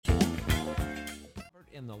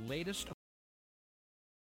and the latest.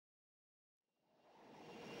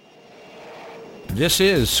 This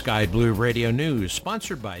is Sky Blue Radio News,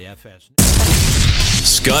 sponsored by FS.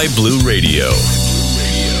 Sky Blue Radio.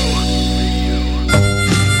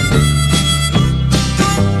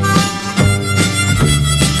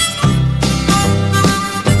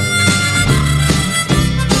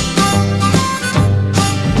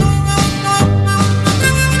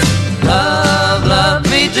 Love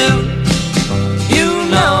me do. You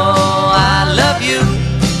know I love you.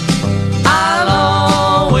 I'll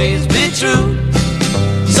always be true.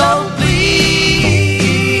 So please,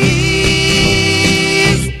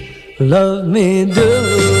 love me do.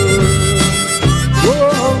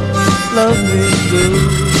 Whoa, love me do.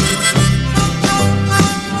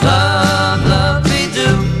 Love me do.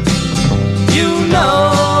 You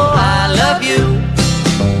know I love you.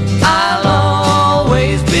 I'll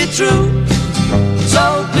always be true.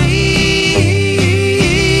 So please,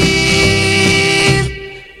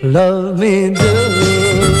 love me do.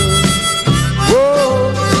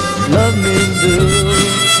 Whoa, love me do.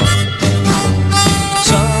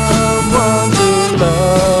 Someone to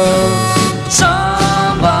love,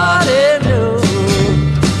 somebody new.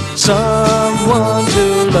 Someone to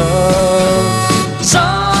love,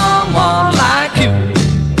 someone like you.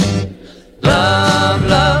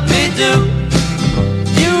 Love me do.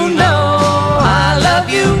 You know I love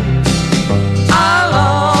you. I'll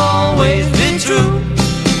always be true.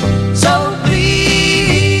 So please,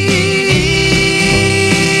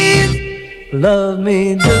 love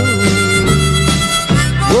me do.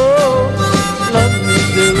 Whoa, love me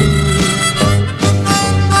do.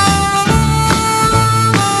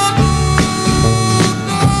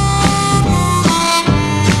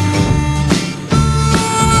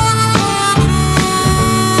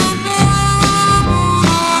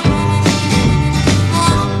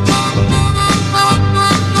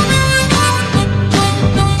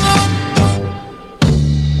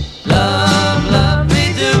 Love me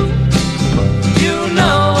do. You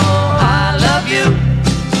know I love you.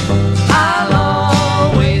 I'll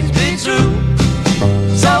always be true.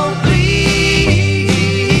 So please,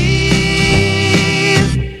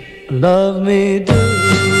 love me do.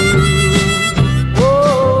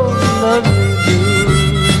 Oh, love me do.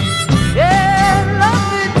 Yeah, love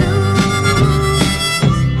me do.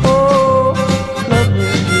 Oh, love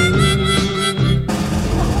me do.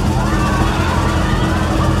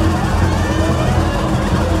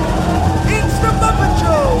 It's the Muppet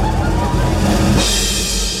Show.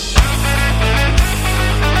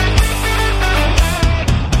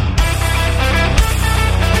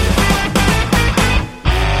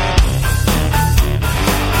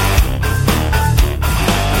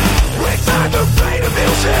 It's time to play the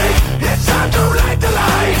music. It's time to light the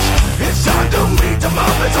lights. It's time to meet the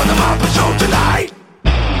Muppets on the Muppet Show tonight.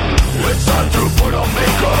 It's time to put on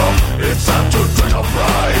makeup. It's time to dress up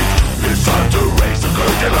right. It's time to raise the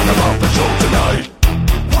curtain on the Muppet Show tonight.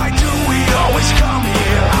 Why do we always come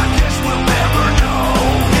here? I guess we'll never know.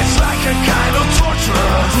 It's like a kind of torture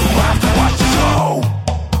to have to watch the show.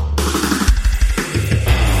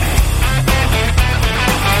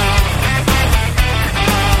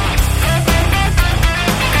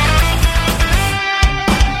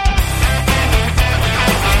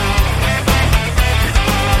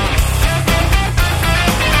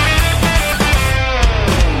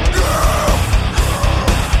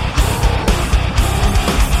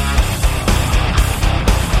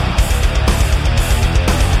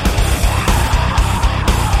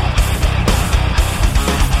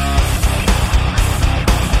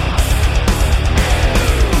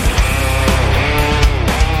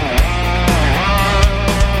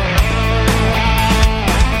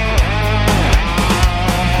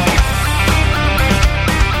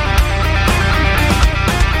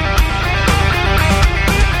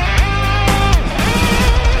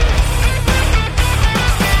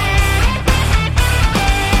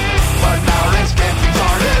 But now let's get it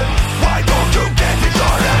started. Why don't you get it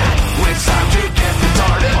started? It's time to get it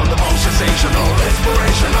started on the most sensational,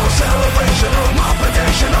 inspirational, celebrational,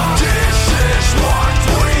 Muppetational. This is what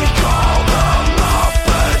we call the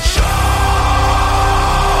Muppet Show.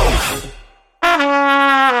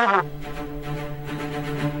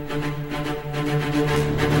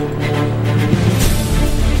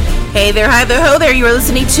 Hey there, hi there, ho there. You are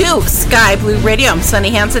listening to Sky Blue Radio. I'm Sunny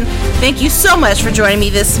Hansen. Thank you so much for joining me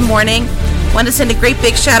this morning. Want to send a great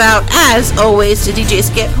big shout out, as always, to DJ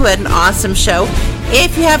Skip, who had an awesome show.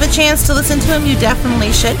 If you have a chance to listen to him, you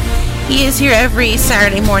definitely should. He is here every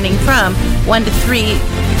Saturday morning from 1 to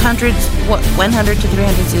 100 to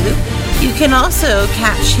 300 Zulu. You can also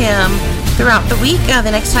catch him throughout the week. The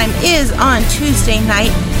next time is on Tuesday night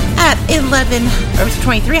at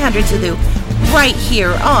 2300 to do right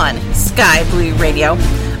here on Sky Blue Radio.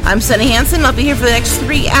 I'm Sunny Hansen. I'll be here for the next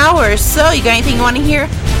 3 hours. So you got anything you want to hear?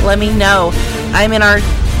 Let me know. I'm in our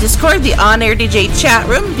Discord, the on-air DJ chat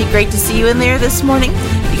room. It'd be great to see you in there this morning.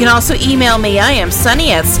 You can also email me. I am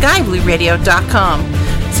sunny@skyblueradio.com.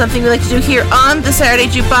 Something we like to do here on the Saturday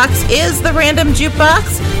Jukebox is the random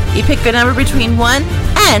jukebox. You pick a number between 1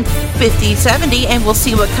 and 50-70 and we'll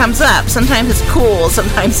see what comes up. Sometimes it's cool,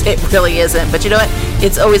 sometimes it really isn't. But you know what?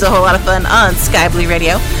 It's always a whole lot of fun on Sky Blue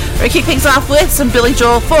Radio. We're going to kick things off with some Billy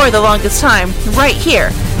Joel for the longest time right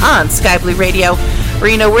here on Sky Blue Radio, where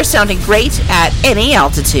you know we're sounding great at any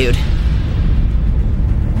altitude.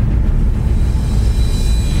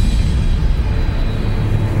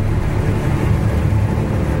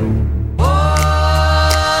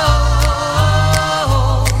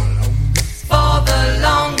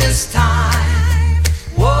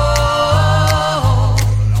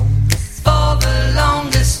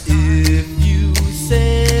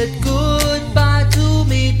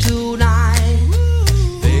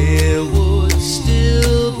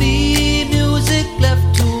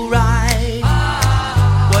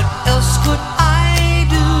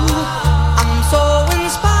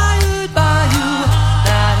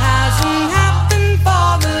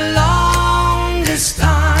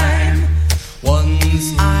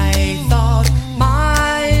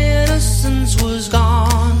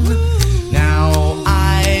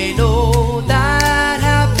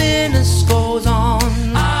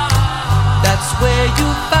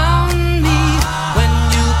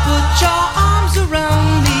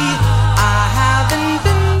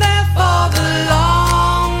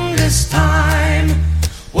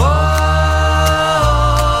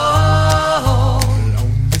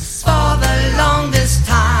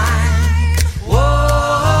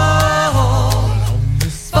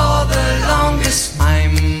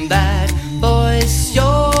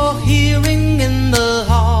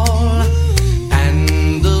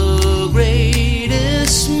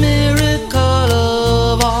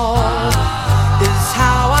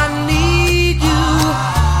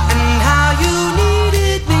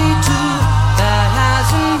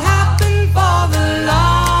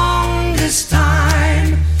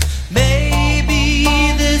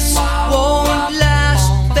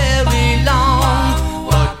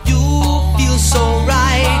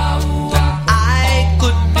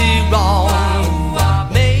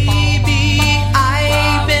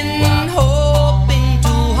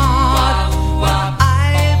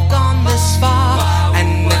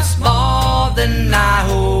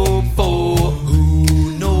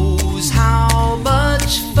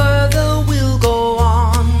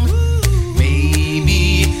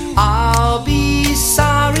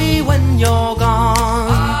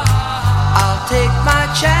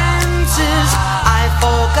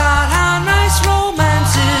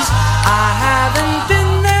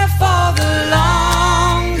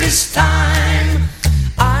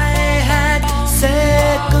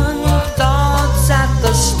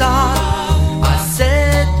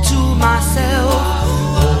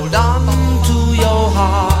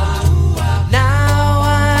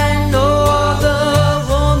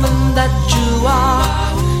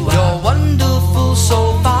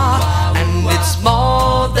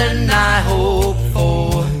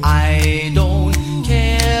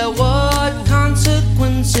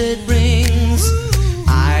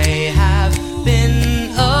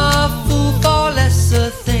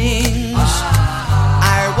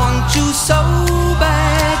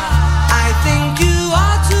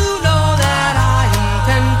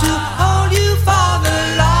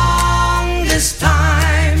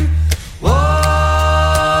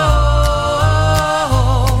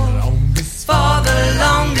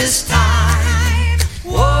 This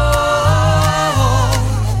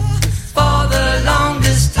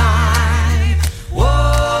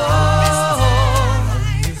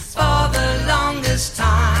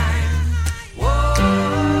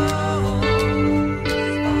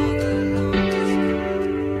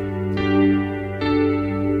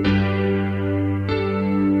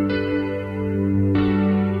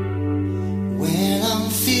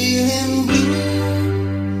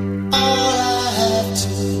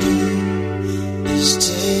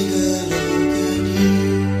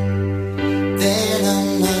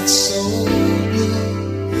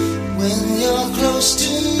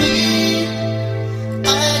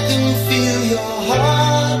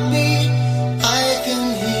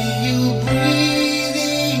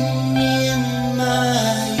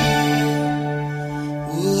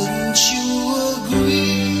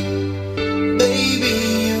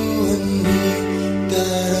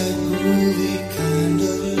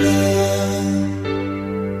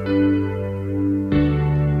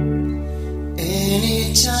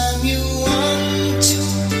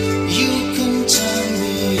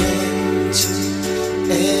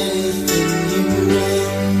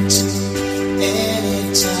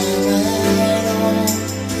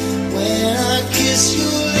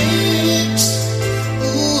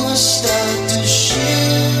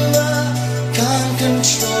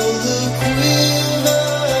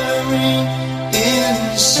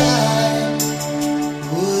side.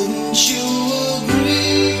 Wouldn't you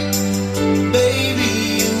agree? Baby,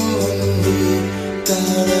 you and me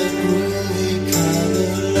got a groovy kind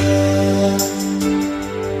of love.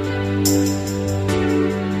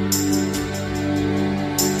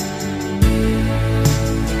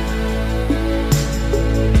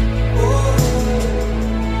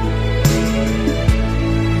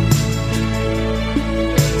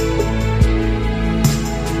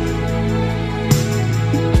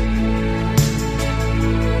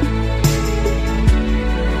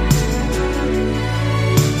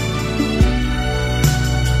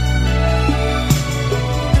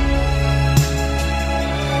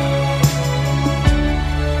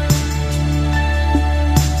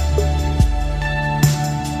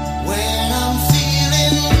 When I'm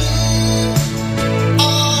feeling blue,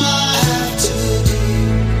 all I have to do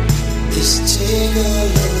is take a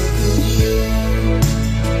look at you.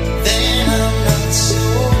 Then I'm not so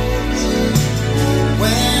blue.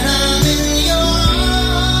 When I'm in your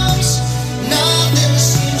arms, nothing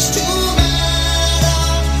seems to matter.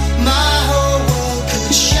 My whole world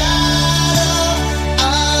could shatter. I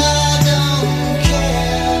don't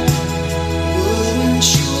care. Wouldn't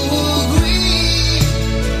you agree?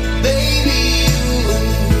 Baby, you and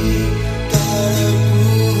me got a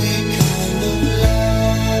groovy kind of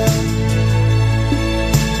love.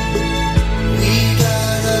 We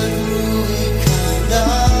got a groovy kind of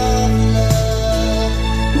love.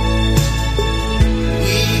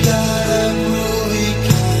 We got a groovy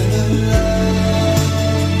kind of love.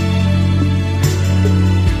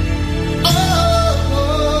 Oh.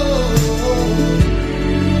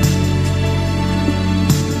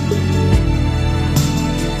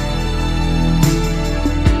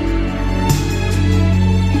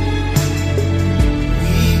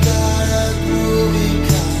 We got a groovy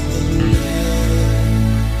kind of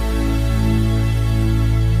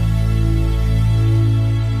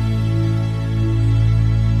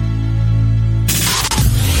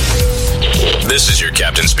This is your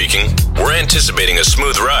captain speaking. We're anticipating a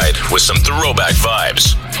smooth ride with some throwback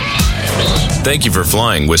vibes. Thank you for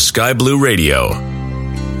flying with Sky Blue Radio.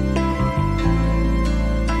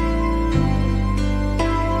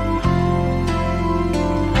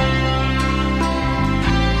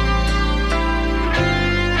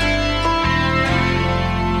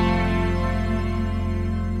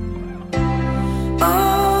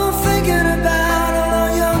 Oh, thinking about all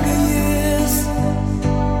our younger years.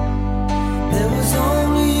 There was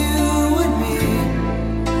only you and me.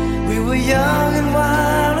 We were young and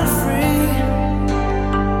wild and free.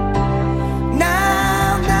 Now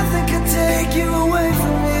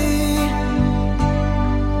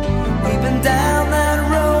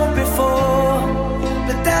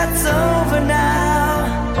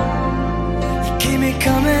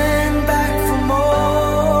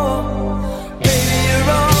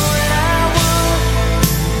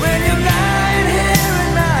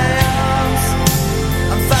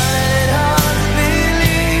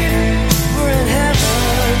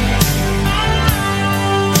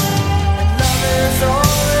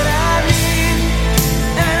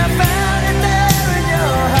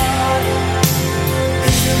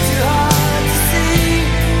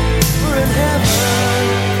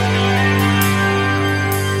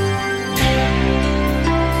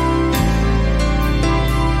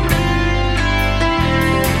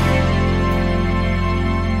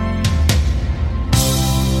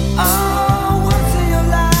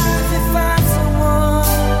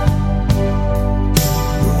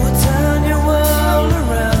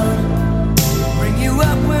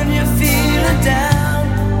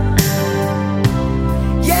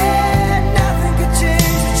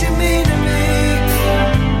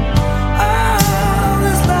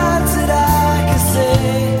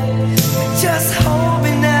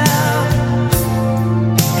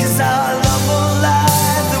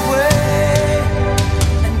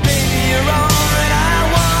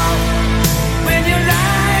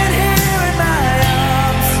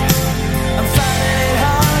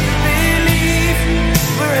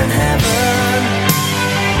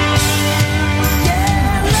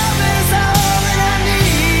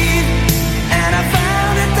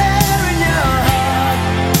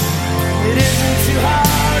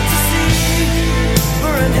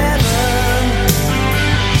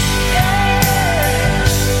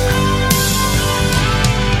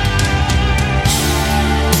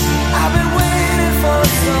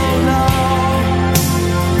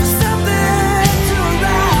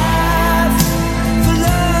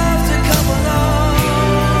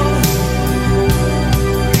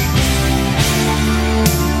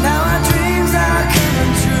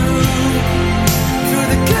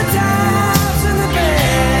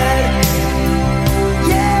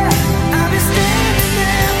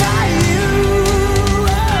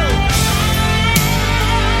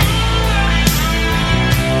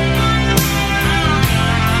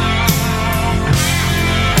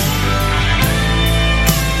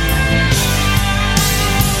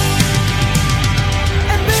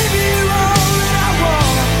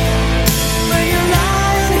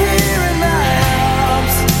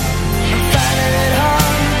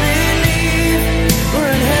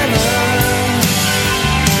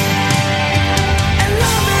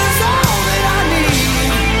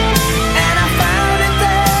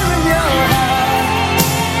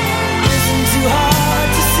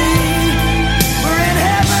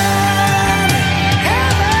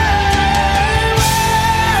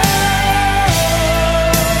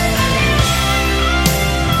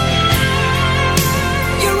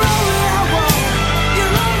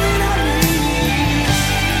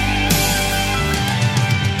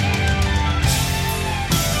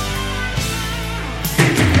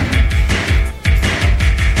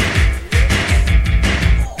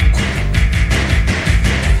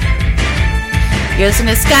You're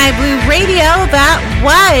listening to Sky Blue Radio. That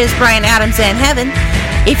was Brian Adams and Heaven.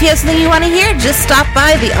 If you have something you want to hear, just stop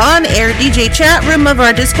by the on-air DJ chat room of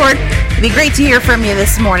our Discord. It'd be great to hear from you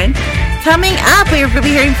this morning. Coming up, we're going to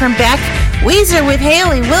be hearing from Beck, Weezer with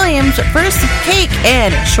Haley Williams, First Cake,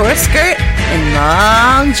 and Short Skirt and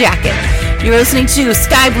Long Jacket. You're listening to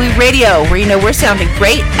Sky Blue Radio, where you know we're sounding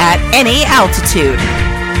great at any altitude.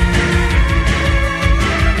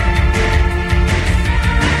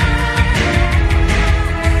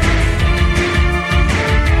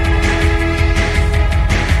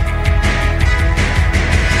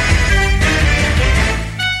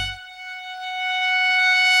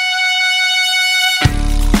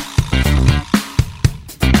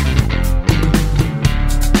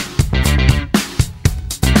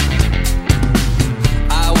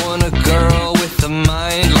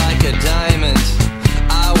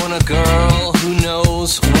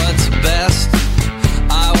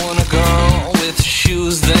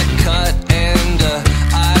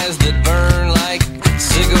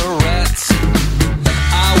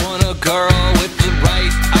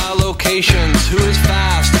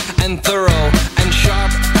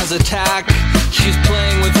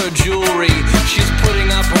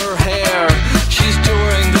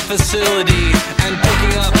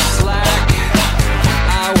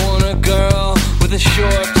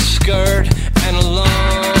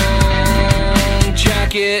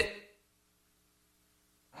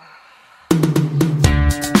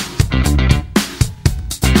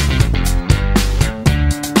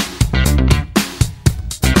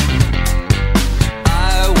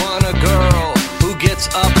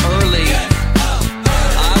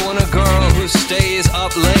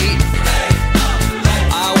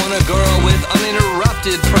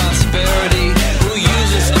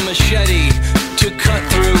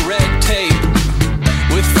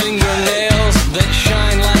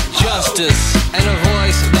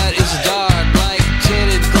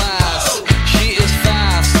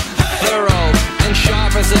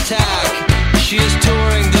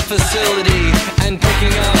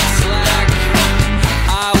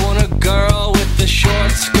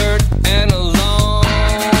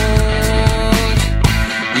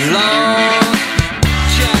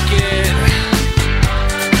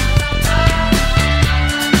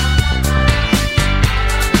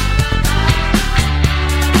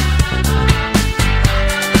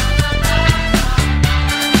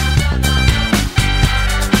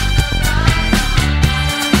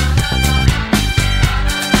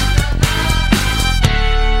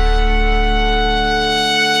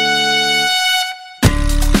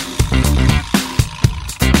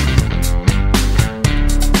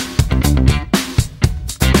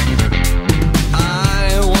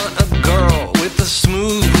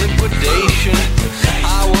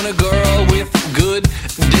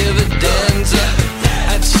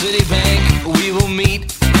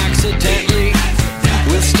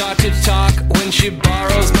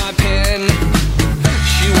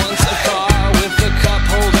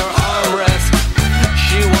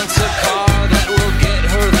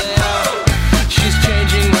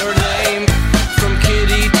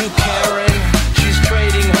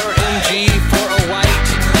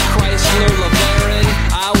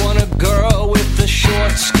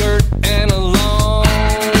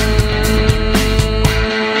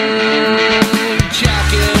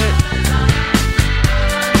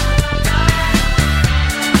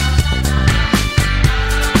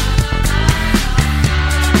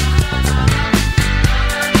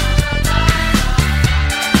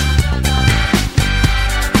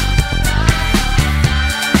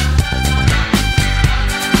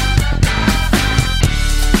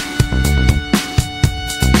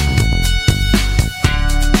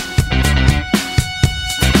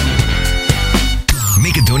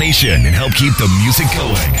 And help keep the music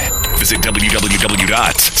going. Visit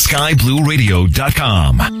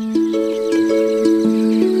www.skyblueradio.com.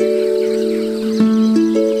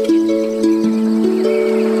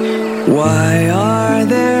 Why are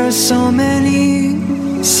there so many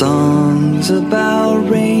songs about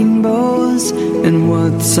rainbows, and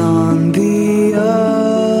what's on the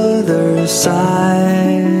other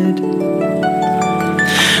side?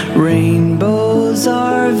 Rainbows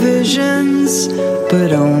are visions,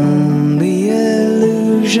 but only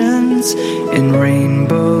illusions, and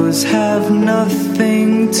rainbows have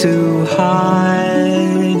nothing to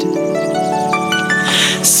hide.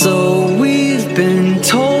 So we've been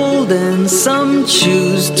told, and some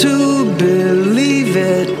choose to believe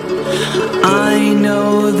it. I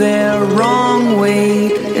know they're wrong,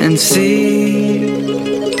 wait and see.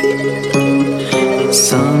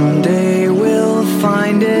 Someday we'll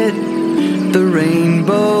find it, the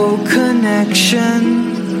rainbow connection.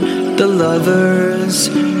 connection, the lovers,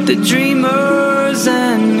 the dreamers,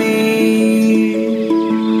 and me.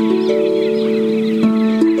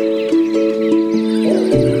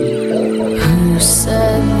 Who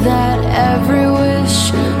said that every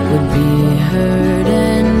wish would be heard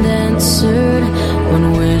and answered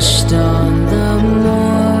when wished on the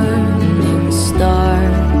morning star?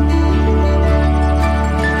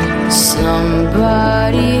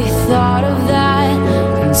 Somebody thought of that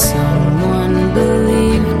and someone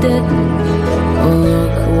believed it. Oh,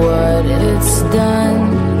 look what it's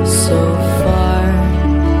done so far.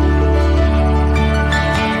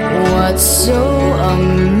 What's so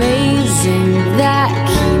amazing that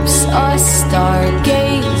keeps us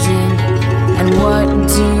stargazing? And what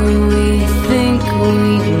do we think we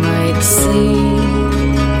might see?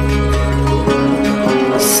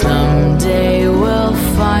 Someday we'll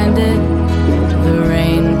find it, the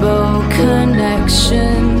rainbow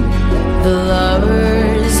connection, the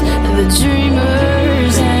lovers, the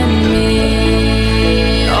dreamers, and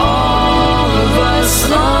me. All of us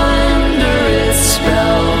under its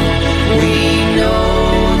spell, we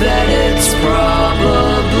know that it's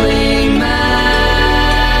probably magic.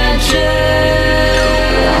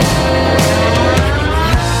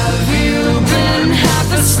 Have you been half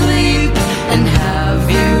asleep, and have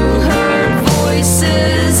you heard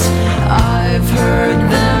voices? I've heard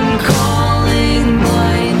them calling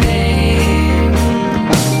my name.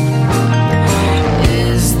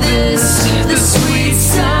 Is this the sweet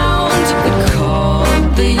sound that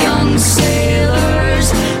called the young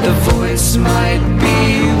sailors? The voice might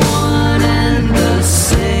be one and the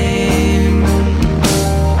same.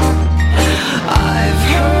 I've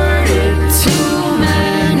heard it too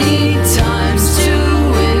many times to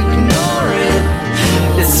ignore it.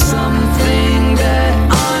 It's something that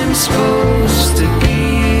I'm supposed to be.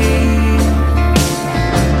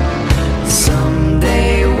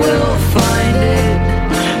 Someday we'll find it,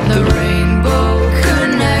 the rainbow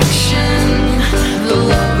connection, the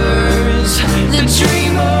lovers, the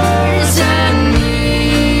dreamers, and me.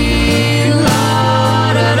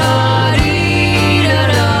 La da da dee da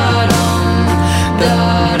da dum, da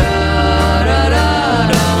da da da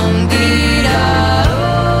dum, dee da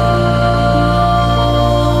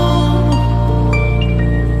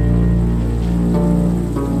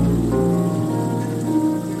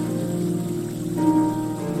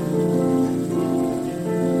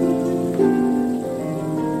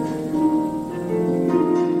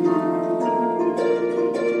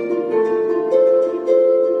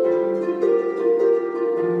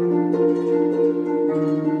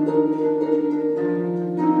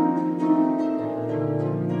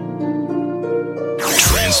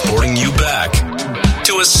Transporting you back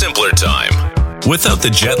to a simpler time without the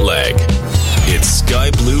jet lag. It's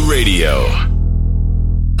Sky Blue Radio.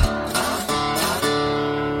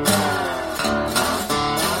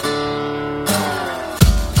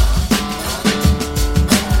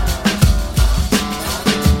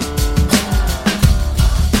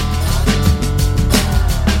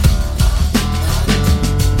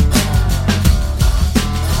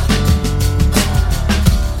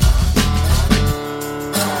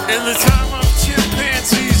 In the time of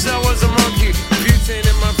chimpanzees, I was a monkey. Butane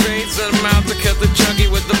in my veins and a mouth to cut the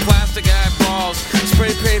junkie with the plastic eyeballs.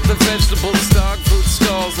 Spray paint the vegetables, dog food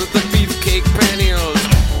skulls with the beefcake pantyhose.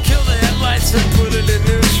 Kill the headlights and put it in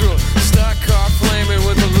neutral. Stock car flaming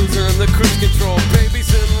with the loser and the cruise control.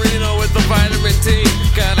 Babies in Reno with the vitamin D.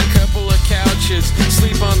 Got a couple of couches,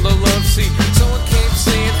 sleep on the love seat. Someone came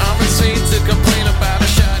saying I'm insane to complain about a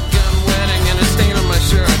shotgun wedding and a stain on my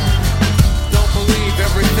shirt. Believe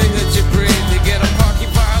everything that you breathe. You get a parking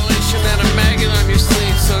violation and a maggot on your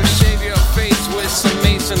sleeve. So shave your face with some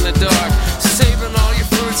mace in the dark. Saving all your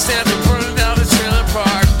food stamps and burning down the trailer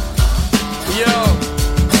park. Yo,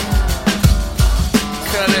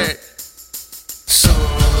 cut it. So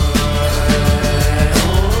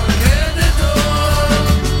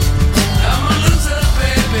I'm a loser,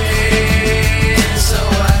 baby. So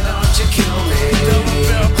why don't you kill me? Double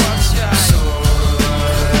bell buckshot.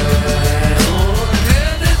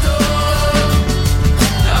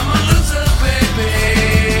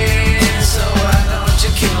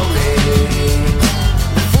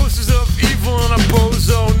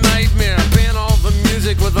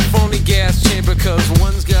 With a phony gas chamber, cause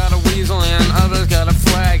one's got a weasel and others got a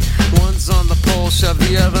flag. One's on the pole, shove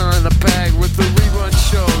the other in the bag. With the rerun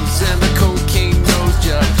shows and the cocaine nose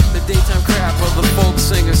job, the daytime crap of the folk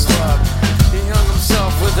singer slub. He hung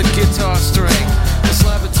himself with a guitar string, a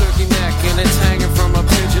slab of turkey neck, and it's hanging from a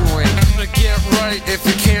pigeon wing. To get right if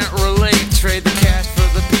you can't relate, trade the cash for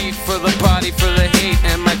the beef, for the body, for the hate.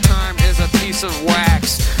 And my time is a piece of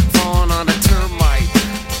wax falling on a turbo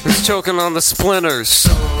choking on the splinters.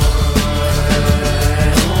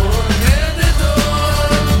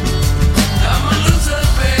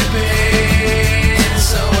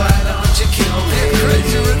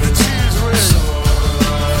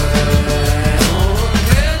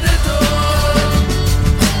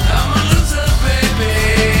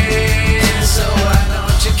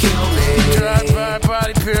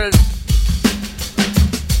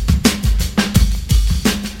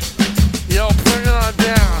 Yo, bring it on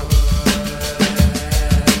down.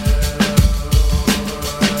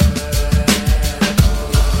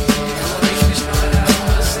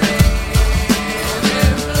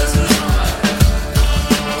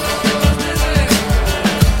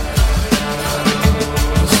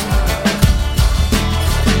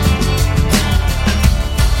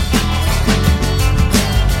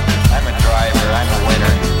 I'm a driver, I'm a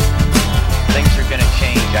winner. Things are gonna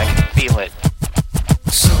change, I can feel it.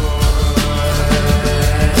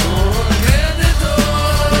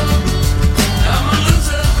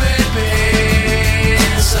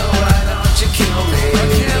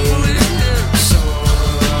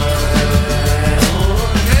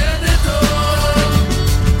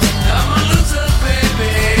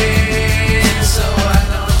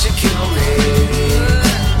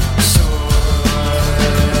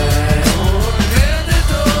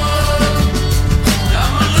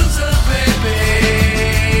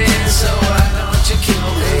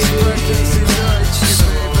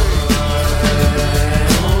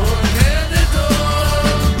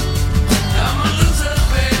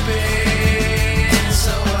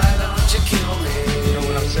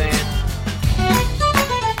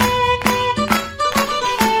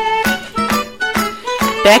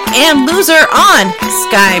 Beck and Loser on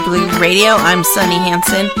Sky Blue Radio. I'm Sunny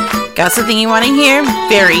Hansen. Got something you want to hear?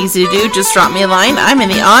 Very easy to do. Just drop me a line. I'm in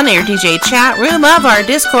the on-air DJ chat room of our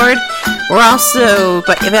Discord. We're also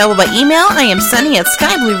available by email. I am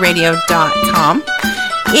sunny@skyblueradio.com.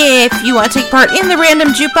 If you want to take part in the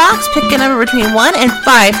random jukebox, pick a number between 1 and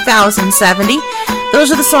 5,070. Those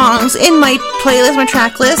are the songs in my playlist, my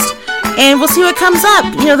track list. And we'll see what comes up.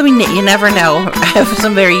 You never know. I have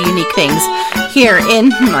some very unique things here in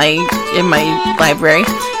my library,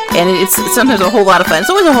 and it's sometimes a whole lot of fun. It's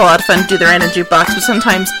always a whole lot of fun to do the random jukebox, but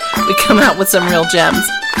sometimes we come out with some real gems.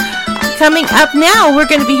 Coming up now, we're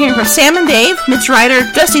going to be hearing from Sam and Dave, Mitch Ryder,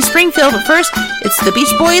 Dusty Springfield, but first, it's the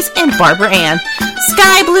Beach Boys and Barbara Ann.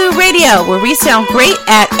 Sky Blue Radio, where we sound great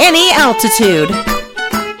at any altitude.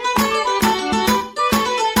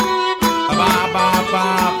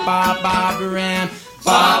 Barbara Ann,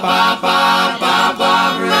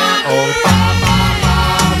 Barbara Ann, oh Barbara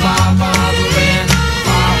Ann,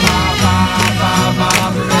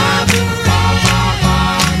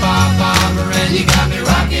 Barbara Ann, you got me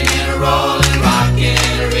rocking and a rolling, rocking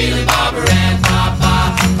and a reeling, Barbara Ann,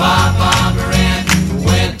 Barbara Ann.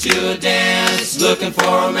 Went to a dance, looking for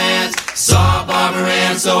romance, saw Barbara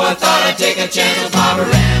Ann, so I thought I'd take a chance with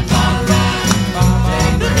Barbara Ann, Barbara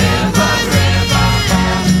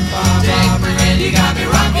Ann, you got me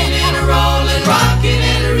rocking and a rolling, rocking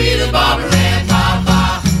and a reeling, Barbara Ann,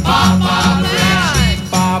 Barbara Ann, Barbara Ann,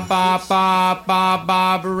 Barbara Ann.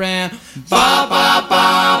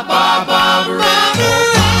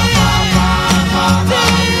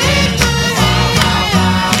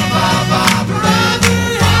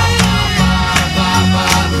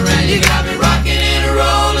 You got me rocking and a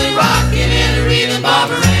rolling, rocking and a reeling,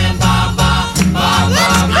 Barbara Ann, Barbara Ann. Barbara Ann,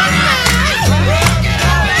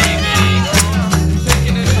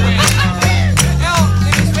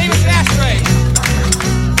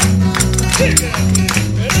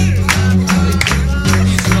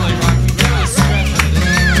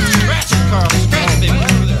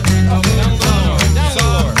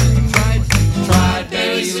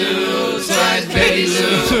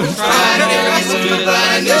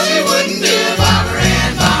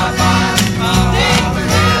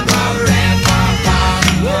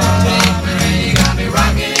 Barbara Ann, you got me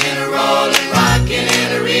rocking and a rolling, rocking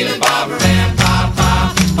and a reeling, Barbara Ann, Barbara Ann,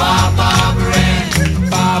 Barbara Ann,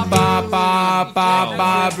 Barbara Ann,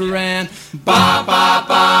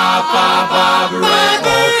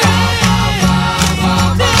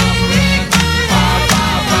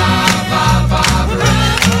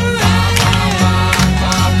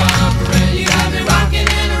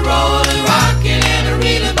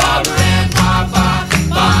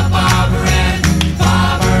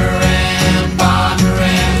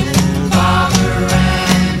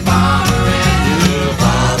 Barbara Ann,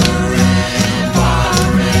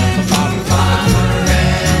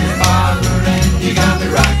 Barbara Ann, you got me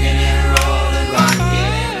rocking and rolling,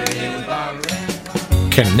 rocking and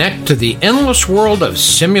Connect to the endless world of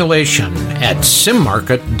simulation at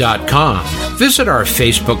simmarket.com. Visit our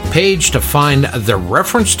Facebook page to find the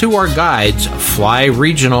reference to our guides, Fly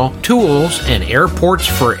Regional, Tools, and Airports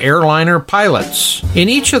for Airliner Pilots. In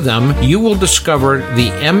each of them, you will discover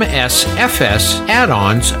the MSFS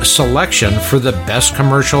add-ons selection for the best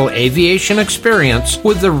commercial aviation experience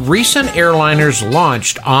with the recent airliners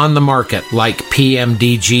launched on the market, like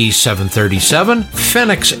PMDG 737,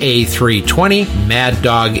 Phoenix A320, Mad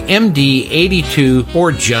Dog MD82,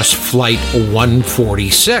 or just Flight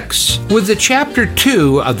 146. With the Chapter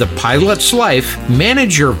 2 of the pilot's life,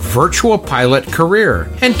 manage your virtual pilot career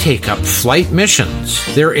and take up flight missions.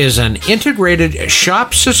 There is an integrated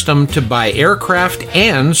shop system to buy aircraft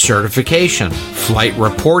and certification. Flight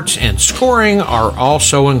reports and scoring are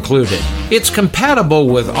also included. It's compatible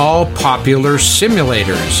with all popular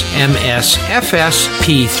simulators, MSFS,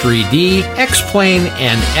 P3D, X-Plane,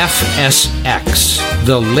 and FSX.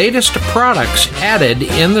 The latest products added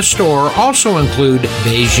in the store also include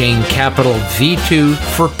Beijing Capital V2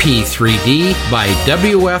 for P3D by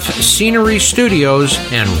WF Scenery Studios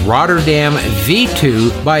and Rotterdam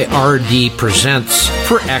V2 by RD Presents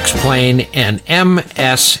for X-Plane and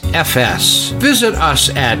MSFS. Visit us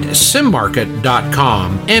at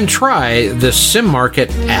simmarket.com and try the SimMarket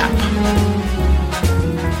app.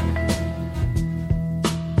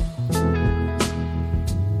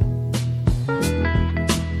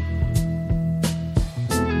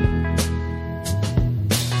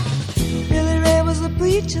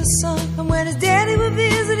 Son, and when his daddy would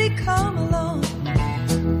visit, he'd come along.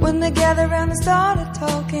 When they gathered around and started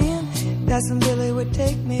talking, Cousin Billy would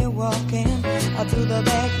take me walking. Out through the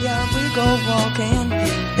backyard we go walking.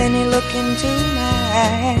 Then he looked into my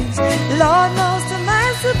eyes. Lord knows to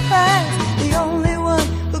my surprise, the only one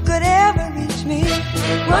who could ever reach me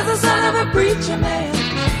was the son of a preacher man.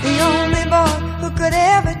 The only boy who could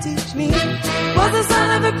ever teach me was the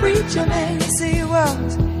son of a preacher man. Yes, he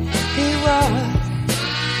was.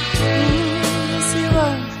 Yes, he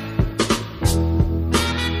was.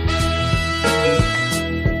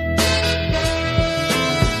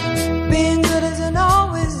 Being good isn't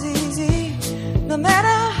always easy, no matter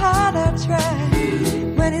how hard I try.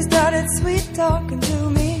 When he started sweet talking to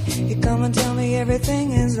me, he'd come and tell me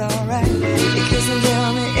everything is alright. He'd kiss and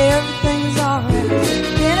tell me everything's alright.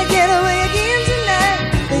 Can I get away again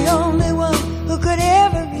tonight? The only one who could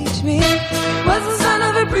ever reach me was the son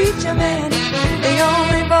of a preacher man. The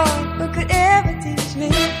only boy who could ever teach me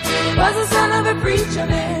was the son of a preacher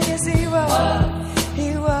man. Yes, he was.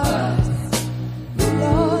 He was.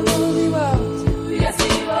 Lord knows he was. Yes,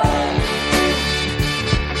 he was.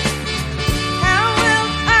 How well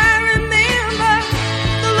I remember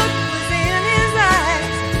the look was in his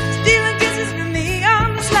eyes, stealing kisses from me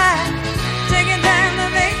on the slide, taking time to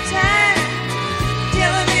make time,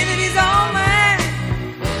 telling me that he's all mine,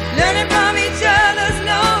 learning from each other's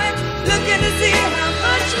knowing, looking to see how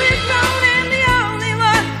much we've grown, and the only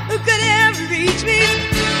one who could ever reach me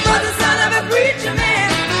was the son of a preacher man.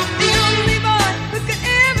 The only boy who could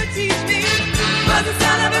ever teach me was the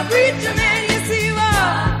son of a preacher man. Yes, he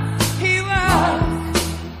was. He was.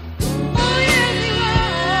 Oh, yes, he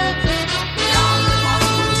was. The only one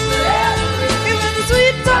who could ever reach me. He was the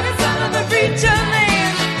sweet talking son of a preacher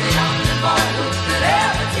man. The only boy who could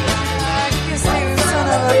ever teach me. I guess he was the son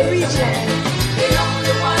of a preacher man. The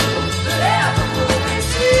only one who could ever move me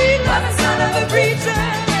sweet was the son of a preacher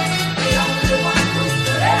man. The only one who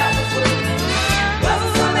could ever move me was the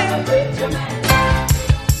son of a preacher man.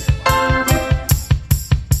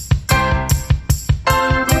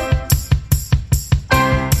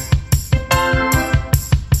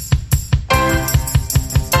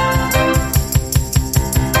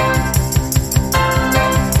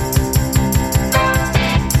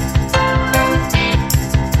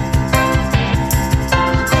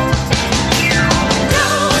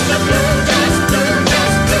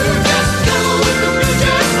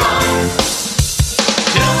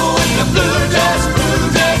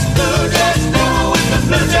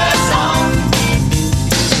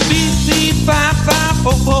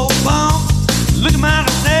 Look at my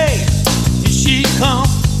name, here she come.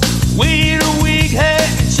 Wearing a wig hat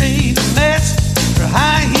and shaved mess, her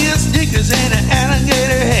high heel sneakers and an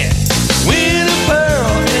alligator hat. Wearing a pearl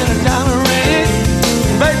and a diamond ring,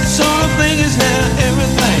 baby, sort of thing is now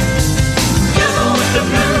everything. Devil with the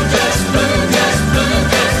blue dress, blue dress, blue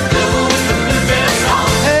dress, devil with the blue dress on.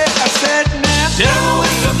 Hey, I said now, devil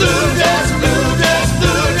with the blue dress, blue dress,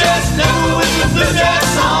 blue dress, devil with the blue dress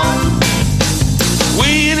on.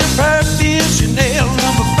 Wearing a perfume, Chanel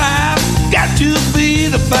number 5, got to be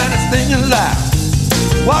the finest thing alive.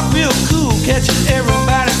 Walk real cool, catching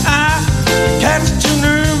everybody's eye, catch a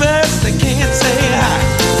tuner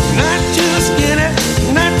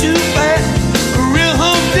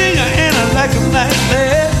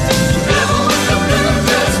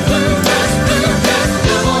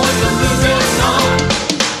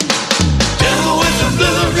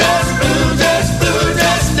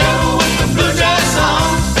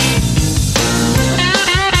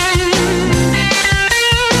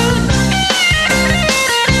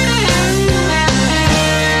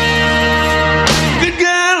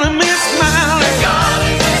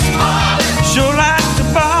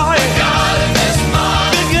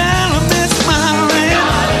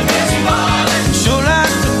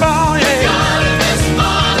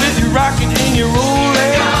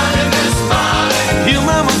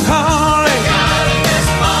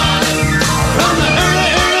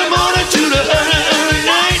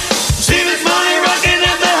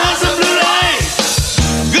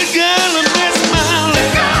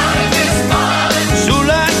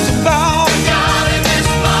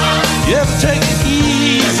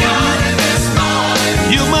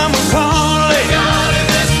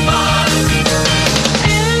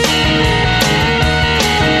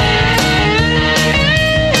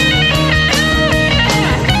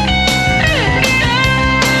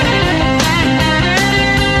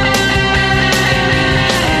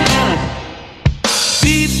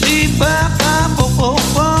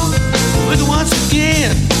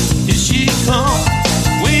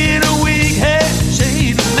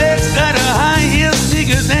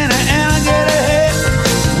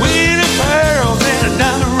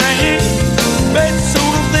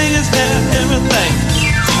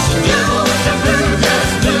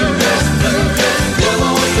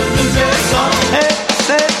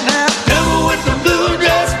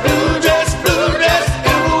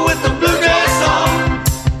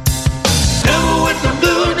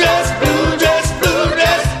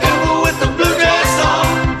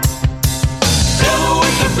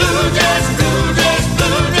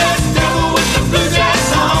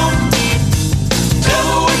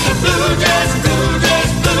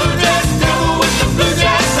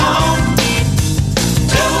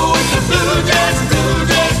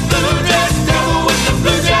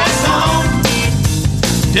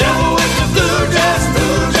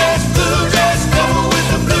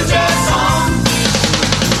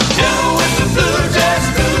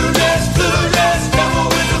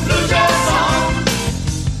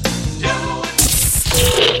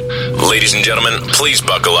Ladies and gentlemen, please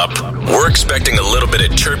buckle up. We're expecting a little bit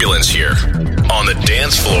of turbulence here on the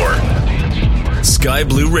dance floor. Sky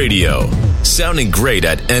Blue Radio, sounding great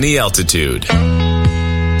at any altitude.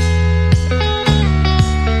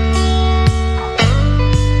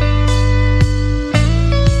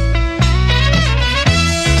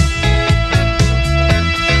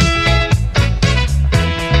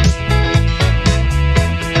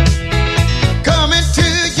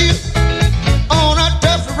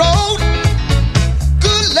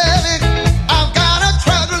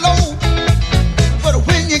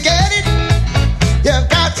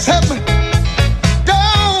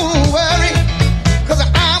 Don't worry, 'cause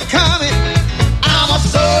I'm coming. I'm a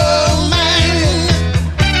soul man.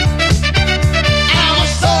 I'm a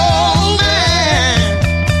soul man.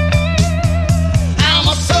 I'm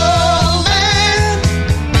a soul man.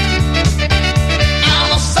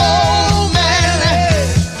 I'm a soul man.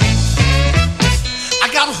 I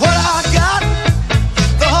got what I got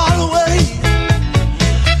the hard way.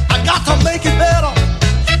 I got to make it better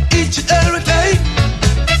each and every day.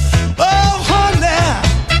 Oh, honey,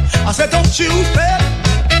 I said, don't you fret,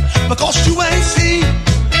 because you ain't seen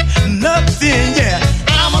nothing yet.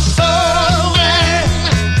 I'm a soul man.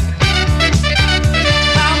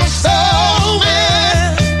 I'm a soul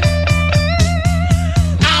man.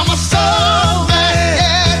 I'm a soul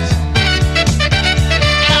man.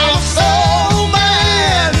 I'm a soul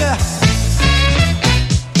man.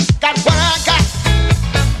 Got what I got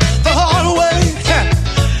the hard way,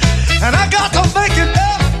 and I got to make it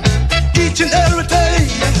up each and every day.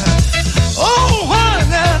 Oh,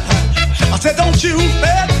 honey, I said, don't you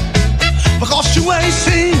fret, because you ain't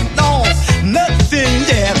seen no nothing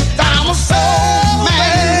yet. I'm a soul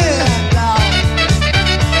man.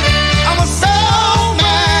 I'm a soul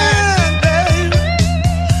man, babe.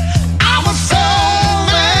 I'm a soul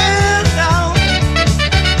man.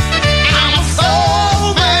 I'm a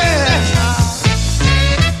soul man.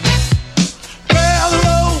 Well, the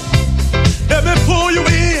road, let me pull you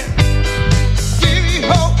in. Give you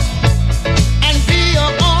hope and be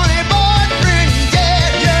your only boyfriend.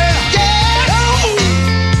 Yeah, yeah, yeah. Oh.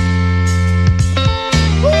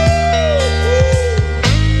 Woo, woo.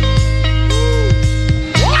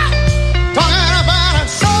 What? Talking about a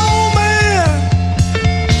soul man.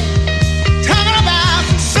 Talking about a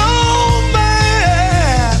soul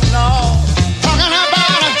man. No. Talking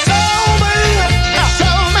about a soul man.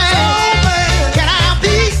 Soul man. Soul man. Can I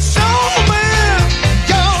be soul man?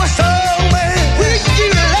 Your soul man. Would you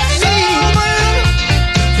let me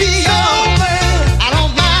be your man? I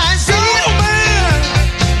don't mind soul man.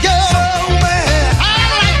 Your soul man.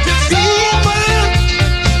 I'd like to be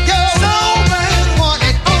your soul man. One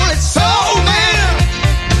and only soul man.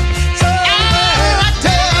 I'd like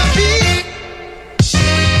to be.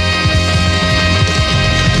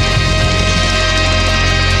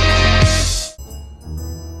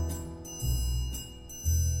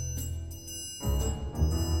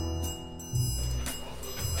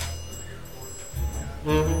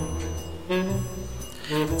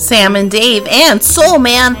 Sam and Dave and Soul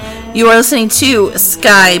Man. You are listening to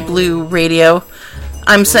Sky Blue Radio.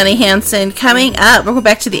 I'm Sunny Hansen. Coming up, we'll go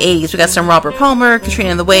back to the 80s. We got some Robert Palmer, Katrina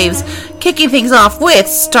and the Waves, kicking things off with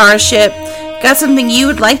Starship. Got something you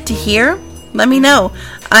would like to hear? Let me know.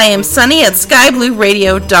 I am Sunny at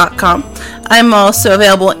skyblueradio.com. I'm also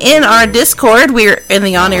available in our Discord. We're in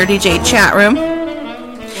the On-Air DJ chat room.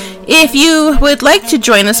 If you would like to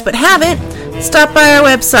join us but haven't, stop by our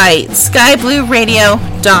website,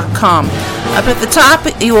 skyblueradio.com. Up at the top,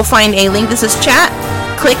 you will find a link that says chat.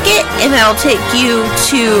 Click it, and that'll take you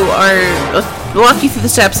to walk you through the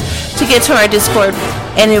steps to get to our Discord,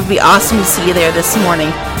 and it would be awesome to see you there this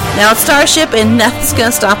morning. Now it's Starship, and nothing's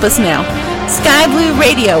going to stop us now. Sky Blue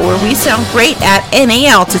Radio, where we sound great at any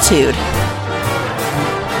altitude.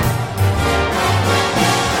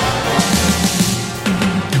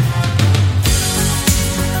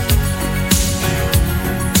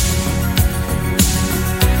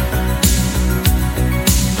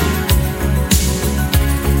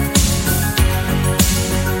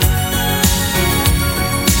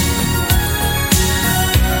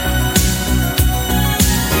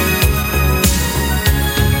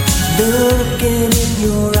 Looking in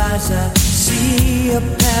your eyes, I see a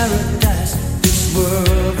paradise. This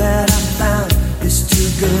world that I found is too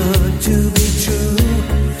good to be true.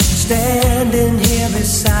 Standing here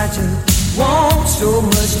beside you, want so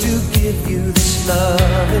much to give you this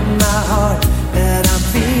love in my heart that I'm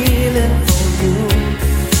feeling for you.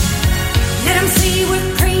 Let them say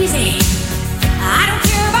we're crazy. I don't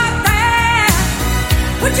care about that.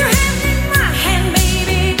 Put your hand in my hand,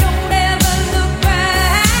 baby. Don't ever look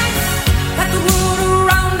back. Got the world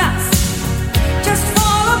around us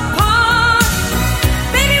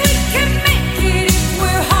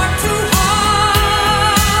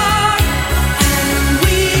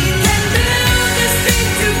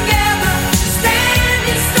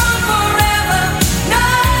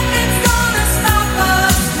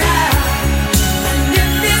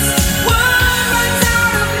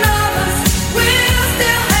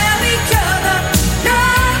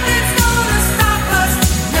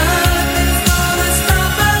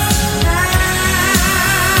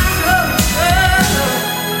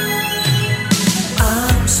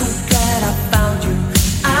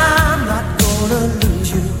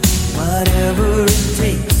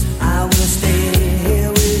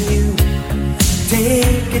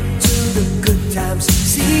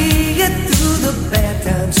the bad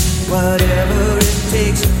times. Whatever it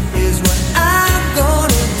takes is what I'm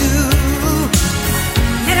gonna do.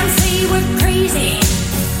 Let them say we're crazy.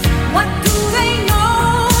 What do they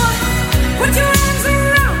know? Put your arms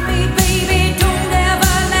around me, baby. Don't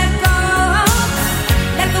ever let go.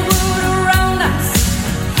 Let the world around us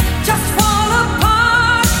just fall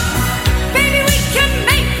apart. Baby, we can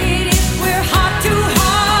make it if we're heart to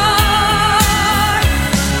heart.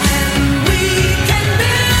 And we can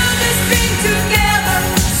build this dream together,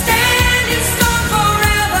 standing strong.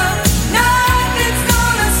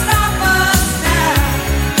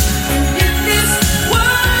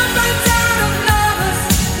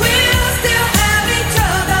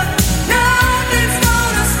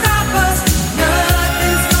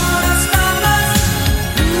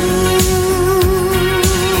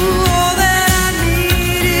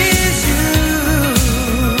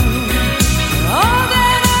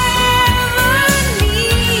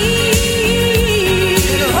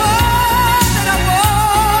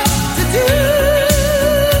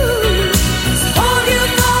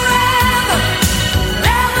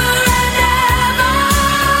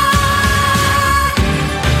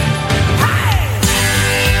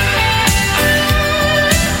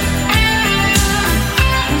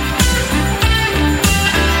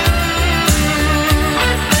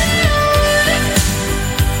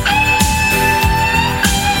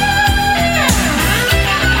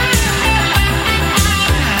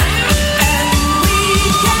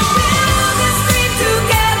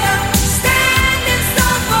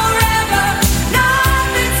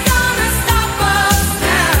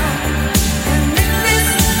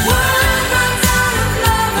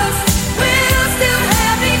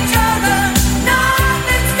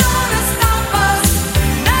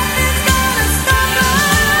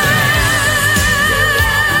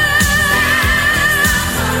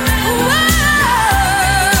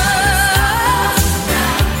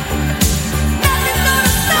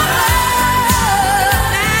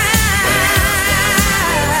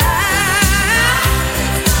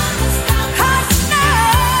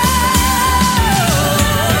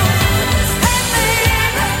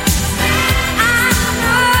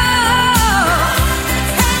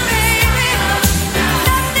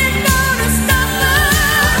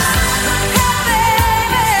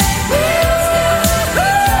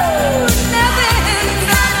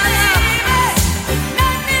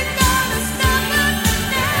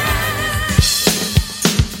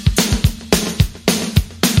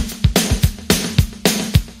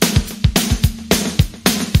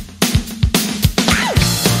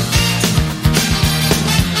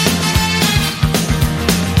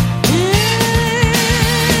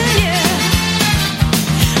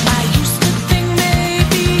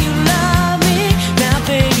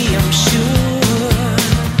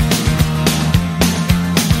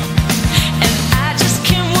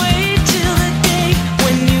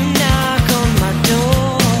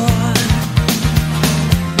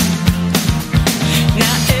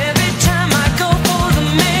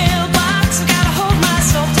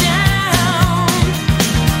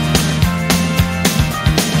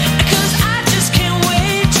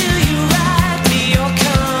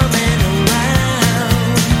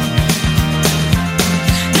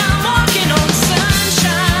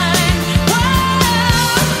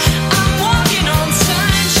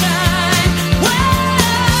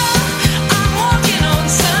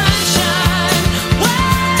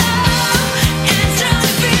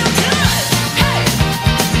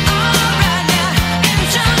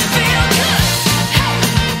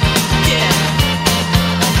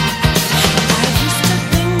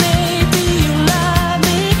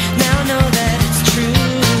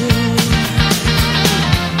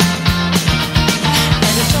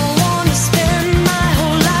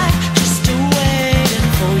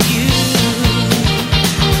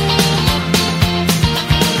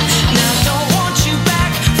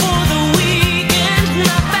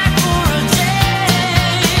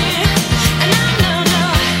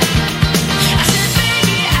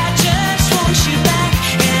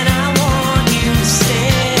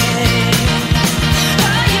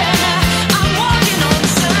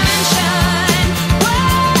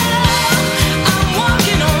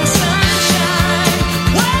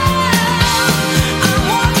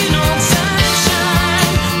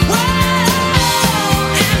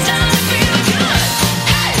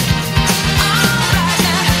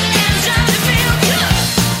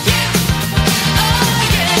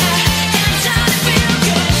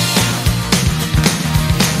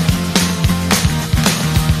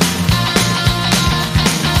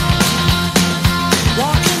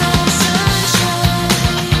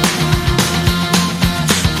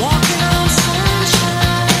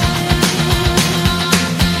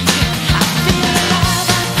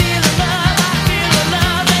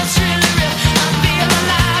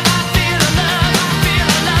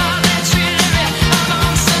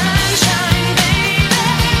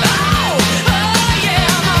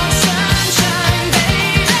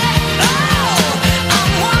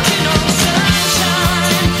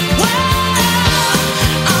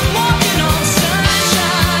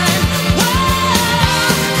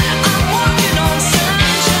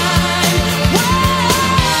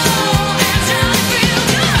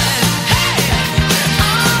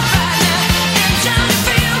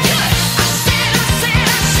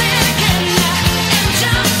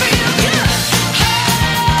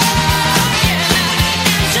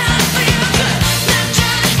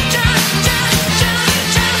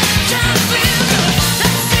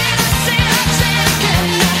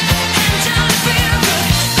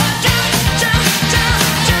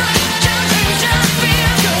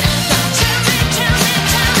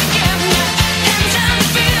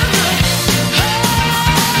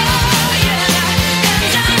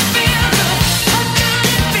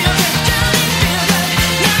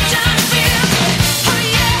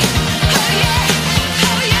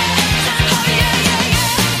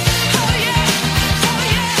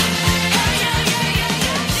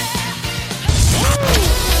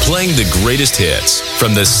 playing the greatest hits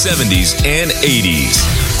from the 70s and 80s.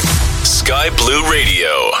 Sky Blue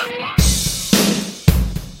Radio.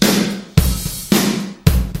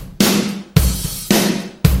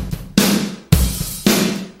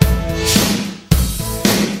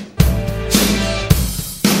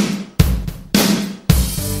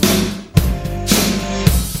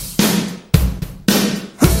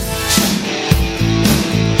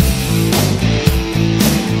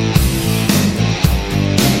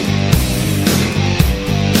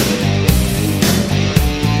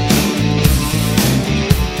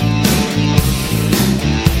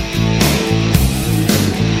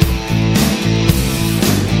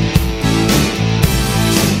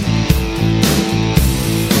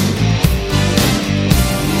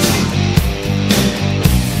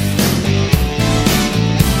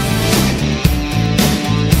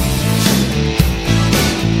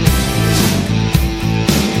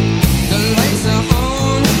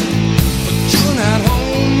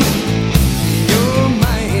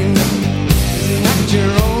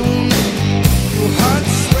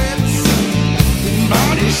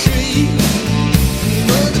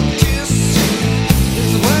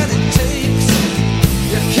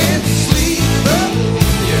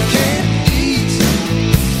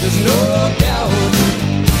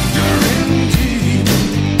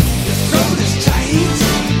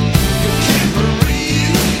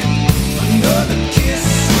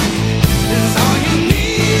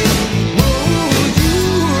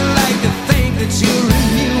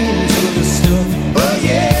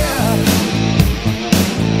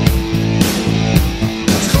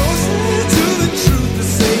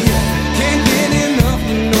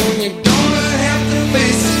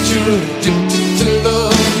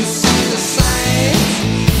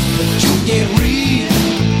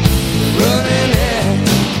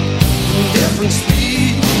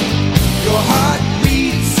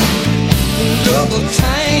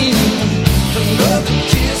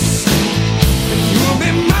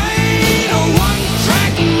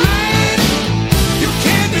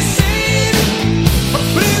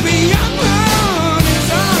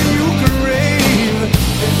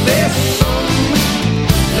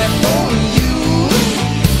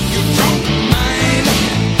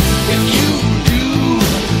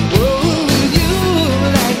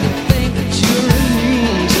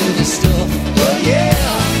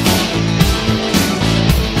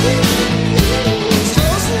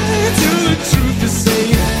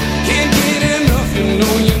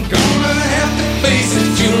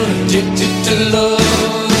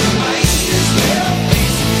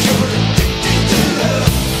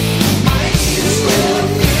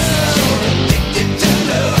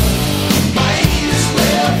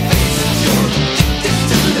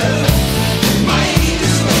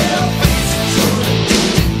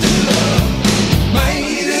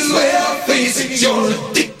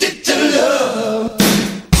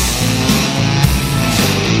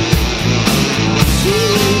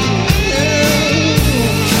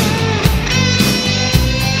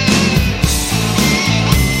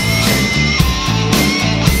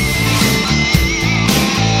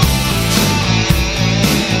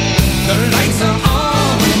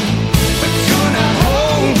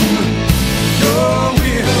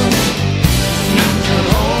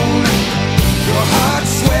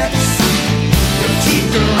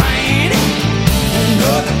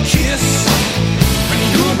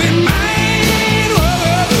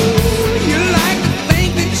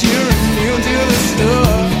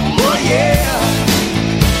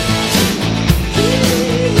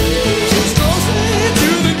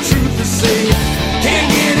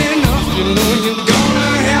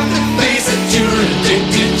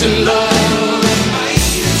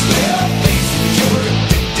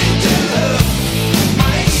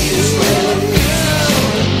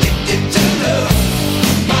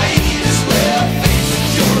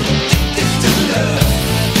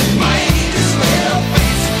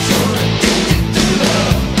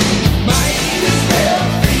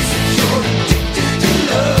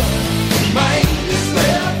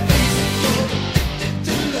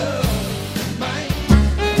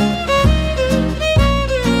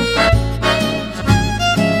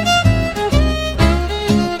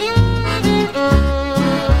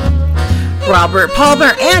 Robert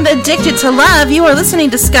Palmer and Addicted to Love. You are listening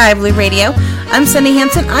to Sky Blue Radio. I'm Cindy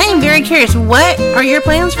Hansen. I am very curious, what are your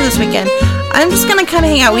plans for this weekend? I'm just going to kind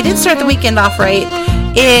of hang out. We did start the weekend off right.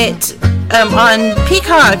 It, on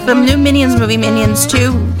Peacock, the new Minions movie, Minions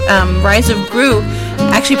 2, Rise of Gru,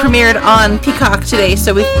 actually premiered on Peacock today,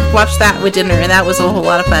 so we watched that with dinner, and that was a whole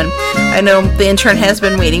lot of fun. I know the intern has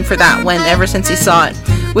been waiting for that one ever since he saw it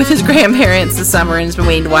with his grandparents this summer, and has been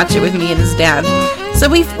waiting to watch it with me and his dad. So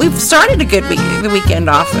we've started a good the weekend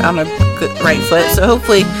off on a good right foot. So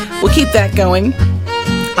hopefully we'll keep that going.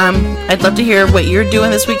 I'd love to hear what you're doing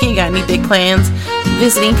this weekend. You got any big plans?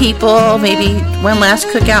 Visiting people? Maybe one last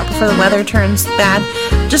cookout before the weather turns bad?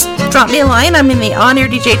 Just drop me a line. I'm in the on-air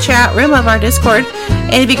DJ chat room of our Discord,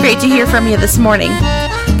 and it'd be great to hear from you this morning.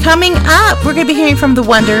 Coming up, we're going to be hearing from the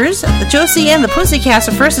Wonders, the Josie and the Pussycats.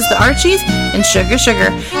 So first is the Archies and Sugar Sugar.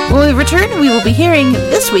 When we return, we will be hearing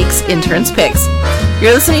this week's Interns Picks.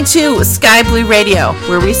 You're listening to Sky Blue Radio,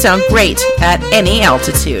 where we sound great at any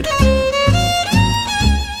altitude.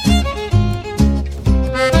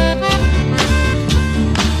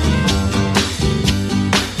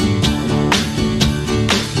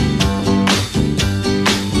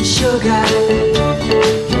 Sugar,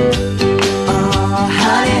 oh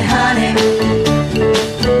honey, honey,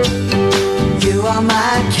 you are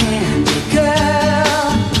my candy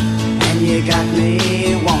girl, and you got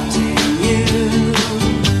me wanting you,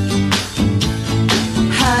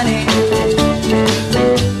 honey,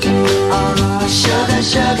 oh sugar,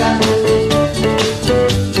 sugar,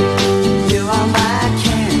 you are my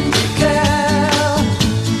candy girl,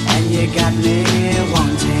 and you got me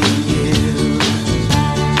wanting you.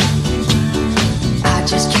 I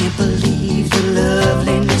just can't believe the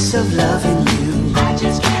loveliness of loving you. I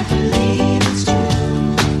just can't believe it's true.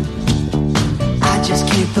 I just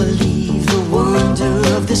can't believe the wonder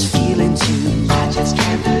of this feeling too. I just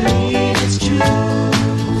can't believe it's true.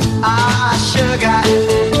 Ah, sugar.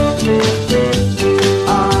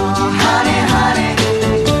 Oh, honey, honey,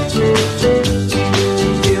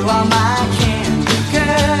 you are my candy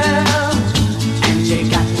girl, and you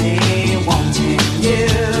got me wanting you.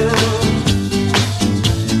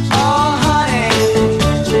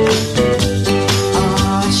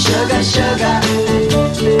 Sugar,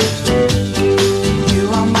 you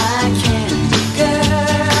are my candy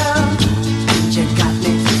girl, and you got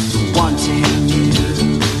me wanting you.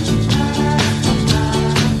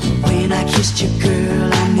 When I kissed you, girl,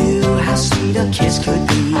 I knew how sweet a kiss could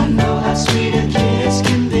be. I know how sweet a kiss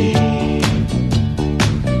can be.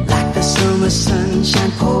 Like the summer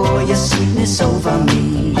sunshine, pour your sweetness over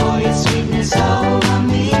me. Pour your sweetness over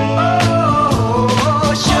me.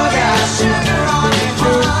 Oh, sugar, sugar on it,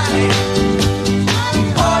 honey.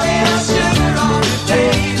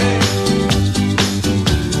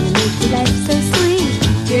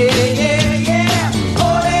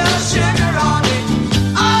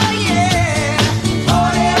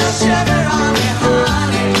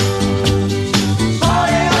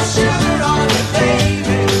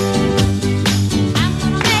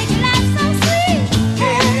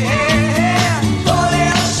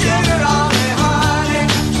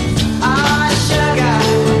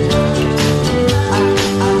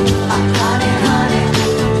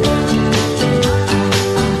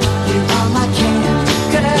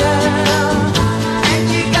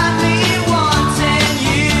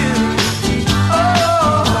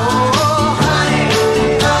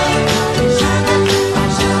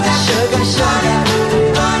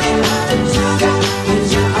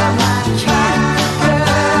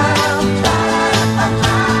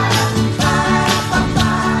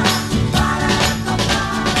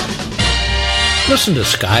 Listen to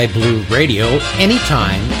Sky Blue Radio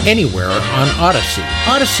anytime, anywhere on Odyssey.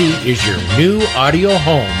 Odyssey is your new audio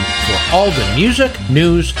home for all the music,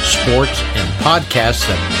 news, sports, and podcasts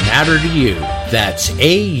that matter to you. That's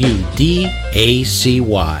AUDACY.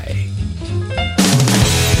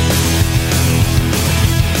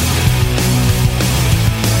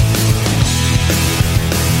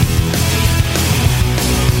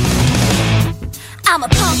 I'm a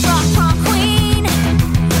punk rock prom queen,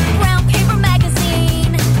 brown paper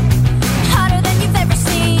magazine, hotter than you've ever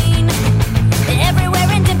seen, everywhere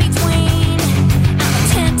and in between. I'm a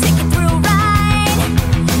 10-ticket thrill ride,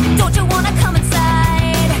 don't you wanna come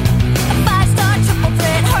inside? A 5-star triple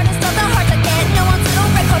threat, hardest of the hard to get, no one's little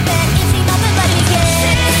red carpet, easy nothing but you get.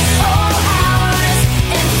 6 whole hours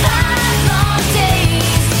and 5 long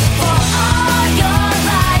days for all your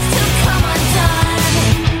lives to come undone.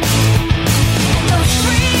 Those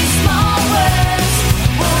 3 small words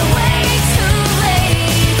were way too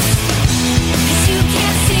late, 'cause you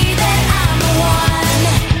can't see that I'm the one.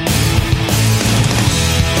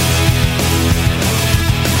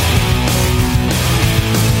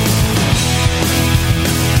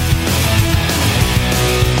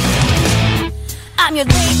 I'm your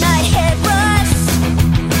late night head rush,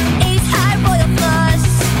 ace high royal flush,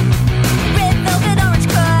 red velvet orange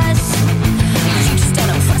crush. You just don't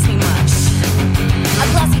impress me much. A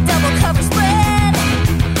glossy double cover spread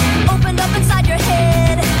opened up inside your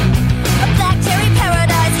head. A black cherry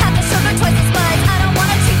paradise, half the sugar, twice the spice. I don't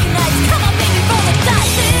wanna treat you nice. Come on, baby, roll the dice.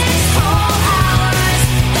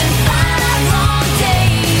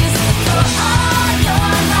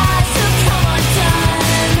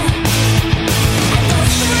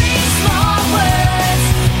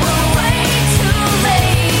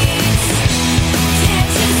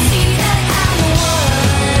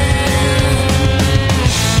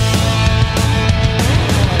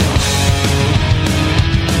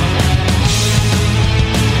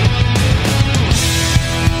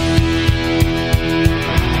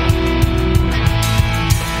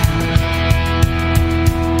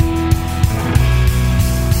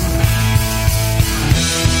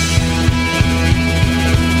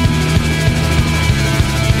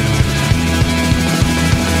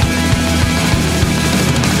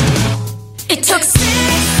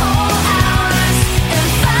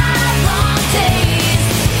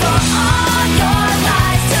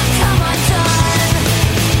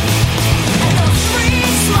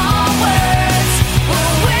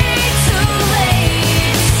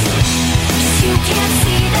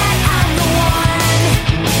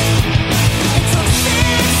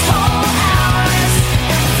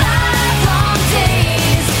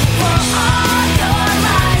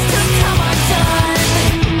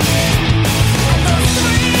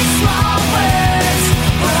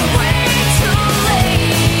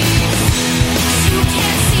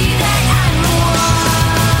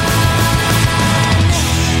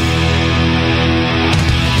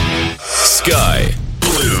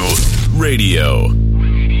 Radio.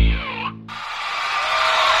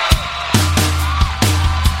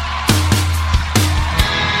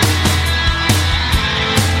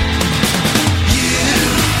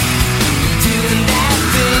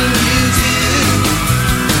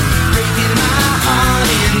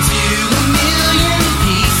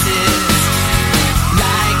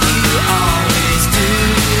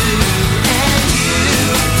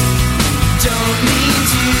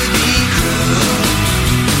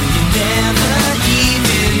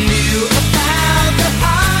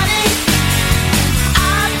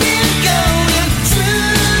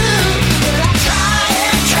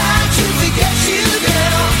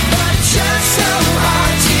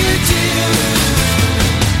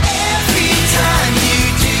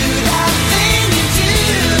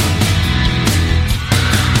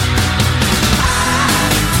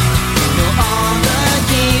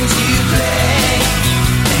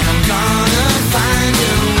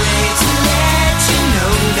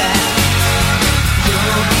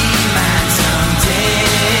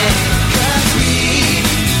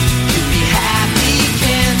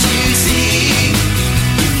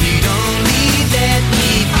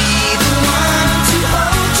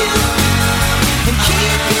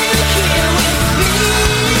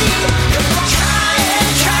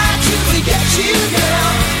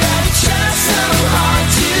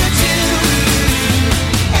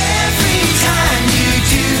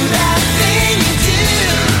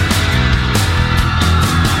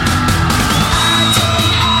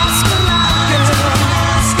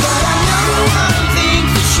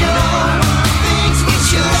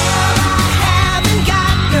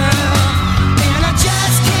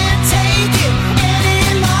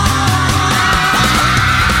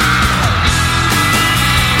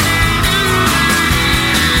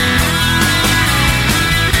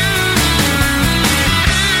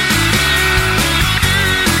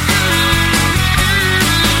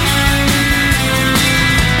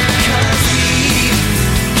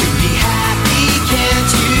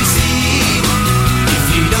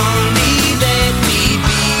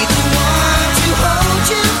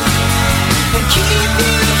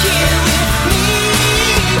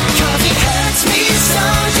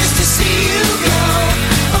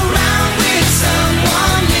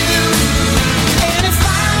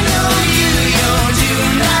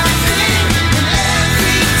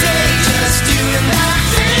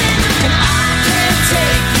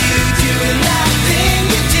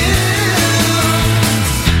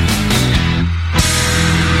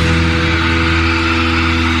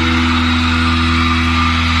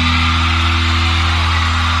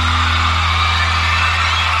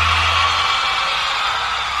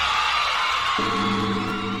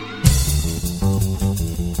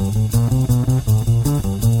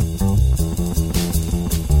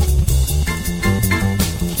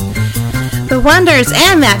 Wonders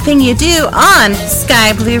and That Thing You Do on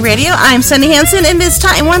Sky Blue Radio. I'm Sunny Hansen, and it's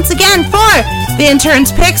time once again for the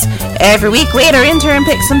intern's picks. Every week, our intern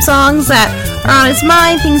picks some songs that are on his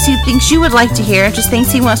mind, things he thinks you would like to hear, just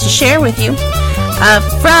things he wants to share with you.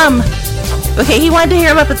 He wanted to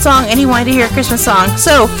hear a Muppet song and he wanted to hear a Christmas song.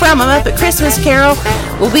 So from A Muppet Christmas Carol,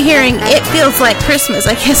 we'll be hearing It Feels Like Christmas.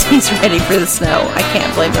 I guess he's ready for the snow. I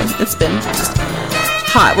can't blame him. It's been just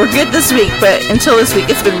hot. We're good this week, but until this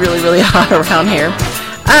week, it's been really, really hot around here.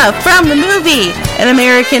 From the movie An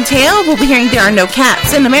American Tail, we'll be hearing There Are No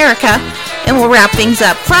Cats in America, and we'll wrap things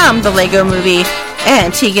up from the Lego Movie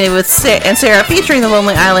Antigone and Sarah featuring The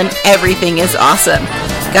Lonely Island. Everything is awesome.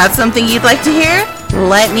 Got something you'd like to hear?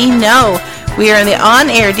 Let me know. We are in the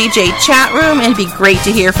on-air DJ chat room, and it'd be great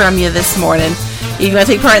to hear from you this morning. If you want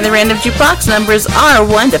to take part in the random jukebox, numbers are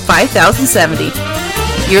 1 to 5070.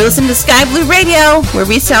 You're listening to Sky Blue Radio, where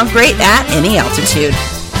we sound great at any altitude.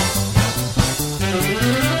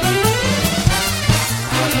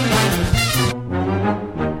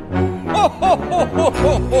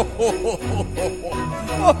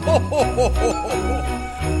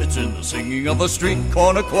 It's in the singing of a street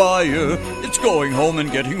corner choir. It's going home and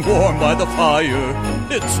getting warm by the fire.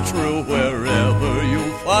 It's true wherever you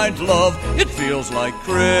find love, it feels like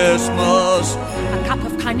Christmas. A cup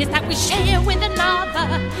of kindness that we share with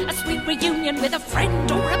another, a sweet reunion with a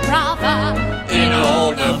friend or a brother. In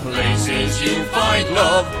all the places you find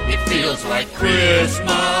love, it feels like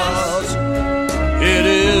Christmas. It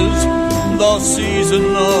is the season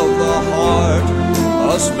of the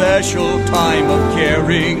heart, a special time of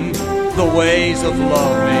caring, the ways of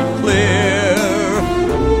love made clear.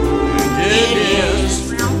 It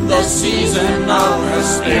is the season of the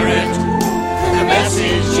spirit, the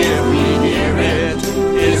message if we hear it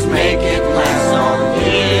is make it last all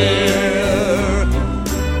year.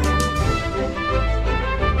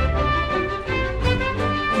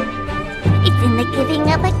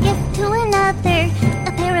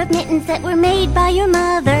 that were made by your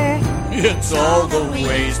mother. It's all the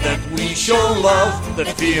ways that we show love that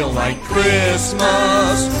feel like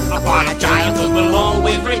Christmas. Upon a childhood we'll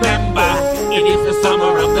always remember. It is the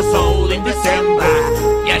summer of the soul in December.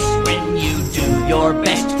 Yes, when you do your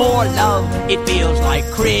best for love, it feels like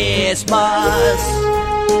Christmas.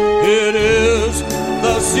 It is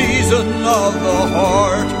the season of the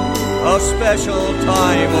heart, a special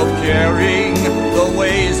time of caring, the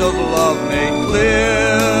ways of love made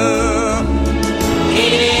clear.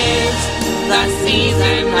 It is the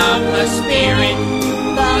season of the spirit.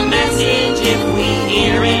 The message, if we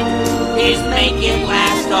hear it, is make it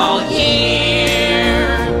last all year.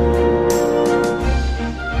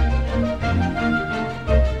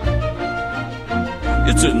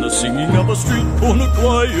 It's in the singing of a street corner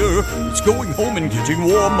choir. It's going home and getting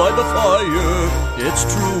warm by the fire. It's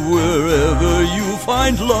true wherever you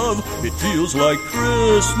find love, it feels like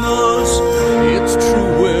Christmas. It's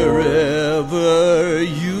true wherever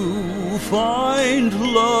you find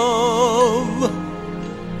love,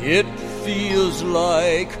 it feels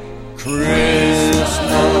like Christmas.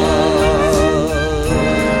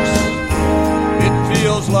 It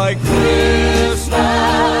feels like Christmas.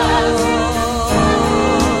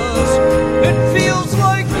 It feels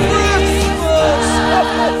like Christmas.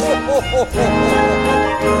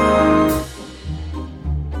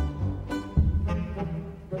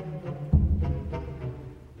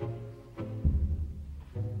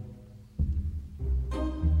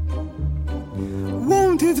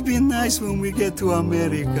 Won't it be nice when we get to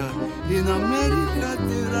America? In America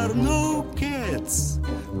there are no cats.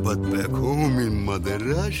 But back home in Mother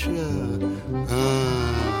Russia,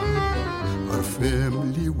 our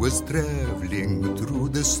family was traveling through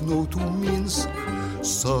the snow to Minsk.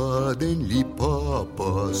 Suddenly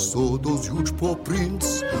Papa saw those huge paw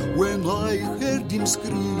prints. When I heard him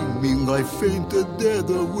screaming, I fainted dead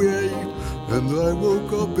away. And I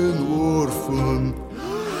woke up an orphan.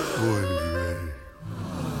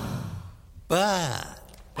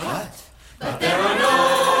 But there are no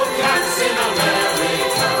cats in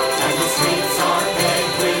America, and the streets are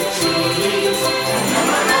paved with cheese.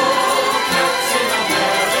 There are no cats in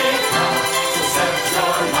America, so set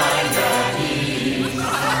your mind at ease.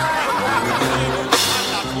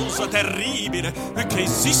 La cosa terribile che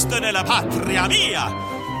esiste nella patria mia.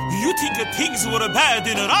 You think things were bad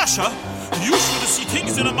in Russia? You should see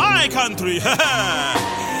things in my country.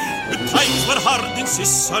 Times were hard in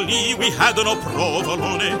Sicily, we had no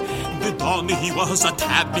provolone. The Don, he was a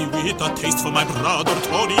tabby with a taste for my brother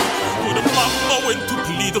Tony. When Mama went to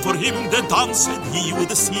plead for him, the Don said he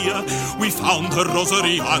would see her. We found her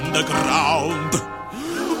rosary on the ground.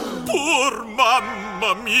 Poor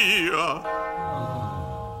Mamma Mia.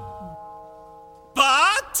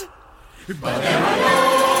 But there are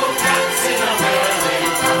no cats in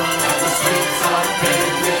America, and the streets are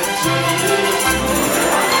paved with cheese.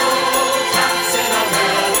 There are no cats in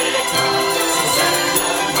America, so set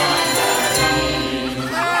your mind at ease.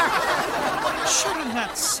 sure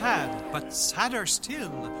not sad, but sadder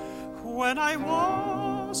still. When I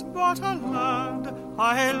was but a lad,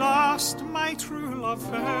 I lost my true love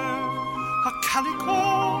fair. A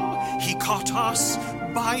calico, he caught us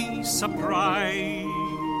by surprise.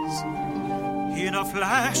 In a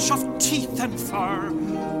flash of teeth and fur,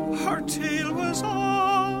 her tail was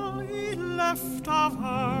all he left of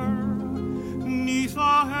her. 'Neath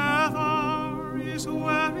the heather is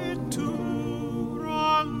where it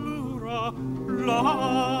Tura Lura lies.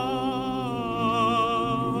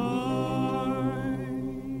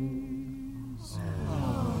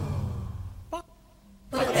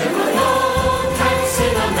 But there were no cats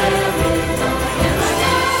in America. There were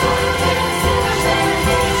no cats in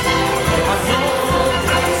America. There were no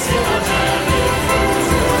cats in America.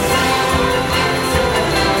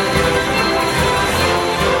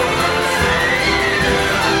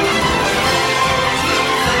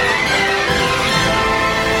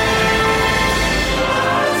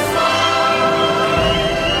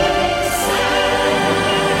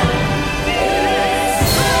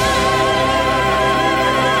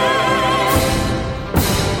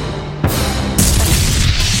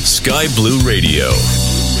 Sky Blue Radio.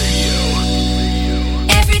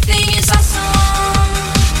 Everything is awesome.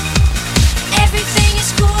 Everything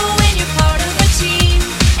is cool when you're part of a team.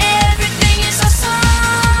 Everything is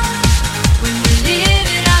awesome when we're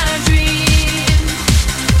living our dream.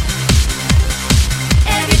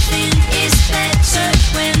 Everything is better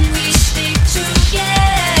when we stick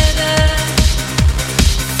together.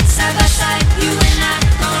 Side by side, you and I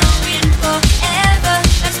gonna win forever.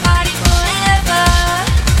 Let's party forever.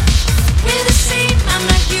 We're the same.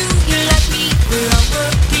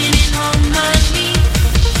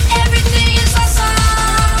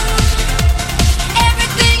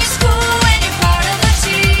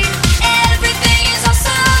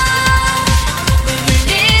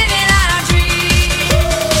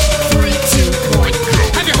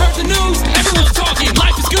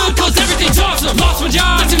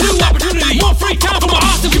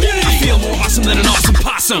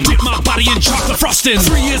 awesome. Dip my body in chocolate frosting.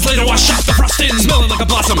 3 years later, I shot the frosting. Smelling like a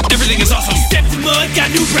blossom, everything is awesome. Stepped in mud, got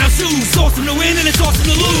new brown shoes. It's awesome to win and it's awesome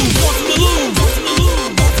to lose. Awesome to lose. Awesome to lose.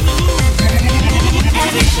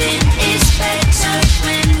 Everything is better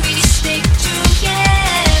when we stick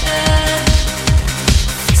together.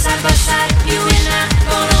 Side by side, you and I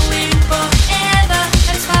gonna win forever.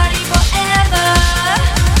 Let's party forever.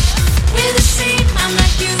 We're the same, I'm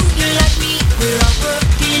like you, you're like me. We're all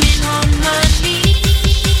working in harmony.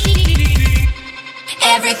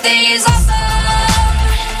 Everything is awesome.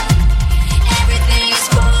 Everything is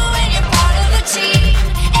cool when you're part of the team.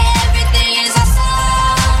 Everything is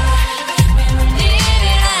awesome when we're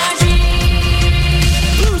living our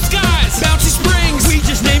dreams. Blue skies, bouncy springs. We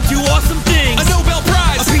just named 2 awesome things. A Nobel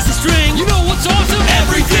Prize, a piece of string. You know what's awesome?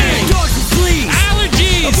 Everything. Dogs and fleas,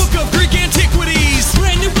 allergies, a book of Greek antiquities,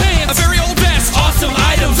 brand new pants, a very old vest. Awesome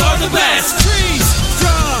items are the best. Trees,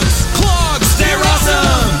 drums, clogs, they're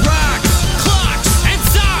awesome. Rocks, clocks, and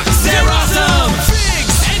socks, they're awesome.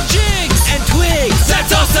 Figs and jigs and twigs,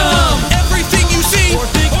 that's awesome. Everything you see or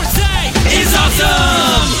think or say is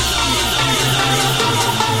awesome.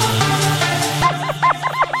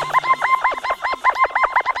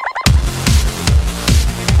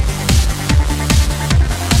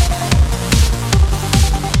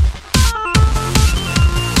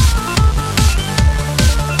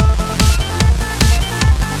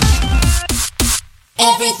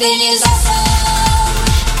 Everything is awesome.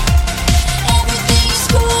 Everything is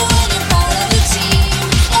cool when you're part of the team.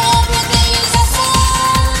 Everything is awesome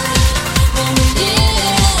when we're living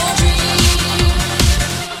our dream.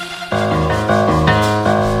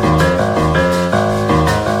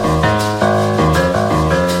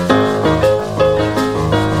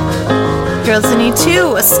 You're listening to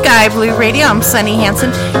Sky Blue Radio. I'm Sunny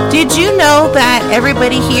Hansen. Did you know that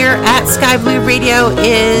everybody here at Sky Blue Radio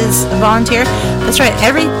is volunteer? That's right.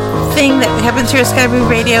 Everything that happens here at Sky Blue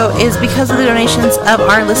Radio is because of the donations of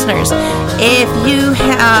our listeners. If you've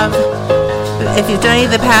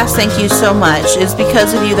donated in the past, thank you so much. It's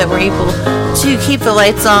because of you that we're able to keep the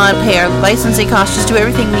lights on, pay our licensing costs, just do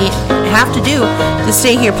everything we have to do to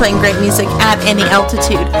stay here playing great music at any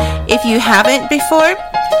altitude. If you haven't before,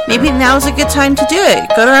 maybe now is a good time to do it.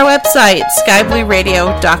 Go to our website,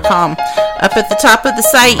 skyblueradio.com. Up at the top of the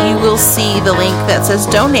site, you will see the link that says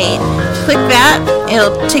donate. Click that.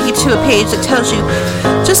 It'll take you to a page that tells you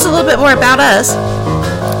just a little bit more about us.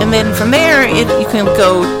 And then from there, you can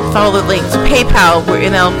go follow the link to PayPal, where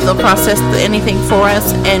they'll process anything for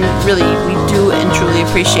us. And really, we do and truly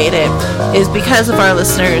appreciate it. It is because of our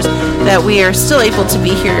listeners that we are still able to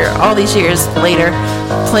be here all these years later,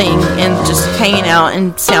 playing and just hanging out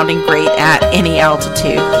and sounding great at any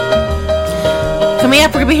altitude. Coming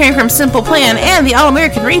up, we're going to be hearing from Simple Plan and the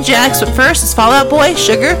All-American Rejects, but first is Fall Out Boy,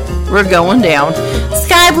 Sugar, We're Going Down.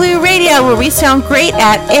 Sky Blue Radio, where we sound great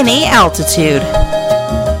at any altitude.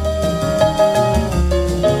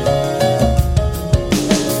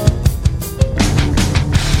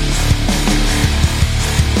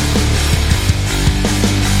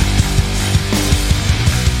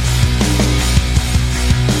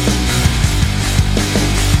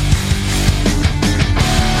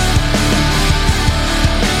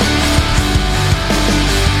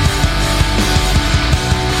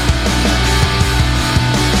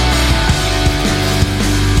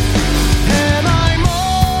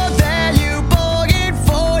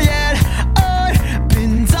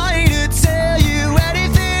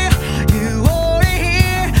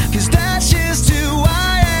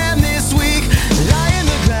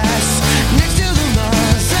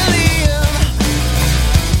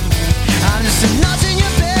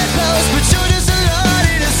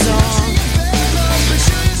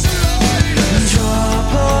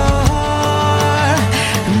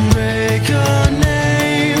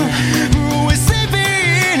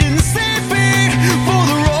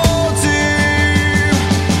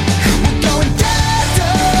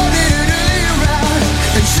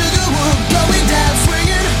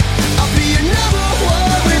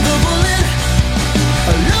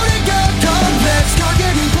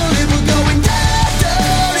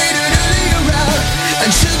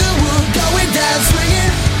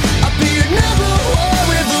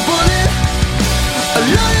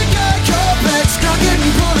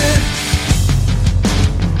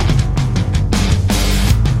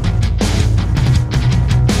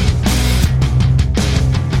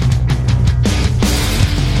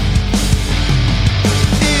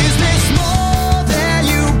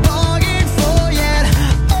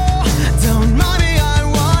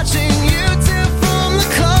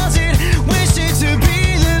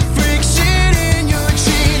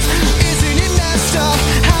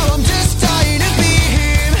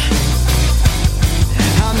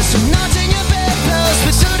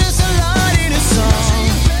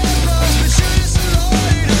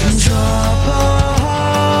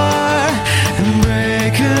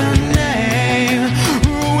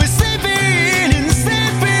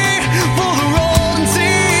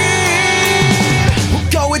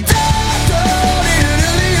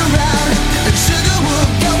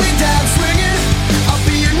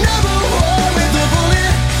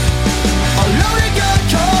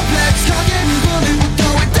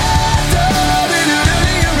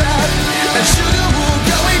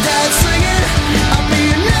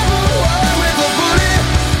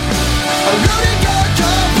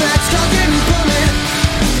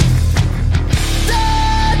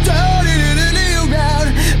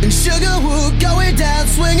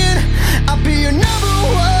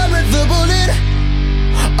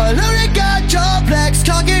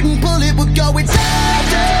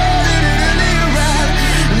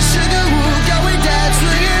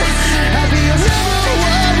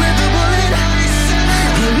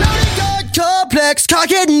 complex,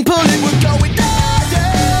 cock it and pull it, we're going da-da.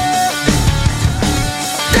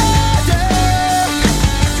 Da-da.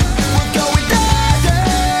 We're going da-da.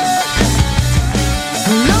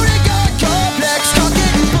 Loaded gun complex, cock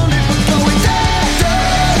it and pull it, we're going da-da.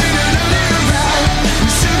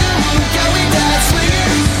 Soon we're going that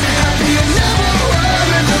swinging. Happy and never were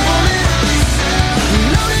in the bullet.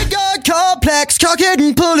 Loaded gun complex, cock it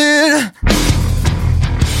and pull it.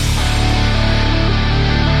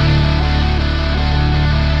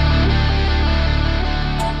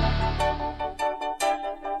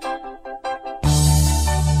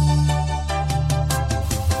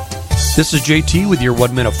 This is JT with your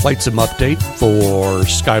 1 minute Flight Sim update for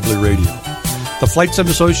Sky Blue Radio. The Flight Sim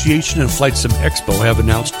Association and Flight Sim Expo have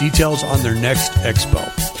announced details on their next expo.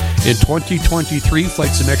 In 2023,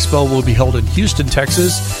 Flight Sim Expo will be held in Houston,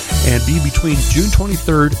 Texas, and be between June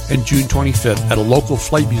 23rd and June 25th at a local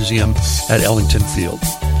flight museum at Ellington Field.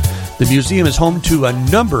 The museum is home to a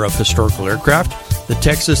number of historical aircraft, the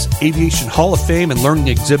Texas Aviation Hall of Fame and learning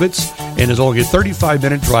exhibits, and is only a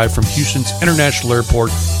 35-minute drive from Houston's International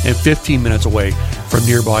Airport and 15 minutes away from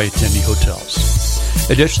nearby attendee hotels.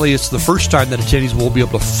 Additionally, it's the first time that attendees will be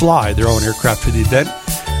able to fly their own aircraft to the event,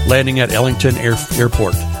 landing at Ellington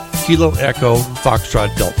Airport, Kilo Echo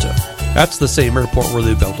Foxtrot Delta. That's the same airport where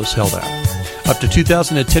the event was held at. Up to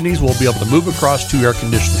 2,000 attendees will be able to move across 2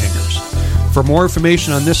 air-conditioned hangars. For more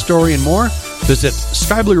information on this story and more, visit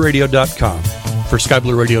skyblueradio.com. For Sky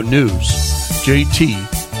Blue Radio News, JT,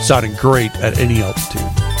 sounding great at any altitude.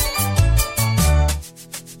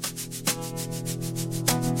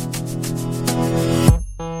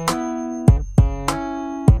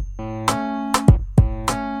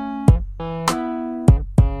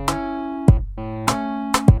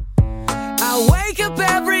 I wake up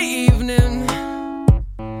every evening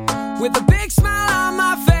with a big smile on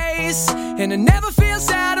my face, and it never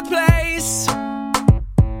feels out of place.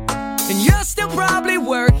 And you're still probably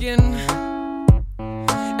working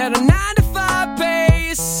at a 9-to-5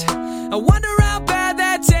 pace. I wonder how bad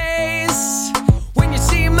that tastes when you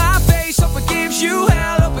see my face. Hope it gives you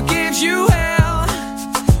hell, hope it gives you hell.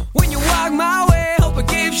 When you walk my way, hope it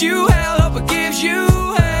gives you hell, hope it gives you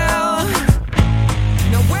hell.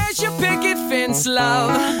 Now where's your picket fence,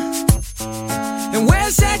 love? And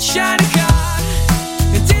where's that shiny car?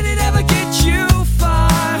 And did it ever get you far?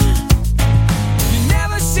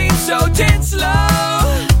 So tense, low.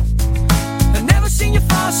 I've never seen you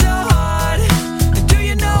fall so hard. And do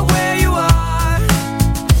you know where you are?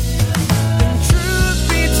 And truth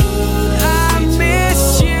be told, I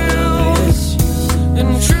miss you.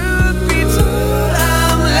 And truth be told,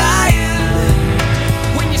 I'm lying.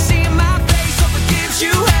 When you see my face, hope it gives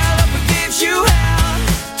you hell, hope it gives you hell.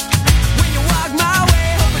 When you walk my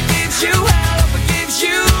way, hope it gives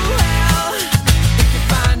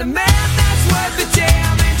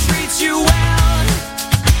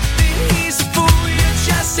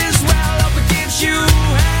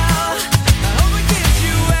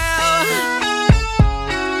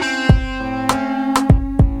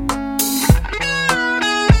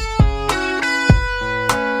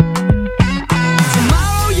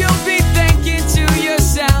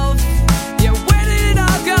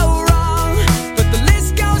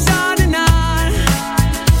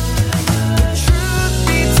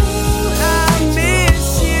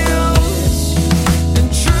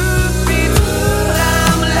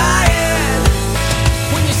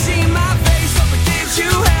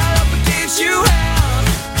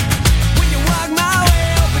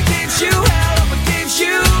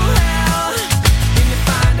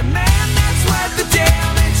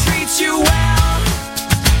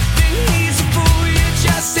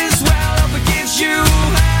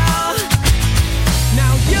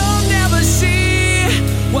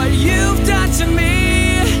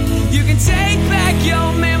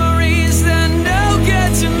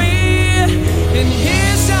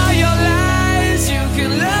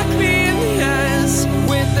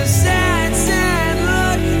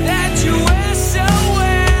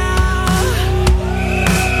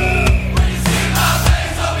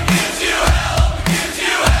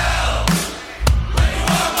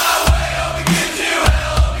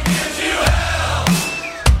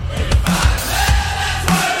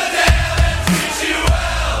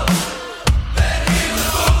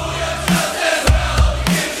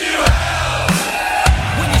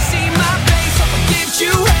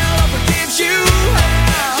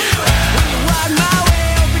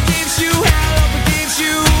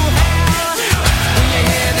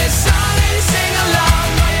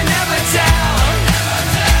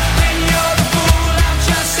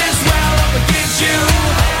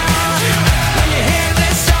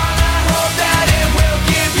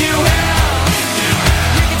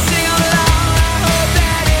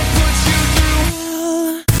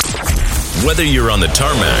Whether you're on the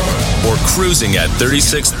tarmac or cruising at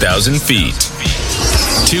 36,000 feet,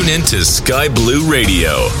 tune in to Sky Blue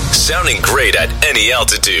Radio, sounding great at any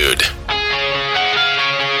altitude.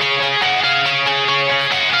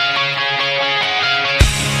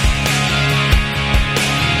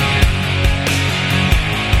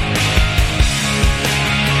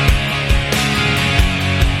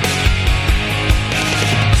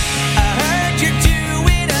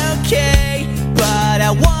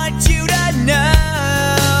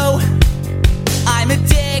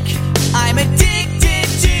 I'm addicted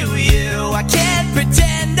to you. I can't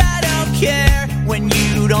pretend I don't care when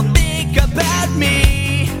you don't think about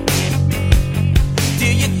me. Do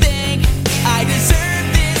you think I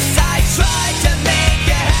deserve this? I tried to make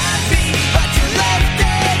you happy, but you left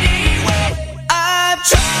anyway. I'm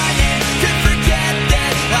trying to forget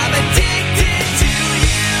that I'm addicted to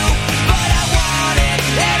you, but I want it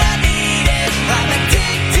and I need it. I'm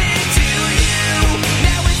addicted to you.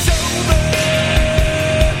 Now it's over.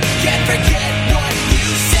 Can't forget what you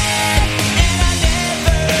said, and I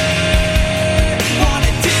never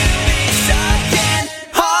wanna do this again.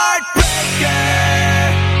 Heartbreaker,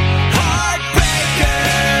 heartbreaker,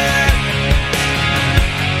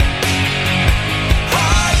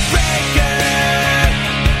 heartbreaker.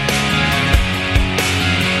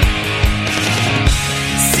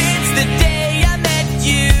 Since the day I met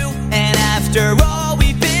you, and after all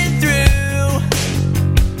we've been through,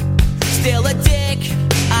 still a dick,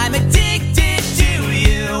 I'm addicted to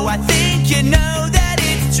you. I think you know that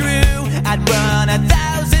it's true. I'd run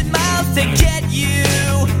 1,000 miles to get you.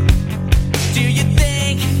 Do you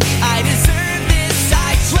think I deserve this?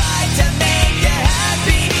 I tried to make you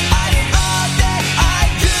happy. I did all that I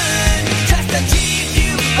could just to keep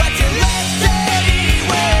you, but you left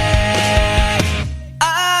anyway.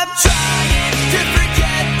 I'm trying to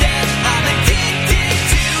forget that I'm addicted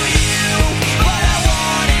to you, but I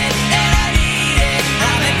want it and I need it.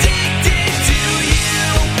 I'm addicted to you.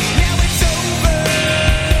 Now it's over.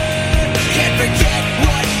 Can't forget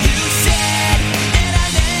what you said, and I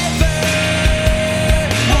never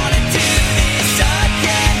wanna do this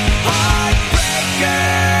again.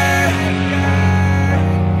 Heartbreaker,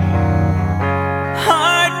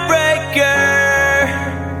 heartbreaker.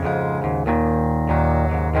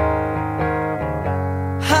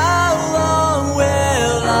 How long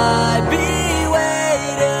will I be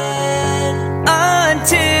waiting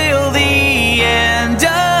until the end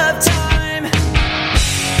of time?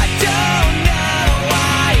 I don't know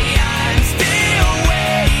why I'm still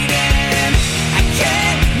waiting. I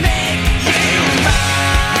can't make you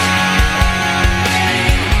mine.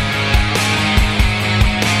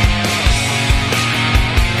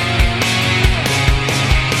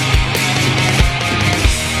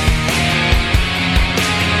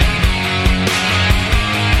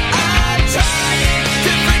 I'm trying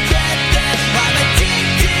to forget that I'm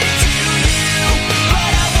addicted to you,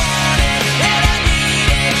 but I want it and I need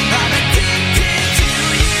it. I'm addicted to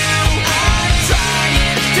you. I'm trying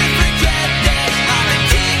to forget that I'm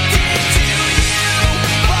addicted to you,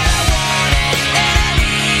 but I want it and I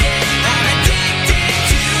need it. I'm addicted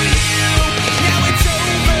to you. Now it's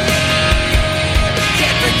over.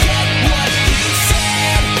 Can't forget what you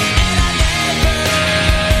said, and I never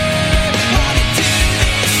wanna do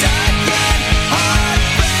this again.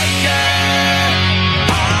 Heartbreaker,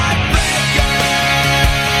 heartbreaker.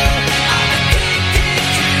 I'm addicted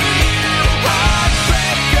to you.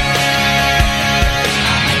 Heartbreaker.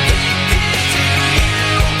 I'm addicted to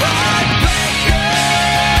you. Heartbreaker. I'm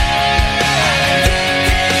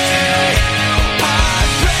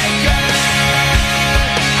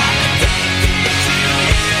addicted to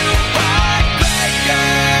you. Heartbreaker. I'm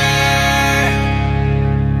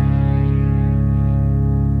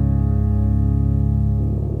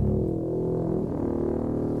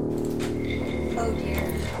addicted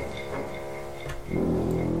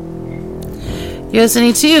to You're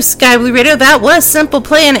listening to Sky Blue Radio. That was Simple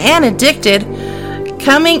Plan and Addicted.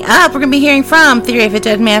 Coming up, we're going to be hearing from Theory of a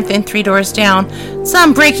Dead Man and Three Doors Down.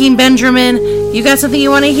 Some Breaking Benjamin. You got something you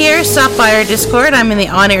want to hear? Stop by our Discord. I'm in the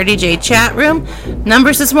on-air DJ chat room.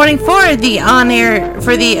 Numbers this morning for the on-air,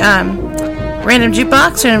 for the random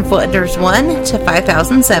jukebox, and there's 1 to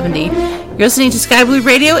 5070. You're listening to Sky Blue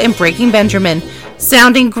Radio and Breaking Benjamin.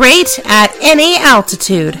 Sounding great at any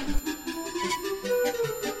altitude.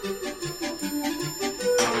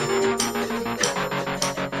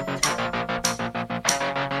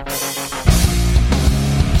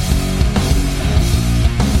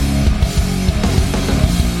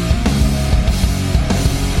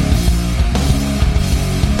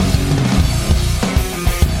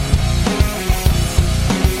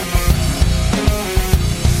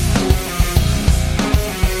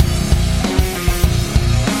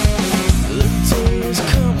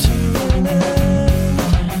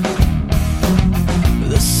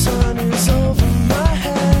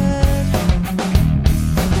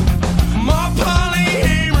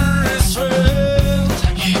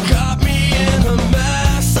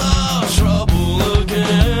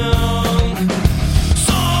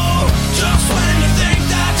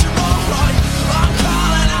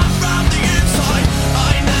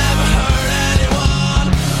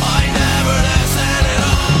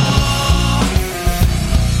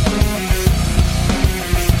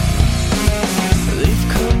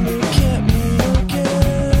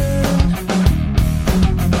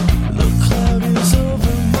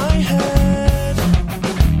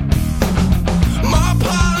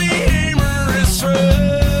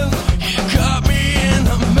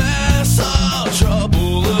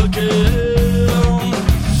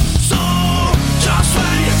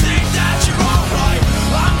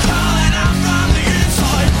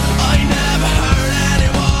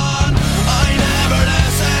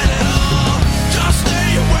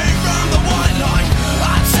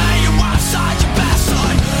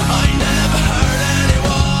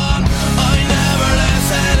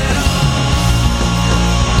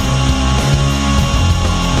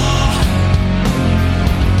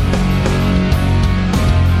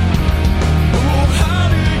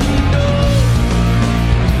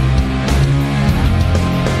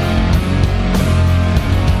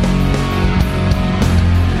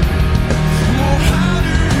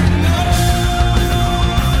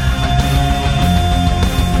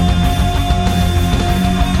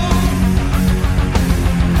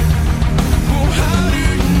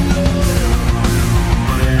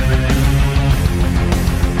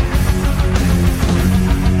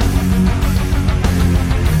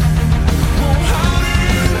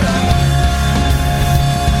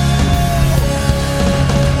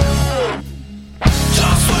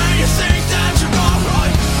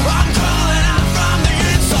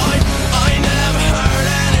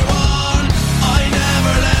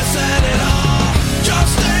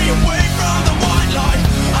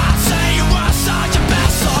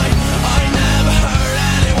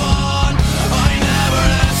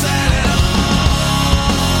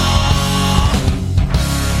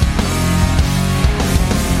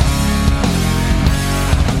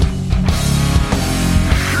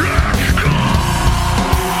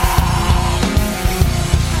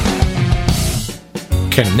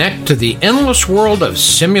 Connect to the endless world of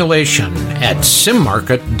simulation at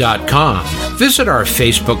simmarket.com. Visit our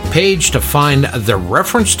Facebook page to find the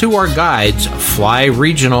reference to our guides, Fly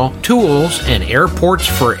Regional, Tools, and Airports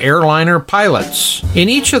for Airliner Pilots. In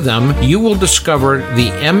each of them, you will discover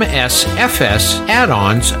the MSFS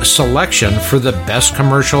add-ons selection for the best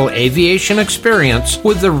commercial aviation experience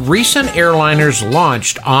with the recent airliners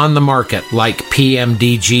launched on the market like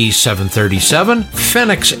PMDG 737,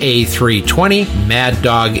 Phoenix A320, Mad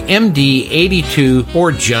Dog MD82,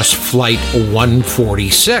 or just Flight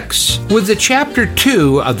 146. With the Chapter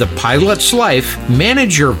 2 of the pilot's life,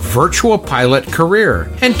 manage your virtual pilot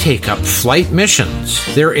career and take up flight missions.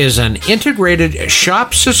 There is an integrated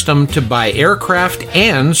shop system to buy aircraft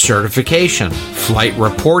and certification. Flight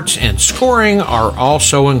reports and scoring are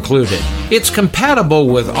also included. It's compatible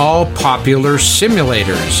with all popular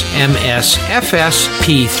simulators, MSFS,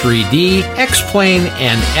 P3D, X-Plane,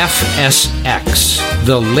 and FSX.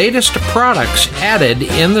 The latest products added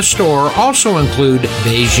in the store also include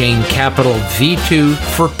Beijing Capital V2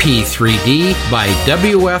 for P3D by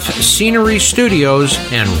WF Scenery Studios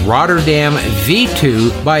and Rotterdam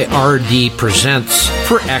V2 by RD Presents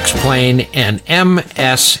for X-Plane and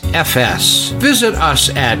MSFS. Visit us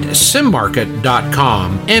at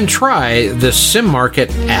simmarket.com and try the SimMarket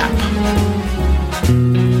app.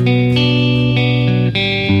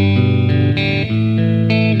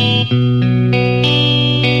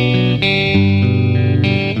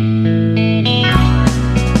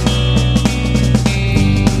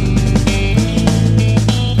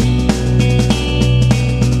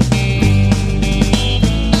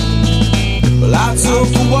 Well, I took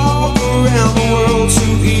a walk around the world to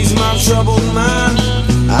ease my troubled mind.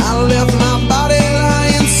 I left my body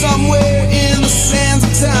lying somewhere in the sands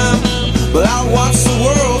of time. But I watched the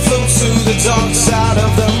world float to the dark side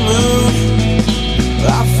of the moon.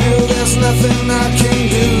 I feel there's nothing I can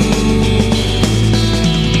do.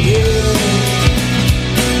 Yeah.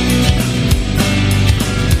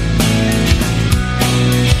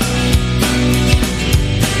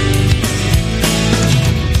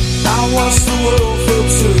 I watched the world float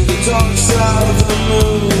to the dark side of the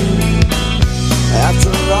moon.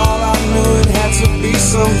 After all, I knew it had to be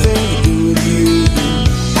something to do with you.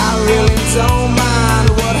 I really don't mind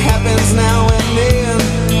what happens now and then,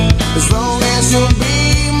 as long as you'll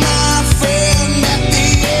be my friend at the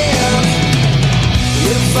end.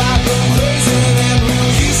 If I go crazy, then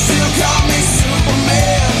will you still call me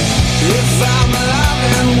Superman? If I'm alive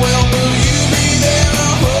and well, will you be there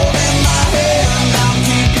holding my hand? I'll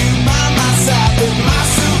keep you by my side with my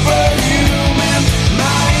superhuman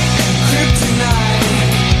might, kryptonite.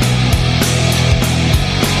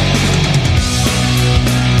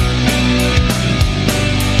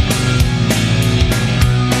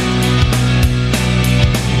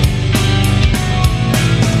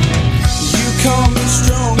 Call me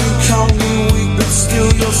strong, you call me weak, but still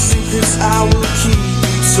your secrets I will keep.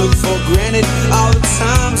 You took for granted all the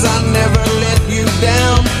times I never let you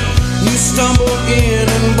down. You stumbled in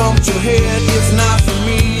and bumped your head. If not for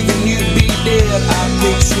me, then you'd be dead. I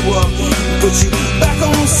picked you up, put you back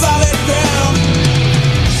on solid ground.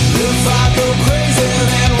 If I go crazy,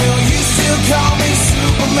 then will you still call me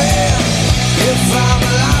Superman? If I'm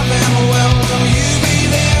alive and well, will you be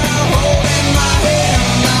there holding my hand?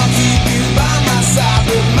 I'll keep you by my side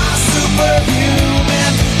with my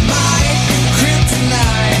superhuman might,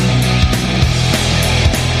 kryptonite.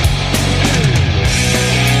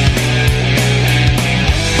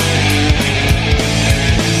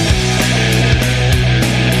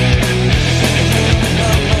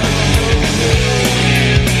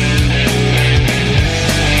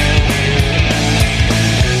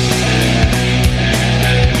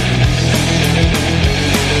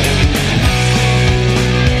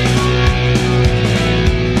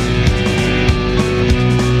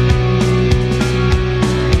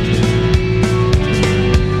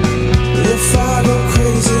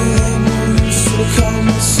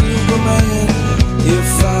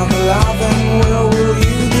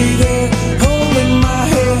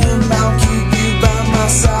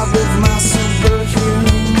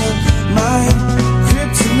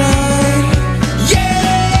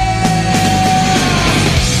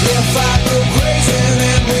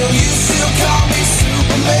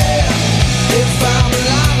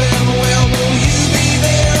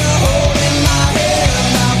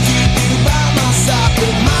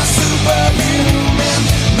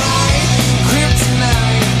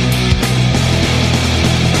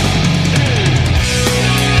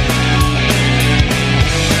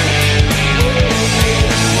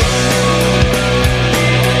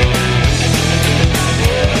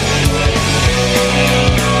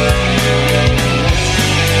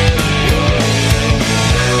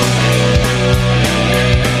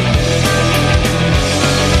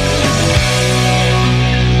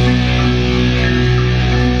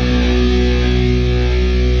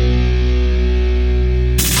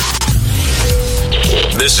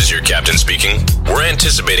 This is your captain speaking. We're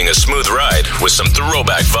anticipating a smooth ride with some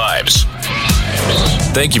throwback vibes.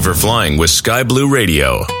 Thank you for flying with Sky Blue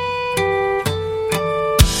Radio.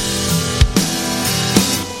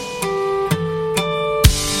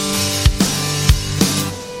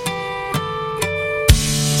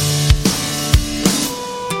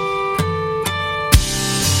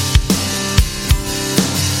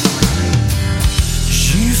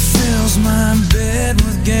 She fills my bed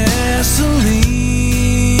with gasoline.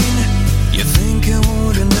 You think I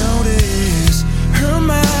wouldn't notice? Her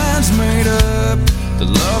mind's made up, the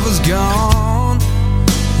love is gone.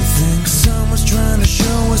 You think someone's trying to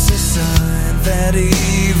show us a sign that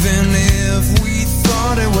even if we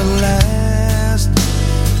thought it would last,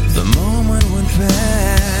 the moment went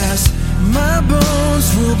past. My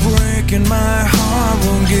bones will break and my heart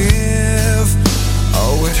won't give.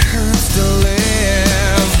 Oh, it hurts to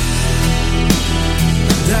live.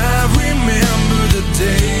 And I remember the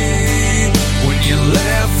day when you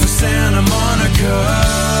left for Santa Monica.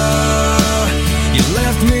 You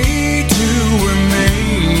left me to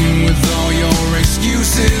remain with all your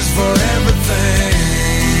excuses for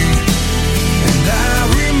everything. And I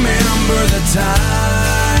remember the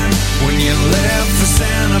time when you left for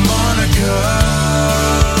Santa Monica.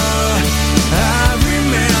 I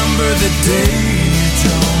remember the day you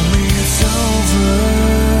told me it's over.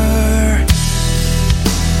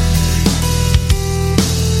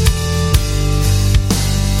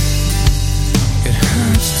 It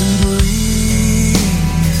hurts to breathe.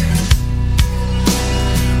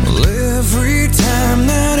 Well, every time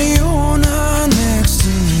that you're not next to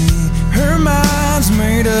me, her mind's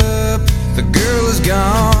made up, the girl is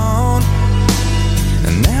gone.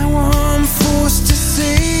 And now I'm forced to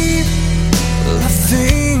say, I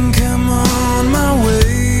think I'm on my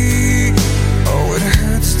way. Oh, it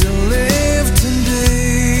hurts to live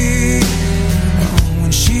today. Oh,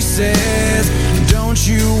 when she says, don't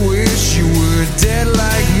you wish you were dead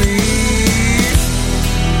like me?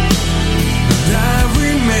 And I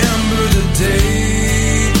remember the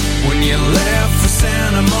day when you left for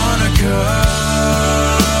Santa Monica.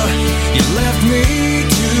 You left me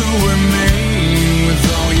to remain with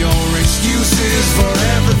all your excuses for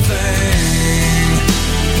everything.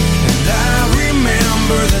 And I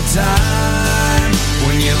remember the time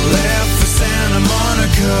when you left for Santa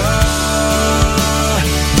Monica.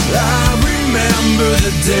 I remember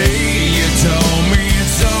the day you told me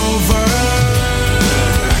it's over.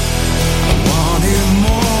 I wanted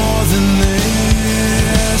more than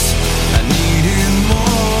this. I needed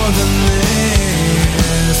more than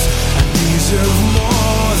this. I deserve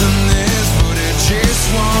more than this, but it just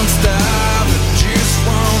won't stop. It just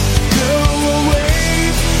won't go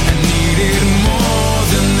away. I needed more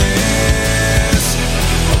than this.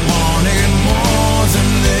 I wanted more than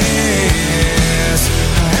this.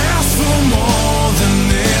 I asked for more than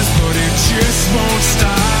this, but it just won't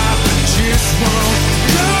stop. It just won't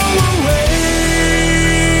go away.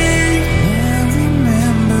 I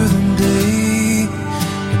remember the day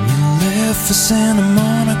when you left for Santa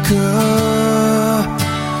Monica.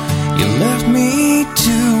 You left me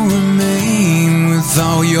to remain with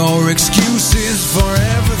all your excuses for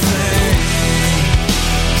everything.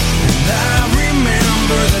 And I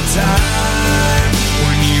remember the time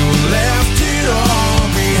when you left it all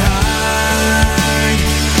behind.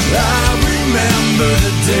 I remember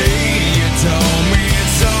the day you told me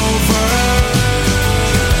it's over.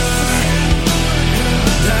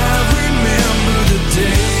 And I remember the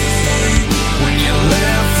day when you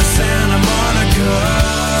left for Santa Monica.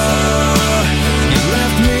 You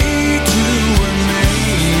left me to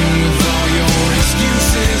remain with all your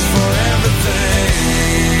excuses for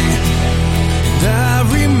everything. And I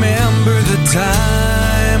remember the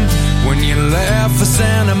time when you left for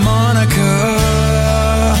Santa Monica.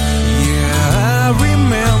 Yeah, I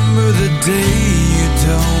remember the day you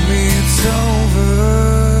told me it's over.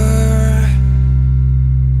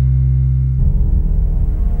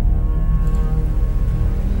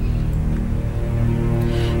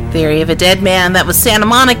 Theory of a Dead Man. That was Santa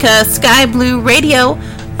Monica, Sky Blue Radio.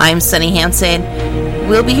 I'm Sunny Hansen.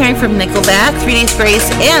 We'll be hearing from Nickelback, 3 Days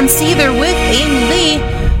Grace, and Seether with Amy Lee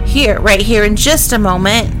right here in just a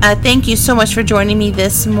moment. Thank you so much for joining me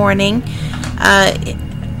this morning.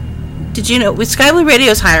 Did you know, with Sky Blue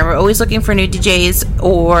Radio's hiring, we're always looking for new DJs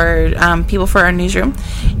or people for our newsroom.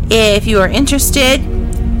 If you are interested,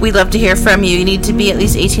 we'd love to hear from you. You need to be at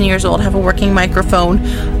least 18 years old, have a working microphone.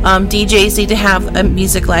 DJs need to have a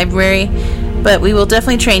music library, but we will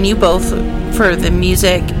definitely train you both for the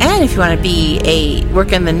music and if you want to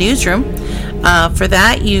work in the newsroom. For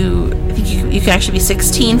that, you can actually be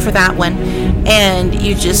 16 for that one, and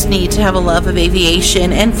you just need to have a love of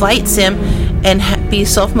aviation and flight sim and be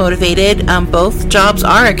self-motivated. Both jobs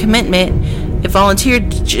are a commitment, volunteer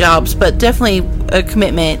jobs, but definitely a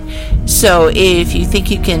commitment. So if you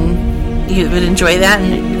think you would enjoy that,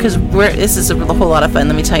 and because this is a whole lot of fun.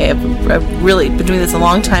 Let me tell you, I've really been doing this a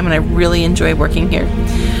long time, and I really enjoy working here.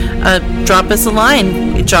 Drop us a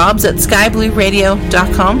line,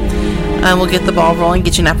 jobs@skyblueradio.com. We'll get the ball rolling,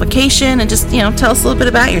 get you an application, and just tell us a little bit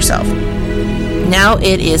about yourself. Now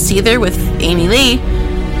it is Seether with Amy Lee,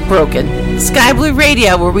 Broken. Sky Blue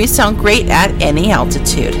Radio, where we sound great at any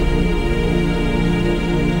altitude.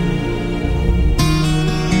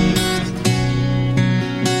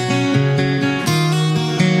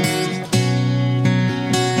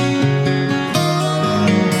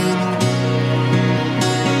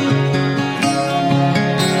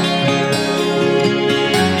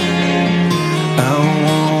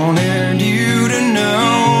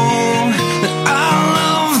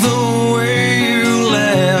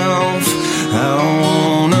 I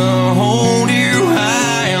wanna hold you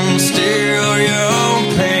high and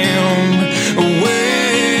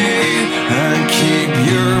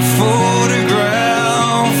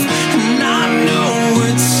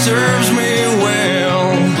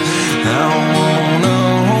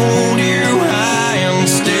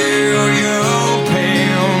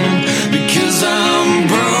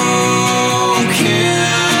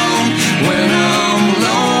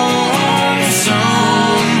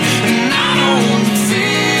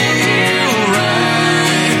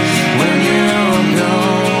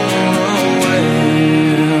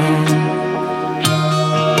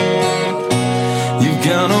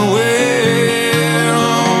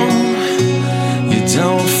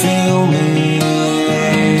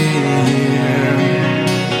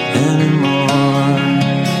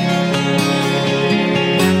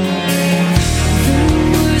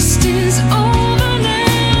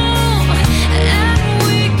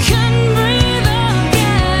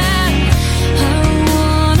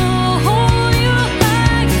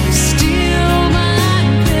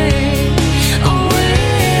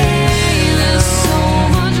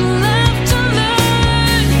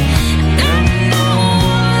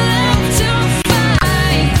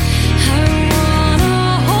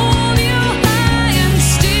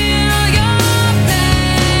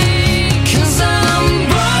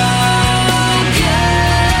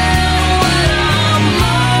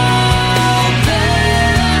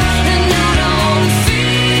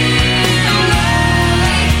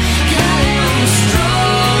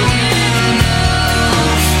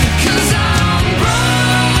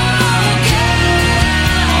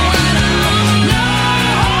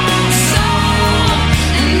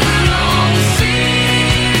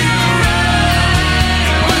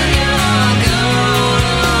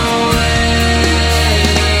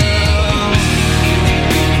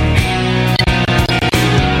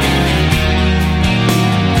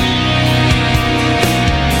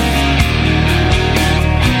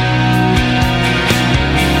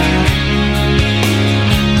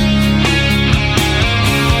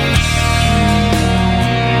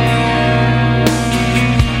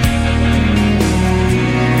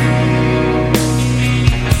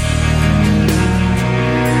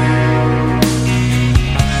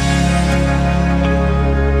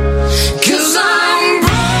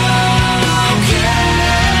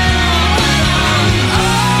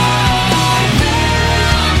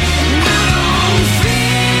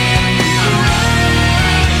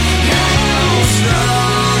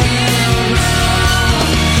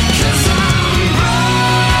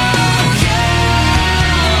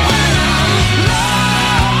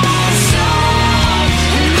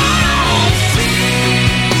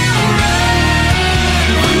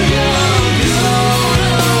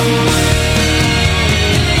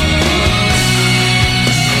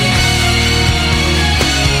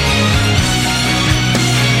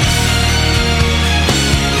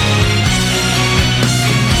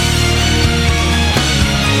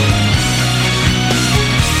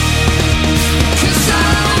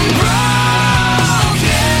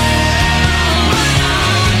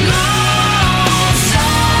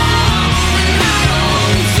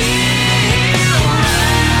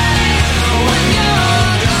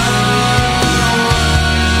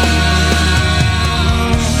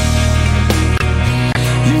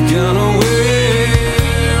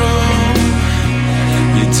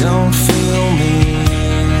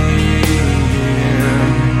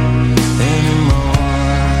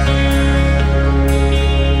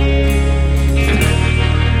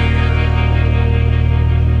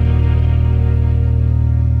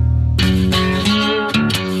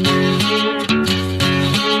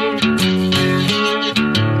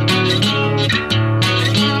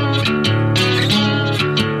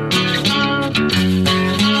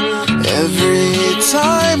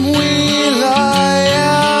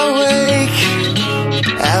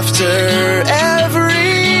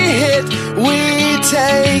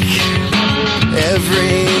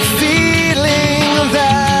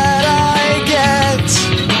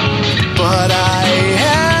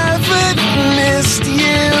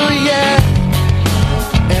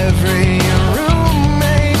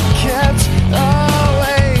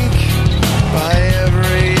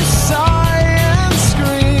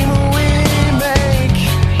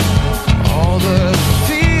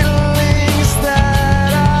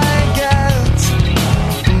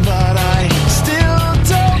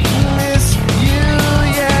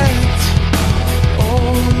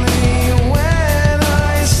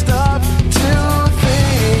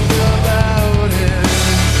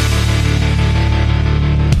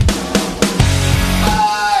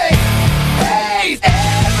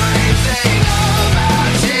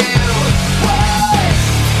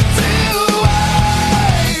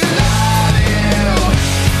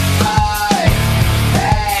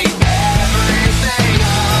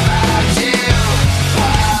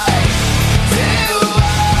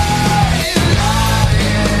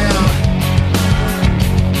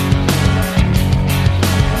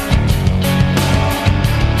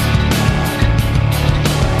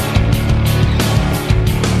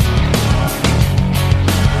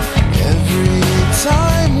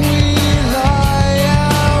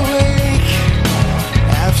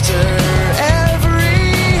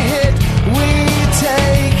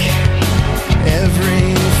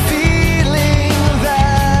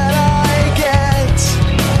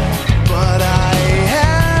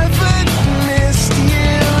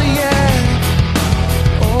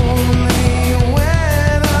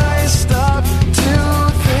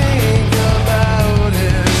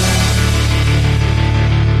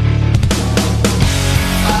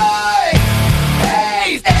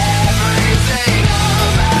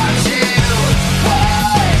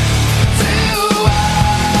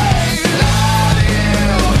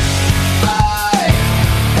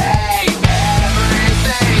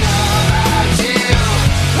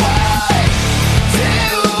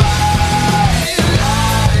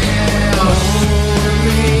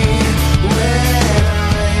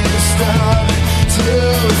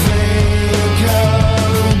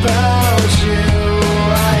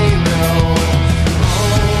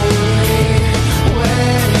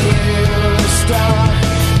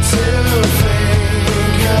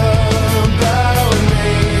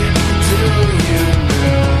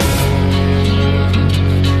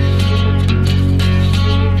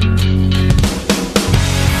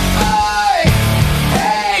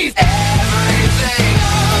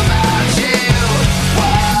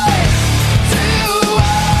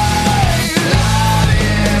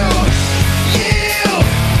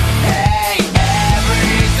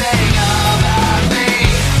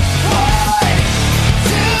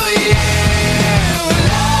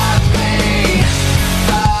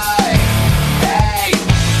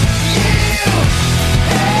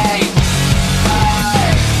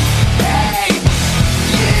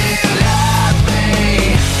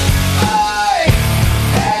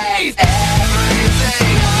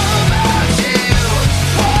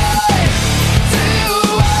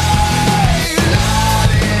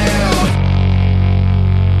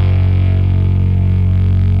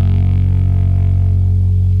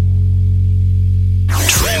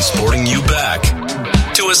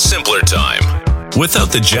regular time,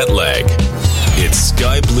 without the jet lag. It's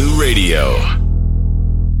Sky Blue Radio.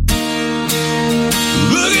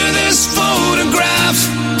 Look at this photograph.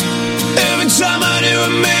 Every time I do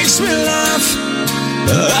it makes me laugh.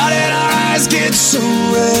 How did our eyes get so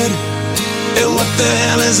red? And what the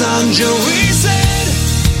hell is on Joey's head?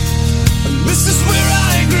 This is where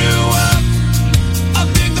I grew up. I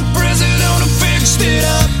think the president who fixed it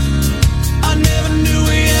up. I never knew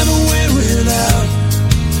we ever went without.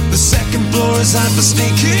 The second floor is hot for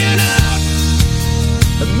sneaking out.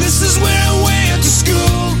 And this is where I went to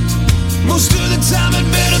school. Most of the time had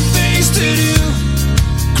better things to do.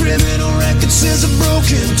 Criminal record says I've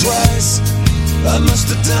broken twice. I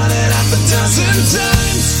must have done it half a dozen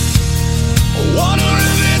times. I wonder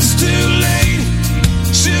if it's too late.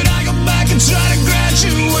 Should I go back and try to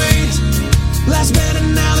graduate? Life's better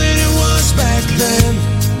now than it was back then.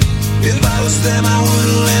 If I was them, I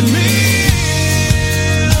wouldn't let me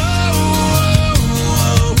in.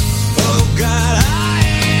 Oh, God,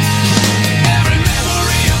 every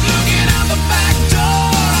memory of looking out the back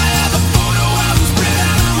door. I have a photo album spread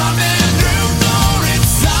out on my bedroom floor.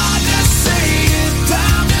 It's hard to say it,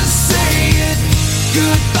 time to say it.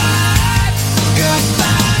 Goodbye,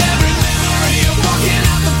 goodbye. Every memory of walking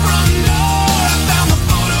out the front door. I found the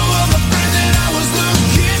photo of a friend that I was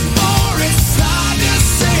looking for. It's hard to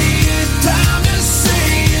say it, time to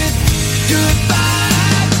say it.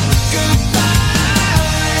 Goodbye, goodbye.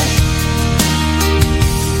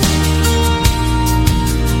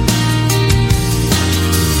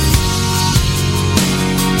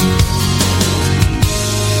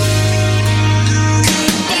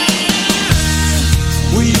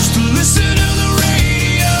 We used to listen to the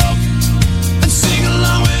radio and sing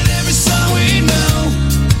along with every song we know.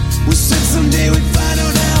 We said someday we'd find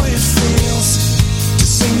out how it feels to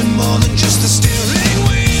sing to more than just a steering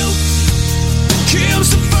wheel.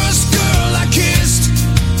 Kim's the first girl I kissed.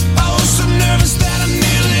 I was so nervous that I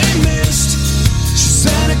nearly missed. She's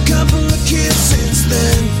had a couple of kids since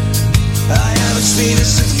then. I haven't seen her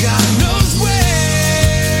since God knows when.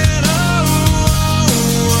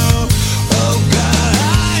 Oh, God,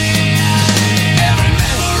 every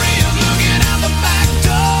memory of looking out the back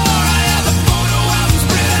door. I have a photo album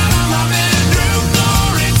spread out on my bedroom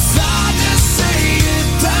floor. It's hard to say it,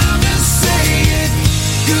 time to say it.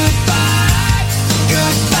 Goodbye,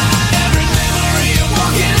 goodbye. Every memory of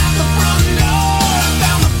walking out the front door. I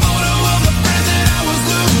found the photo of a friend that I was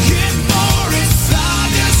looking for. It's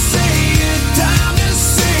hard to say it, time to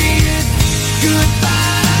say it.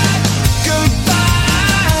 Goodbye, goodbye.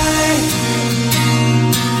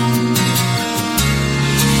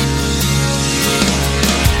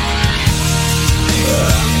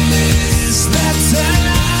 I miss that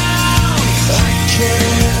town. I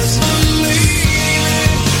can't believe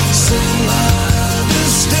it. So hard to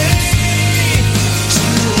stay,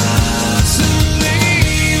 too hard to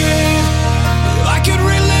leave it. If I could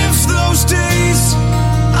relive those days,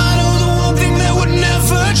 I know the one thing that would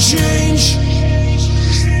never change.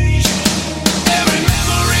 Every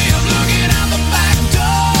memory of looking out the back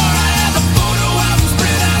door. I have a photo album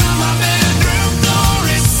spread out on my bedroom floor.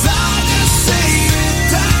 It's hard to say it,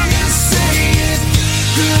 time to say it.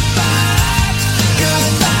 Goodbye,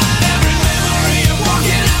 goodbye. Every memory of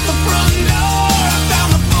walking out the front door. I found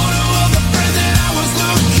the photo of a friend that I was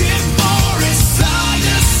looking for. It's hard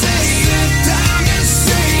to say it, time to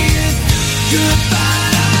say it.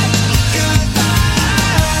 Goodbye, goodbye.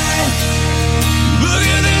 Look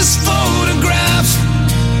at this photograph.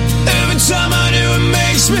 Every time I do it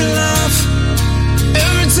makes me laugh.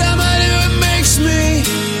 Every time I do it makes me.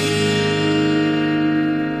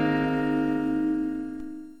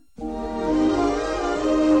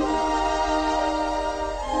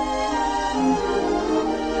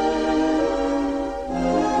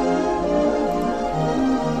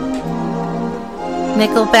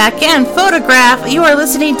 Nickelback and Photograph. You are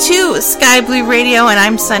listening to Sky Blue Radio, and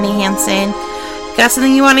I'm Sunny Hansen. Got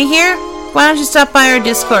something you want to hear? Why don't you stop by our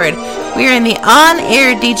Discord? We are in the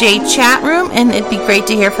on-air DJ chat room, and it'd be great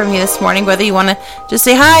to hear from you this morning, whether you want to just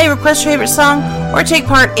say hi, request your favorite song, or take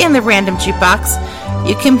part in the random jukebox.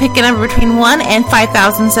 You can pick a number between 1 and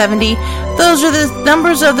 5070. Those are the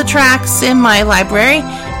numbers of the tracks in my library,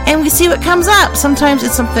 and we see what comes up. Sometimes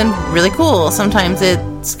it's something really cool. Sometimes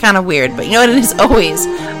it's kind of weird, but you know what? It is always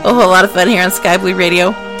a whole lot of fun here on Sky Blue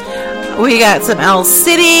Radio. We got some Owl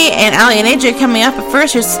City and Ali and AJ coming up, but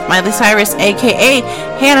first here's Miley Cyrus, a.k.a.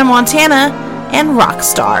 Hannah Montana, and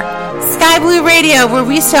Rockstar. Sky Blue Radio, where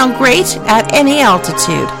we sound great at any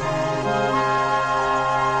altitude.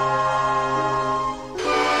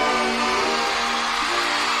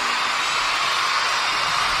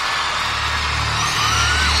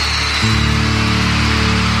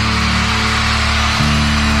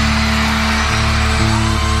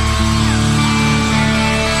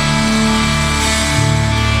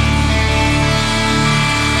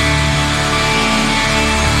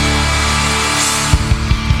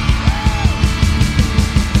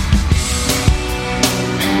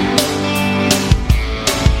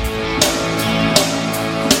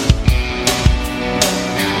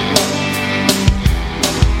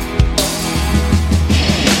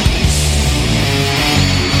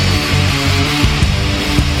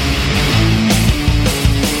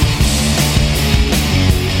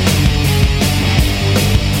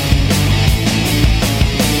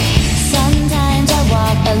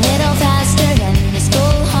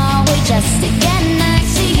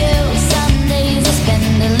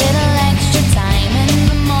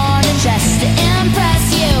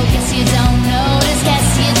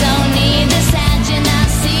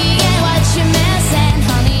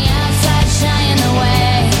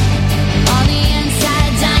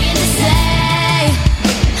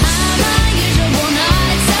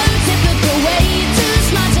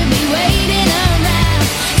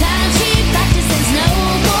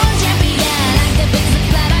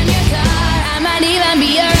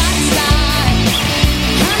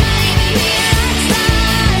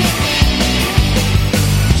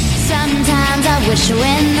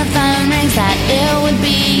 seems that it would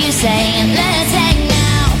be you saying, let's hang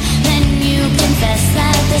out. Then you confess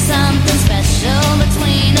that there's something special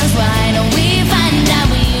between us. Why don't we find out?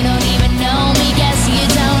 We don't even know me. Guess you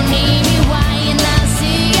don't need me. Why you not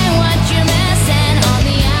seeing what you're missing? On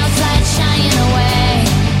the outside shying away,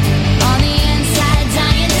 on the inside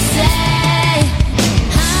dying to say,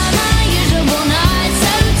 I'm unusual, not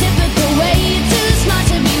so typical. Way you're too smart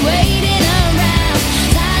to be waiting around.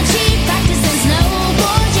 Tai Chi practicing,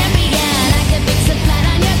 snowboard champion. I could fix a flat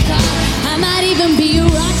on your car. I might even be a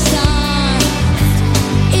rock star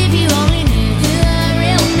if you only knew the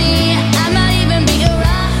real me. I might even be a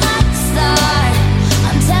rock star.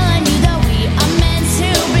 I'm telling you that we are meant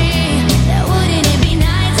to be. That wouldn't it be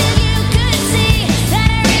nice if you could see that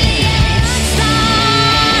I really am a rock star?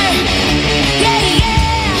 Yeah,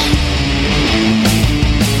 yeah.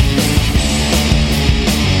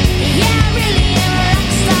 Yeah, I really am a rock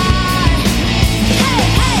star. Hey,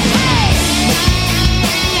 hey, hey.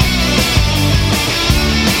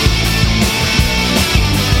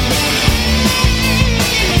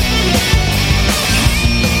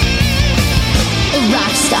 A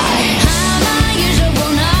rock star. I'm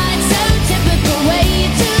unusual, not so typical. Way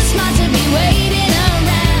you're too smart to be waiting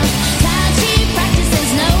around. Tai Chi practicing,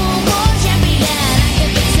 snowboard champion. I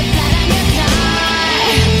could fix a flat on your car.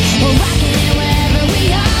 We're rocking it wherever we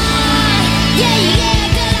are. Yeah, yeah,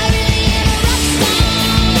 'cause I really am a rock star.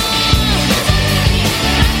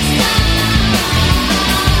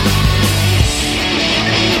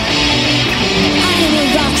 I am a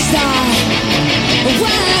rock star.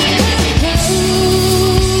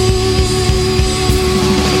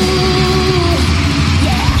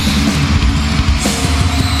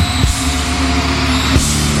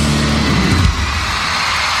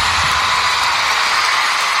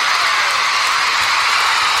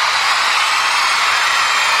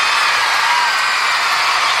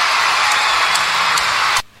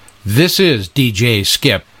 This is DJ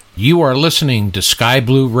Skip. You are listening to Sky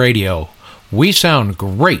Blue Radio. We sound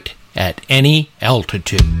great at any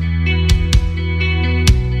altitude.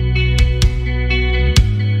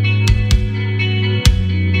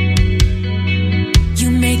 You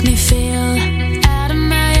make me feel out of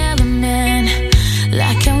my element,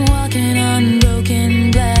 like I'm walking on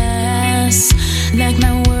broken glass, like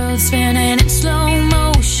my world's spinning in slow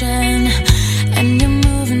motion, and you're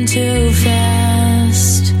moving too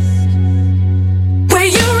fast. Were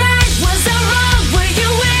you right? Was I wrong? Were you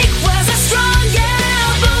weak? Was I strong? Yeah,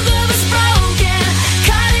 both of us broken,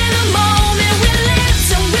 caught in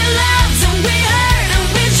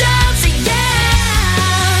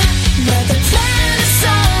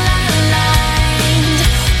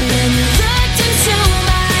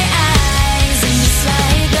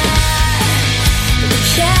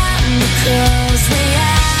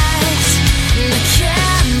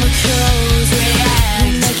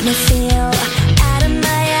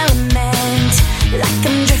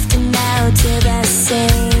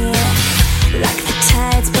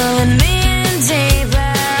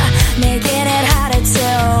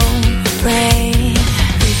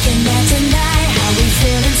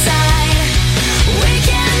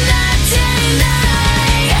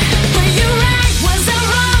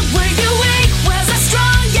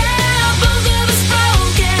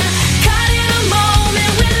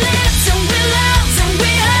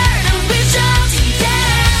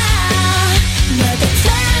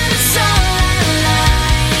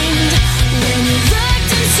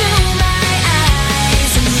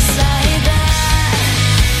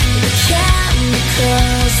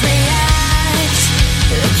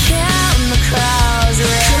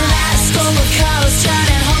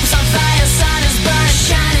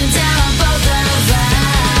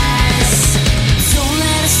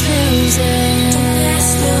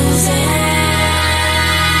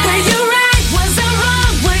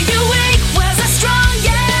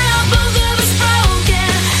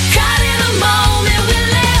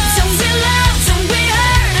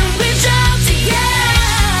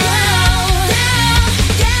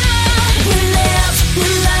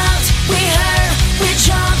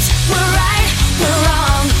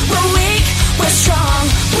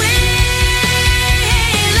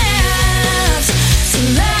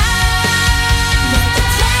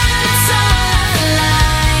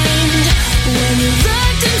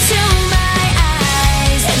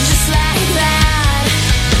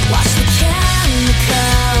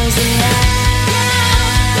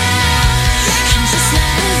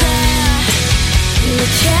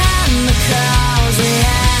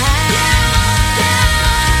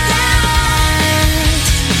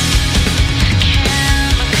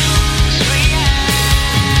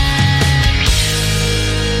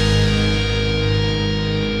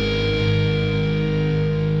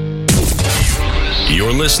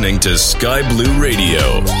listening to Sky Blue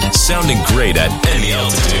Radio, sounding great at any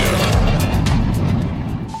altitude.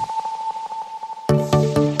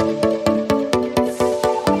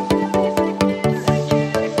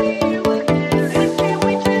 Future's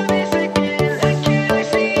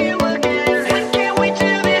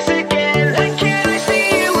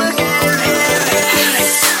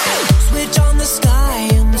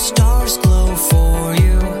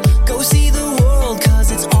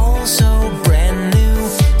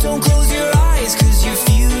ready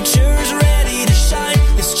to shine.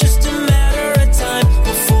 It's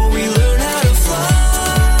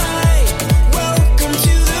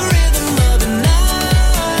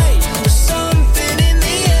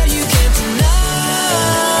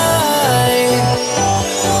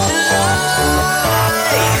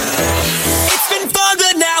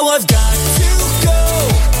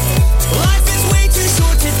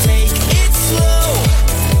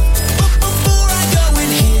a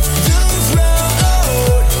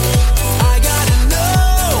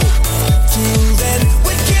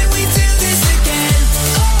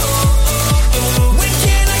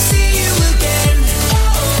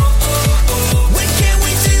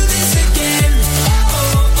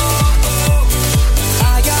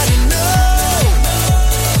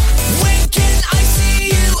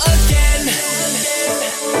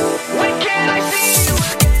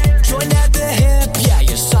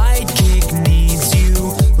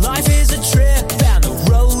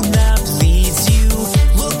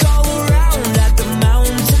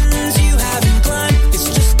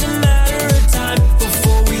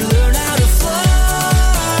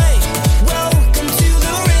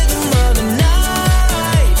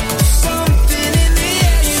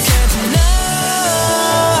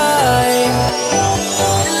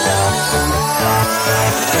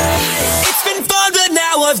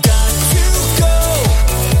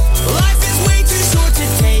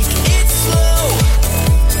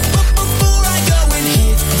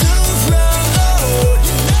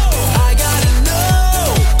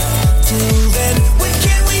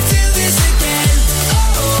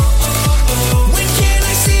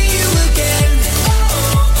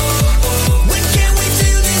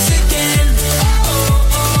matter of time.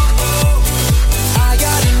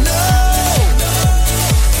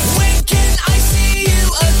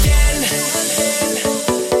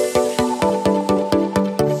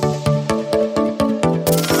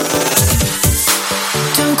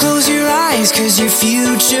 eyes, cause your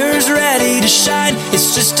future's ready to shine.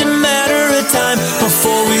 It's just a matter of time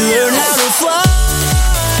before we learn how to fly.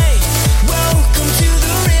 Welcome to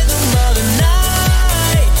the rhythm of the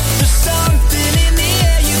night. There's something in the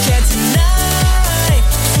air you can't deny.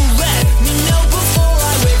 So let me know before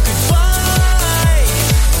I wave goodbye.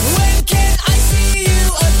 When can I see you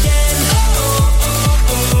again?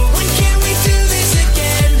 When can we do this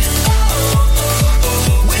again?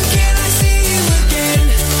 When can I see you again?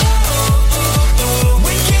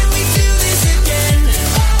 When can we do this again?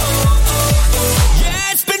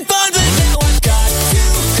 Yeah, it's been fun, but now I've got to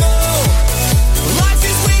go. Life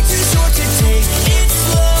is way too short to take it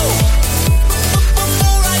slow.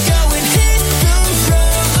 Before I go and hit the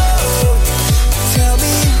road, tell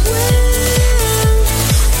me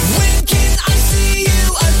when can I see you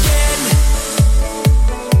again?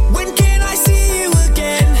 When can I see you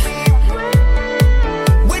again?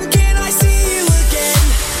 When can I see you again?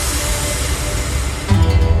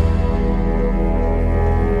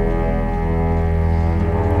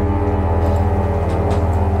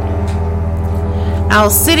 Owl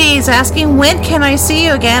City is asking, when can I see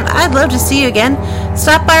you again? I'd love to see you again.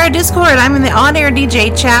 Stop by our Discord. I'm in the on-air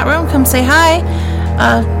DJ chat room. Come say hi.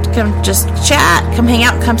 Come just chat. Come hang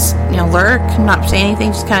out. Come lurk. Not say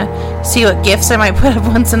anything. Just kind of see what gifts I might put up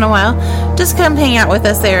once in a while. Just come hang out with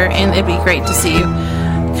us there, and it'd be great to see you.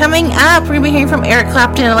 Coming up, we're going to be hearing from Eric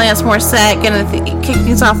Clapton and Alanis Morissette. Going to kick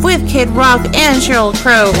things off with Kid Rock and Sheryl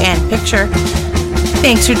Crow and Picture.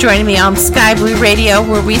 Thanks for joining me on Sky Blue Radio,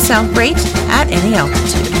 where we sound great at any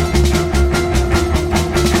altitude.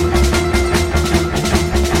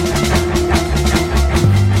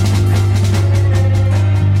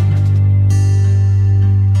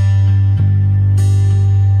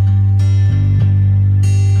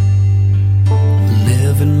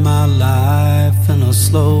 Living my life in a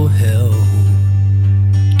slow hell.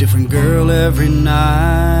 Different girl every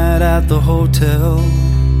night at the hotel.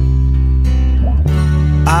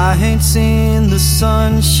 I ain't seen the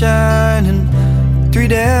sunshine in 3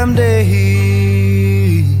 damn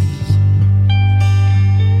days.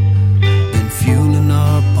 Been fueling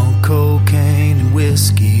up on cocaine and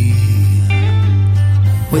whiskey.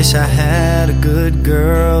 Wish I had a good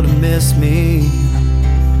girl to miss me.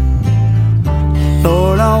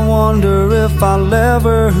 Lord, I wonder if I'll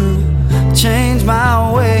ever change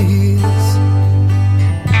my ways.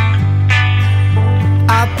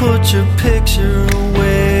 I put your picture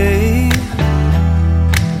away,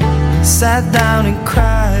 sat down and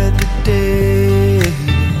cried today.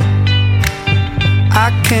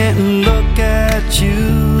 I can't look at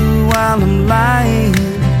you while I'm lying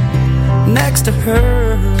next to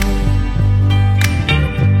her.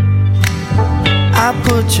 I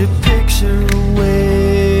put your picture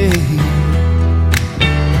away,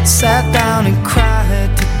 sat down and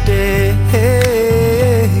cried today.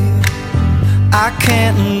 I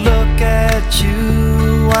can't look at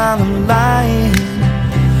you while I'm lying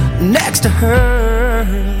next to her.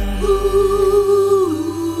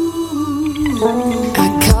 I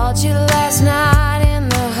called you last night in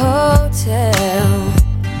the hotel.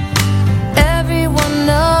 Everyone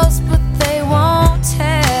knows, but they won't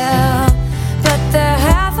tell. But their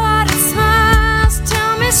half-hearted smiles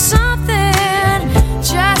tell me something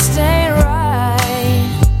just ain't right.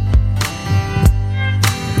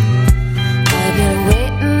 I've been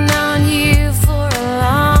waiting on you for a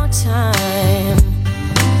long time,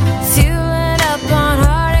 fueling up on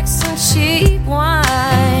heartaches and cheap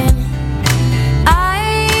wine. I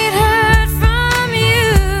ain't heard from you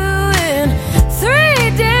in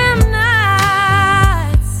 3 damn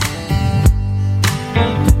nights.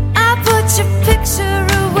 I put your picture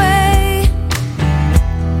away.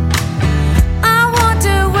 I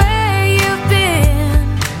wonder where you've been.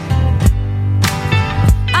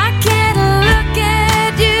 I can't look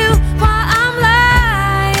at you while I'm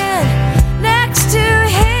lying next to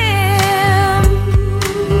him.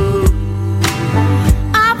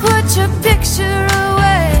 I put your picture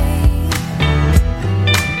away.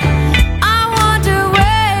 I wonder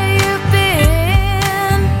where you've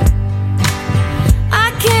been.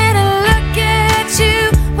 I can't look at you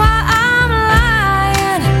while I'm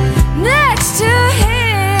lying next to him.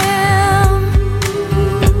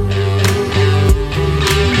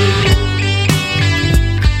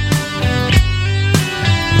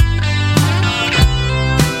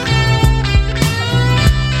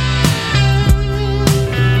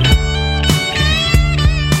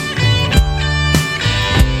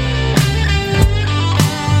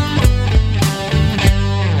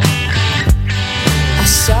 I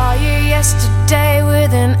saw you yesterday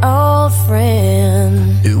with an old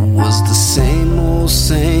friend. It was the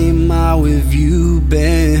same, how have you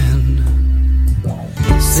been?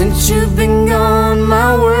 Since you've been gone,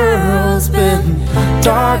 my world's been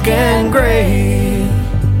dark and gray.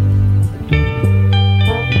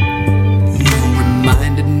 You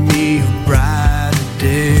reminded me of brighter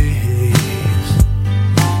days.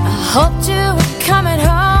 I hoped you were coming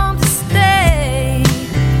home to stay.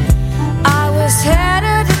 I was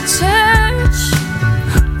headed to church.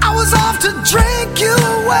 I was off to drink you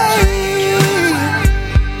away.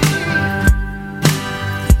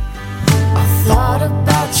 I thought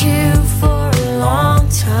about you for a long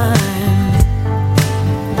time.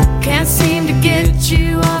 Can't seem to get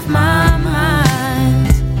you off my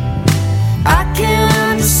mind. I can't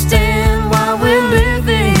understand why we're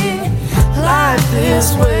living life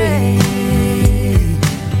this way.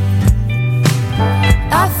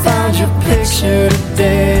 I found your picture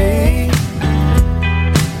today.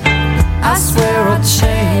 I swear I'll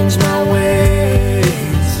change my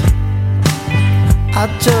ways. I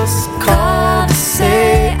just called to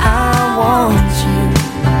say I want you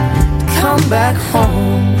to come back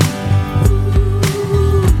home.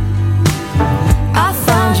 I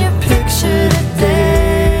found your picture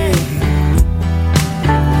today.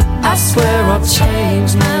 I swear I'll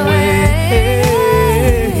change my ways.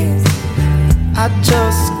 I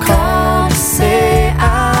just called to say I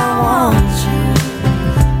want you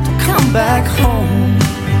to come back home.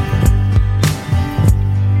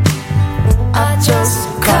 I just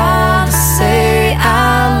called to say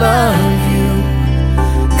I love you.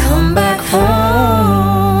 Come back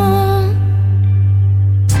home.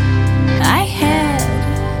 I had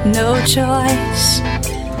no choice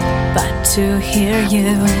but to hear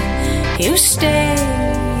you. You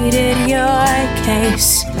stated your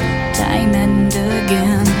case time and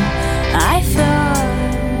again. I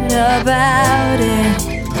thought about it.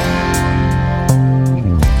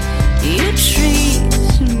 You treat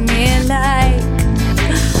me like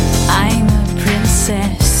I'm a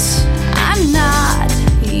princess. I'm not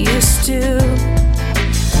used to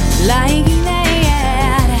lying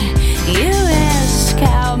there. You ask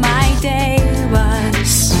how my day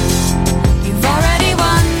was. You've already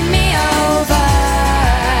won me over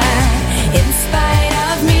in spite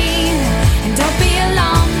of me. And don't be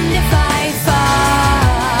alarmed if I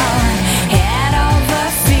fall head over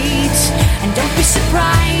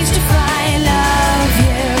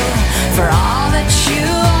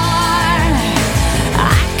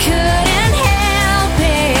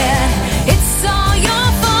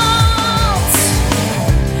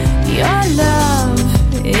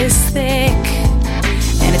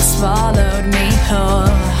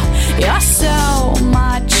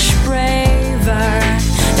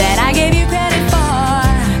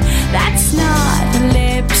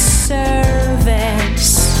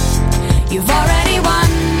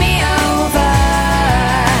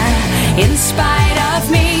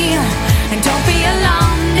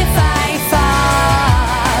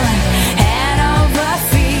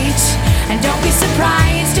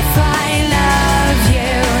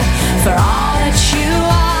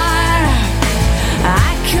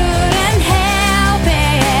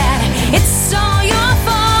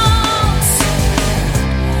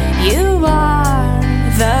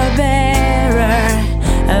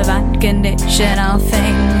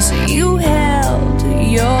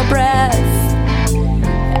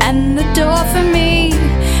for me.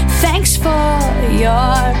 Thanks for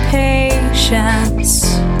your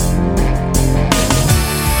patience.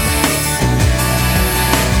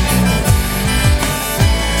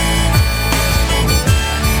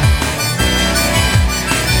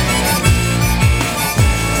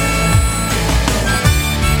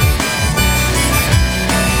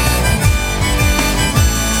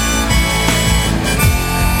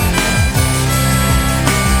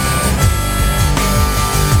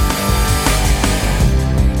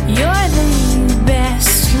 You're the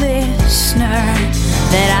best listener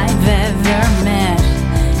that I've ever met.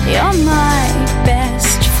 You're my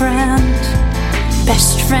best friend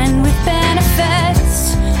with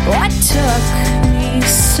benefits. What took me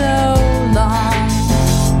so long?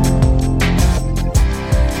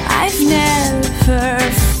 I've never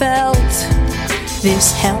felt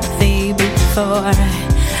this healthy before.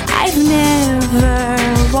 I've never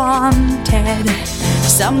wanted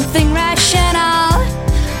something rational.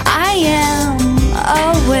 I am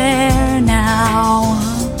aware now.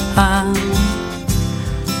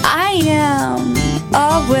 I am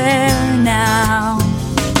aware now.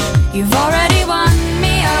 You've already won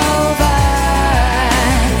me over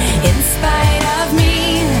in spite of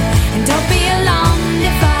me. And don't be alarmed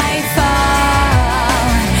if I fall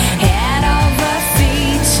head over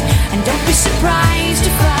feet. And don't be surprised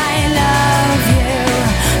if I love you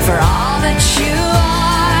for all that you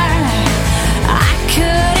are. I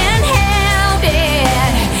couldn't help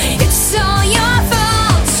it. It's all your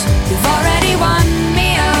fault. You've already won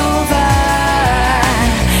me over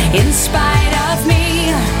in spite of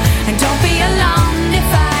me. And don't be alarmed if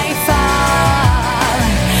I fall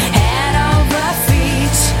head over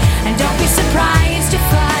feet. And don't be surprised if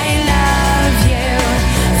I love you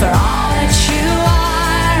for all that you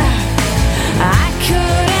are. I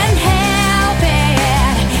couldn't help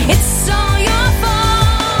it. It's all your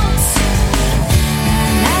fault.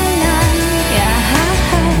 La, la, yeah,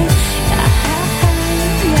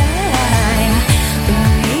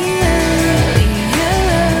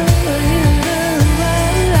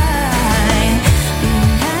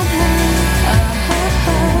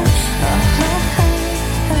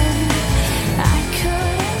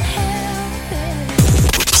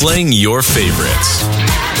 Playing your favorites.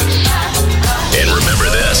 And remember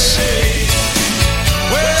this.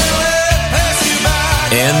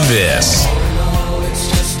 And this.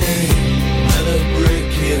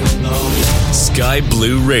 Sky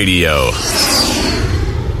Blue Radio.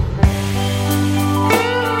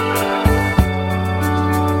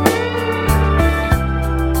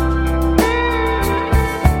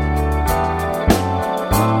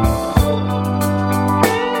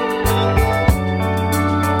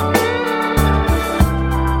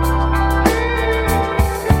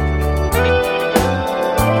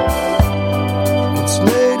 It's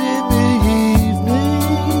late in the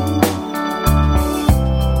evening.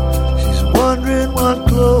 She's wondering what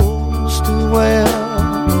clothes to wear.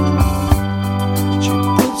 She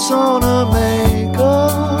puts on her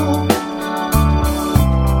makeup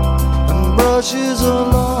and brushes her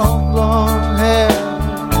long, long hair.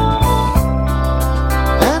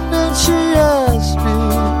 And then she asks me,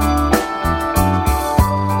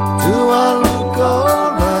 do I look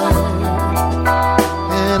alright?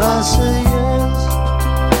 And I say yes,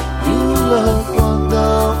 you look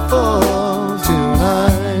wonderful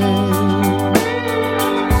tonight.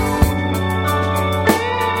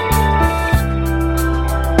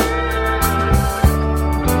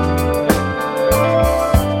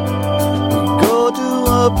 We go to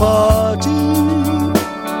a party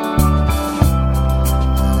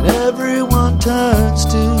and everyone turns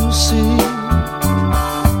to see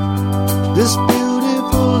this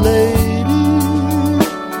beautiful lady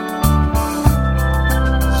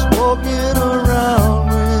is walking around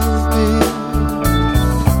with me.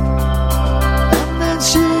 And then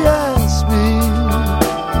she asks me,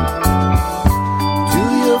 do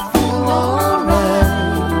you feel alright?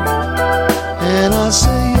 And I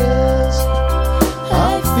say yes,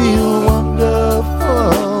 I feel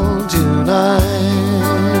wonderful tonight.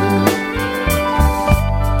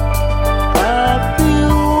 I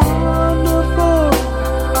feel wonderful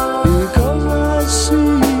because I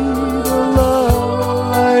see the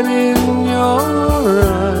love light in your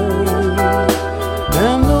eyes.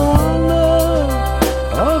 And the wonder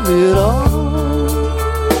of it all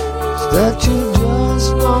is that you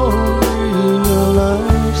just don't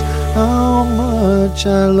realize how much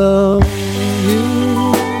I love you.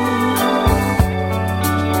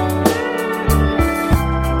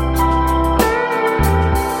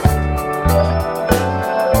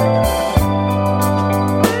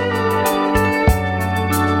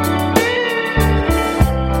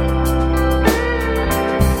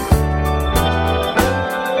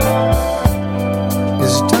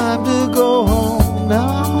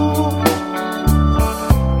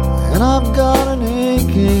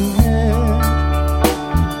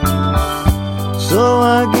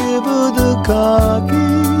 give her the car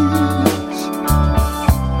keys,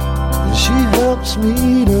 and she helps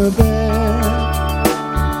me to bed.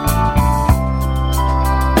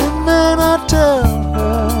 And then I tell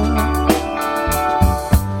her,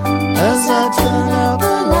 as I turn out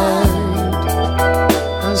the light,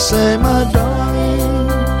 I say, my darling,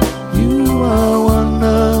 you are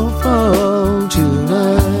wonderful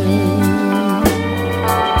tonight.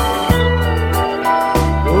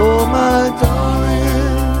 Oh, my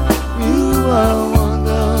darling, you are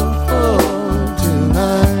wonderful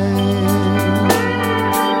tonight.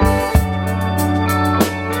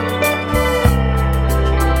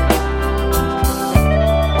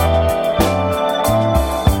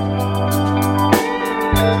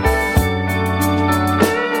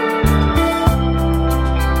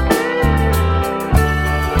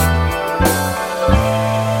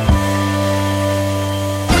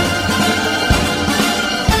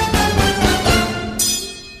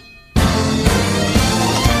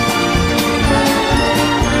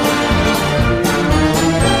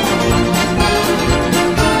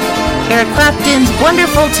 Eric Clapton's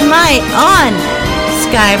Wonderful Tonight on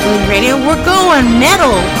Sky Blue Radio. We're going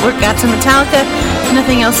metal. We've got some Metallica,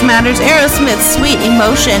 Nothing Else Matters, Aerosmith's Sweet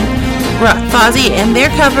Emotion, Fozzy, and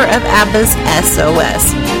their cover of ABBA's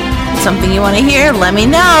SOS. Something you want to hear? Let me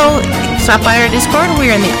know. Stop by our Discord.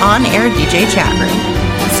 We're in the on-air DJ chat room.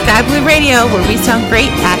 Sky Blue Radio, where we sound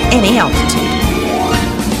great at any altitude.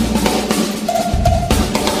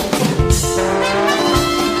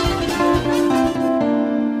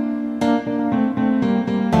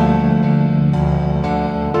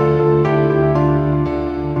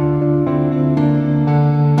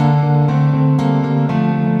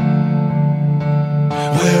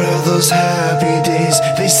 Where are those happy days?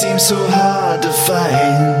 They seem so hard to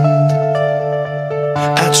find.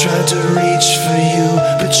 I tried to reach for you,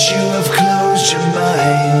 but you have closed your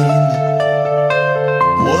mind.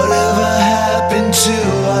 Whatever happened to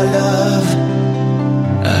our love?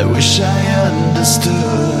 I wish I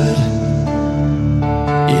understood.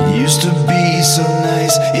 It used to be so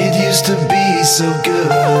nice, it used to be so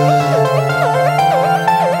good.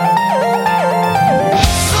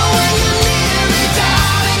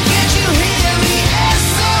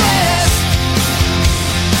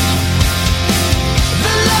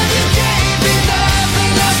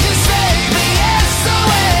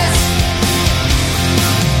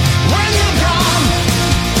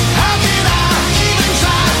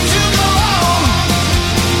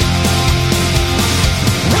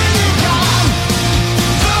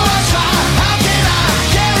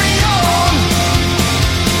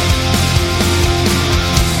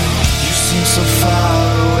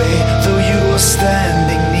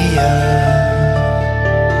 Standing near,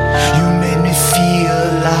 you made me feel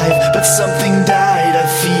alive, but something died, I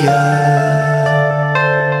fear.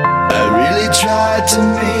 I really tried to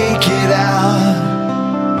make it out.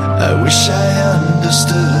 I wish I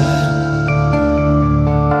understood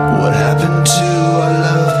what happened to our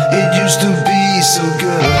love. It used to be so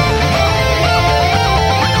good.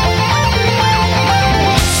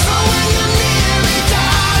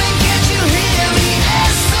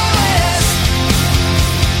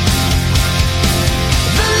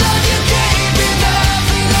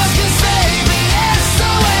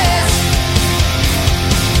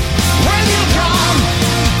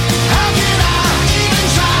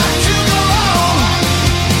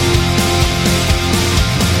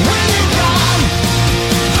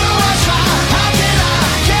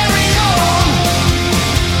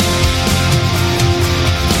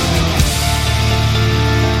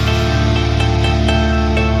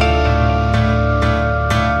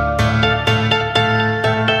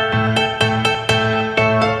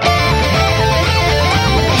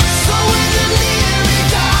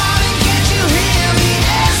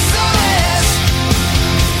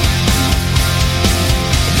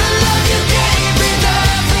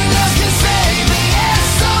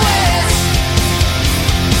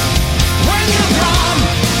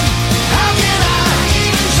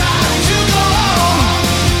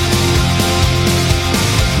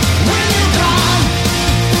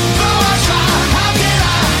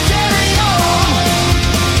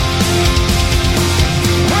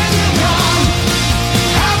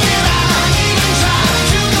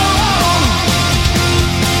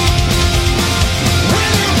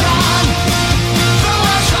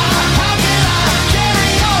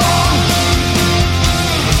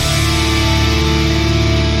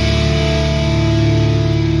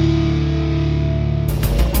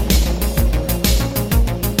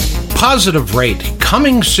 Positive Rate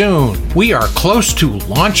coming soon. We are close to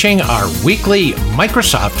launching our weekly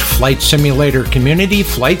Microsoft Flight Simulator Community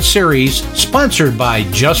Flight Series, sponsored by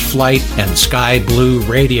Just Flight and Sky Blue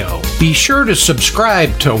Radio. Be sure to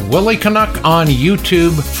subscribe to Willie Canuck on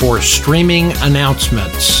YouTube for streaming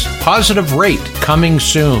announcements. Positive Rate coming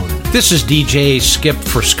soon. This is DJ Skip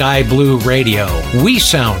for Sky Blue Radio. We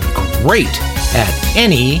sound great at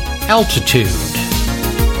any altitude.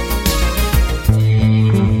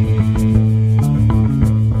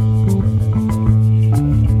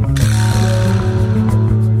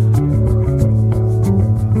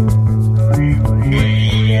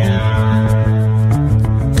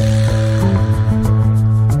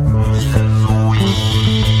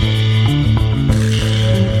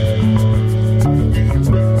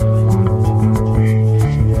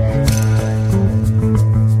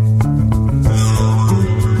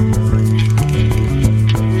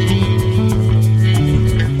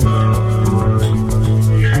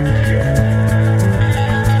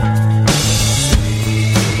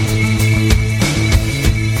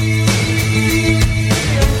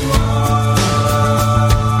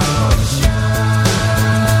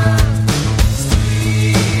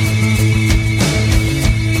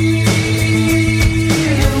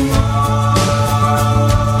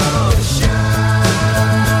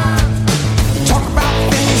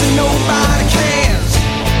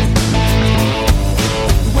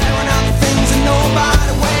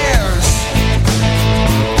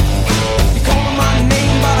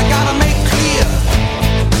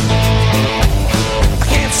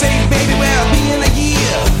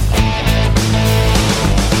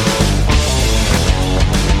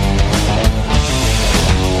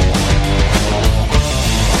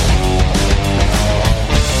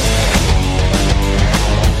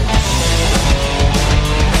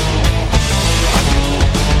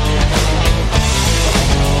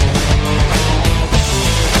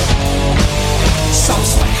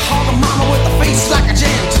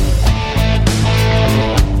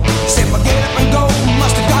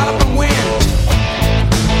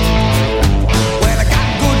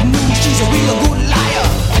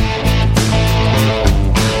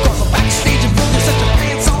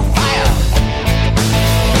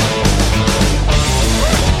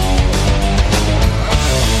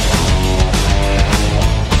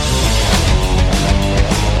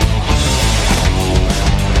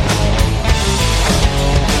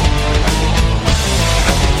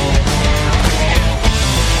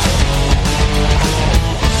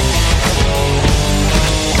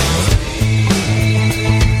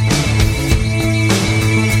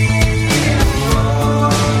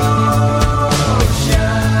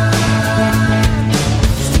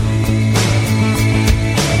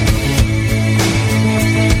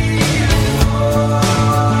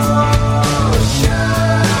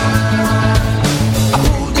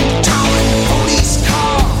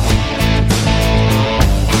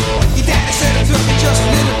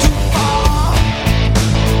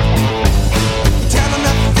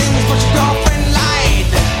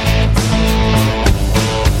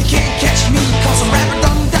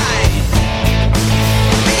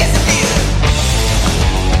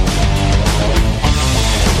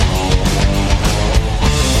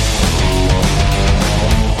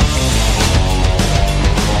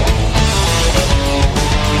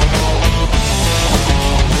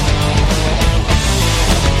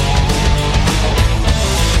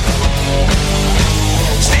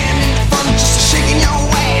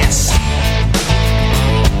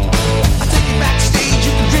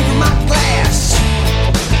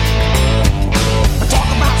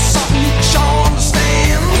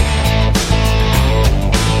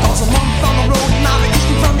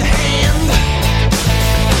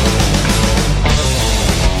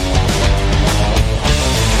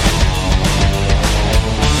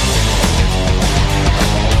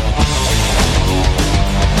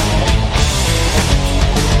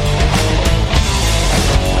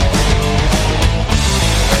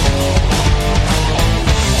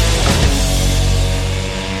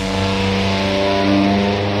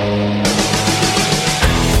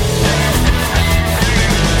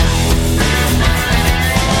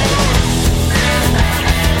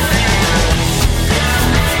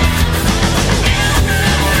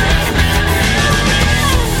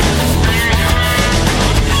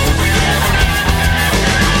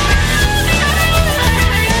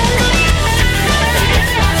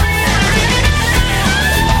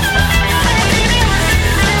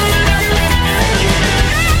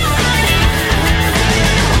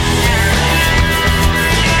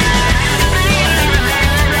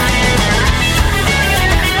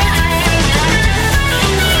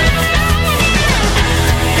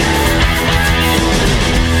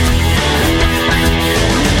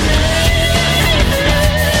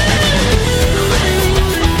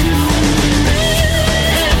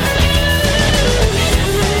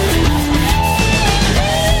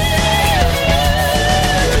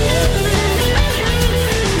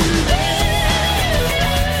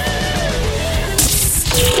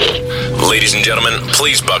 Ladies and gentlemen,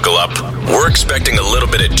 please buckle up. We're expecting a little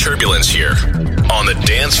bit of turbulence here on the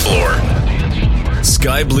dance floor.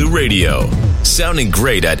 Sky Blue Radio, sounding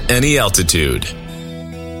great at any altitude.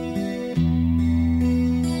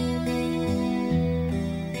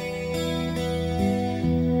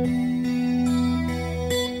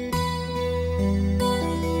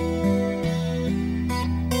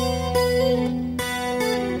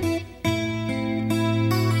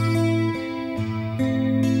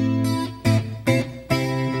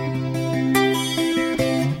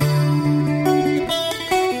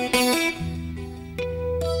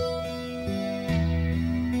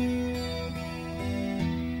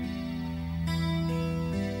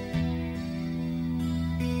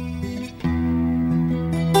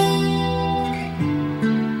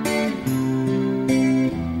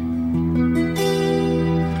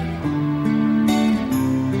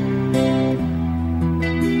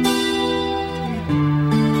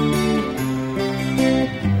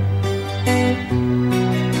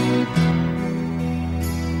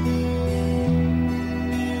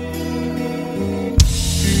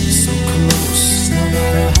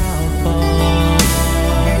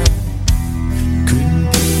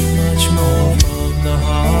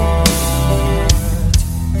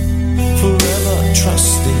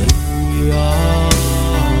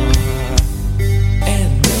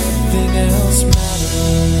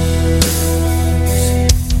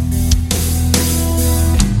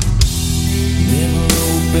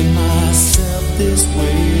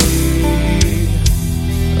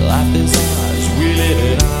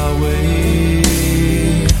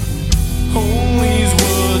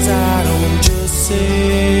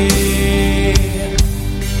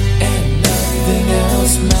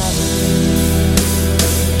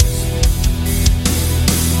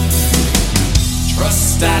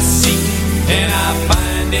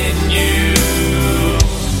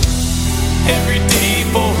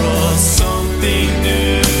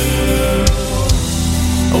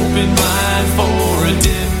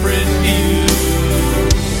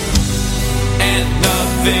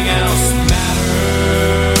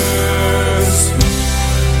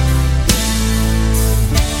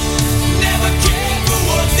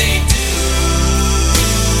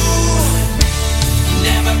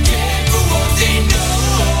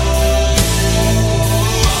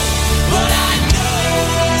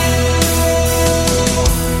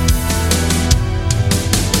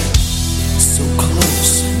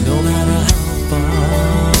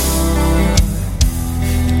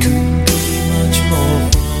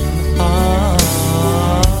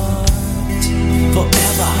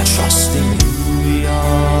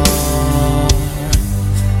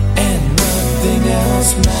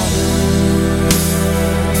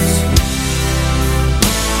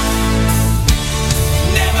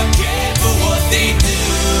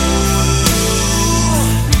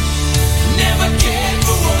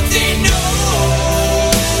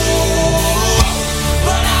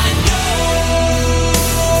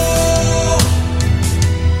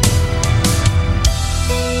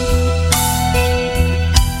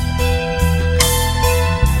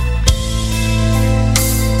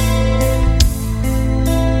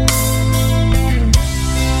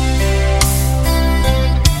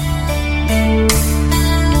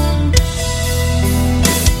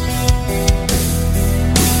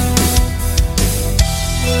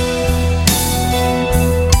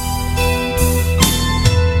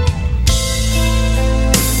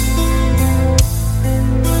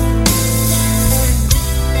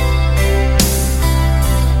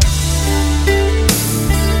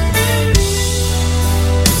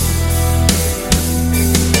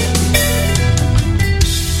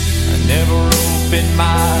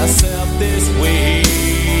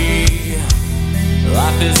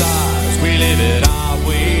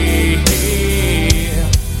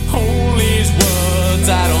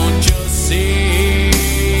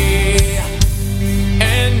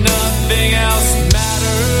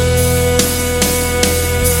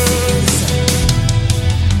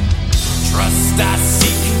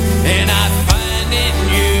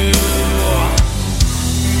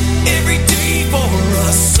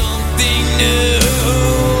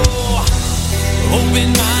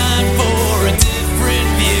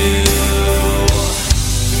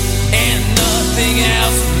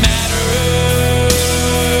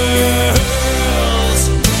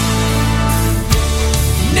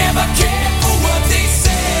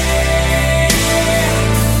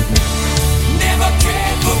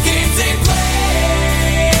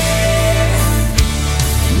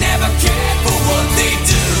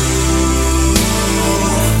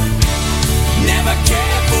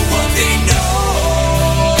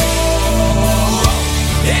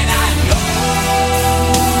 And I know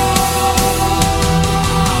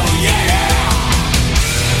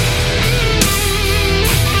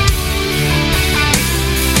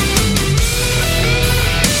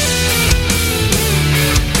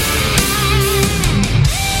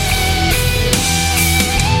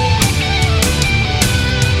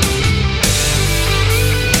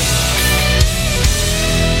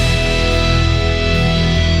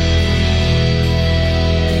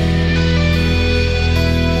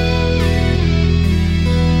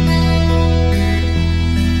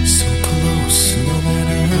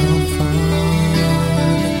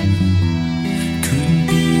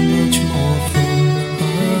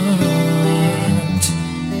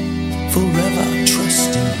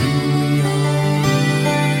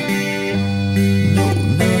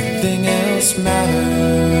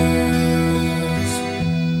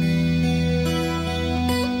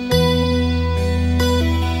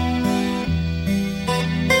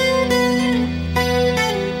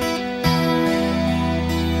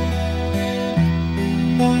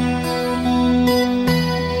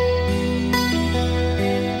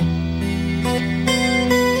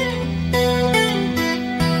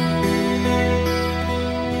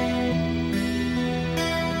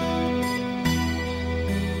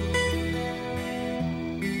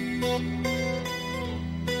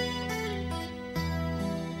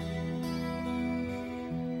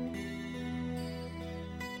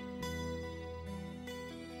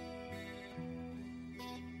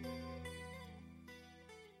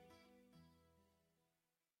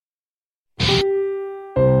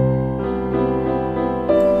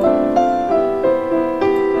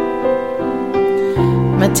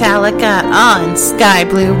Metallica on Sky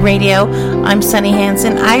Blue Radio. I'm Sunny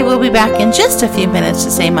Hansen. I will be back in just a few minutes to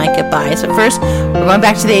say my goodbyes. But first, we're going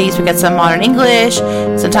back to the 80s. We got some modern English,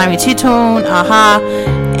 some Tommy Two-Tone, Aha.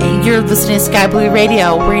 And you're listening to Sky Blue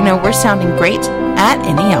Radio, where you know we're sounding great at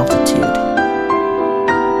any altitude.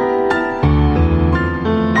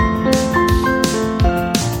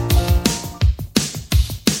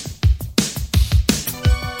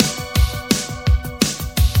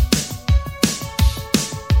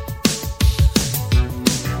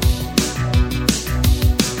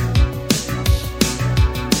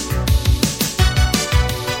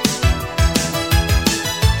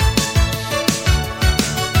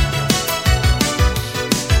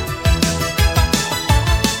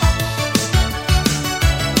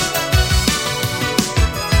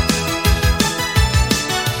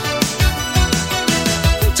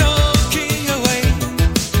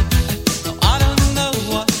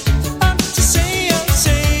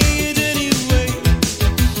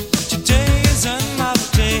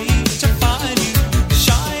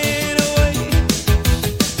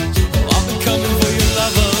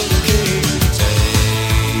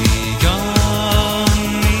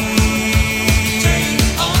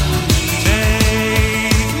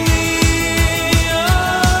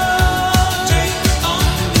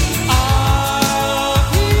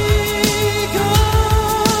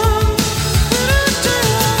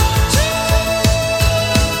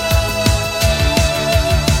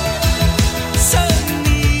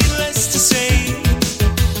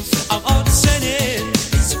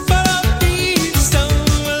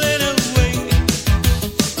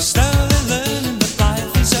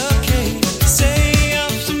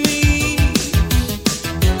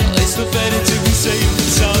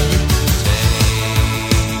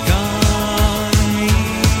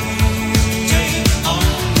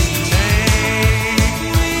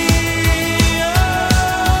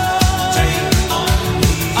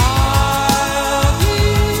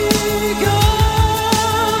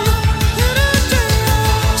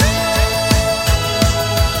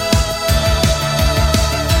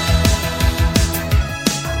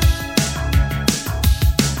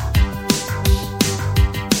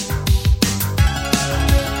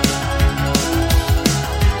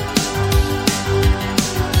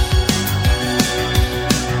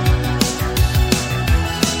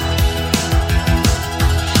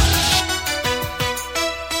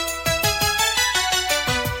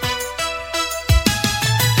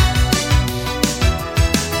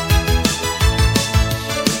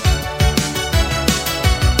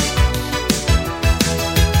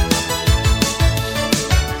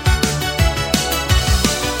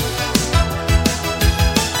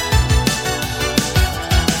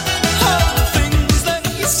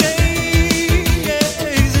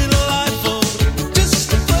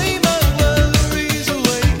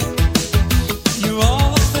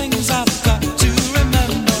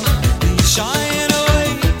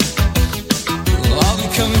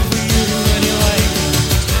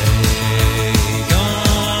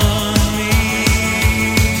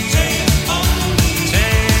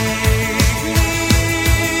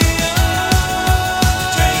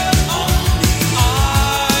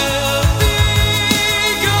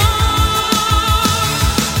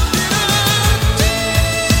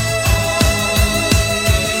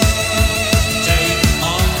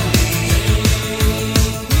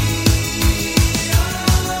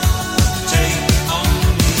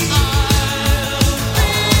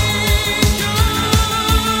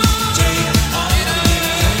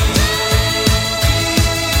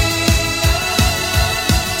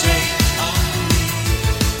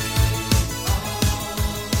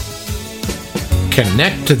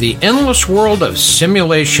 Connect to the endless world of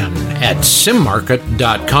simulation at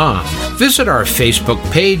simmarket.com. Visit our Facebook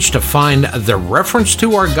page to find the reference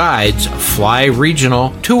to our guides, Fly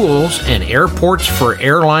Regional, Tools, and Airports for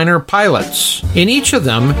Airliner Pilots. In each of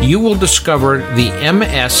them, you will discover the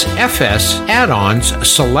MSFS add-ons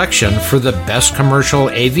selection for the best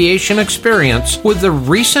commercial aviation experience with the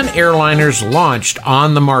recent airliners launched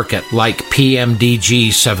on the market, like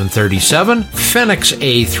PMDG 737, Phoenix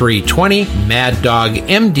A320, Mad Dog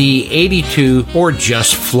MD82, or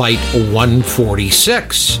just Flight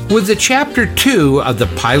 146. With the Chapter 2 of the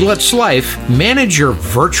pilot's life, manage your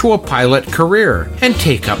virtual pilot career and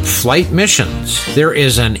take up flight missions. There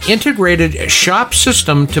is an integrated shop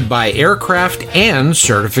system to buy aircraft and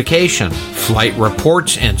certification. Flight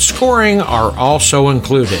reports and scoring are also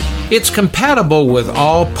included. It's compatible with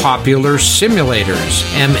all popular simulators,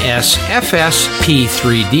 MSFS,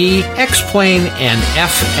 P3D, X-Plane, and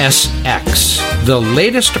FSX. The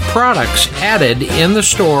latest products added in the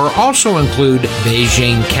store also include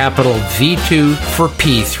Beijing Capital V2 for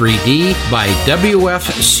P3D by WF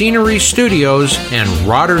Scenery Studios and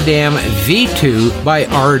Rotterdam V2 by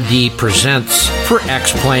RD Presents for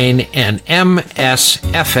X-Plane and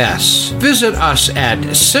MSFS. Visit us at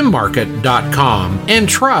simmarket.com and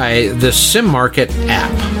try the SimMarket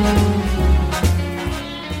app.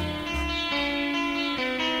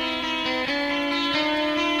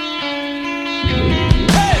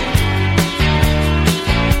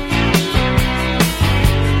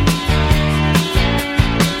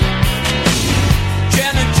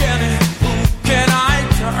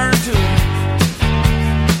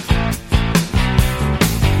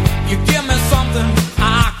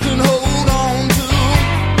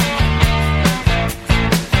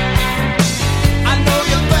 I know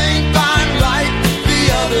you think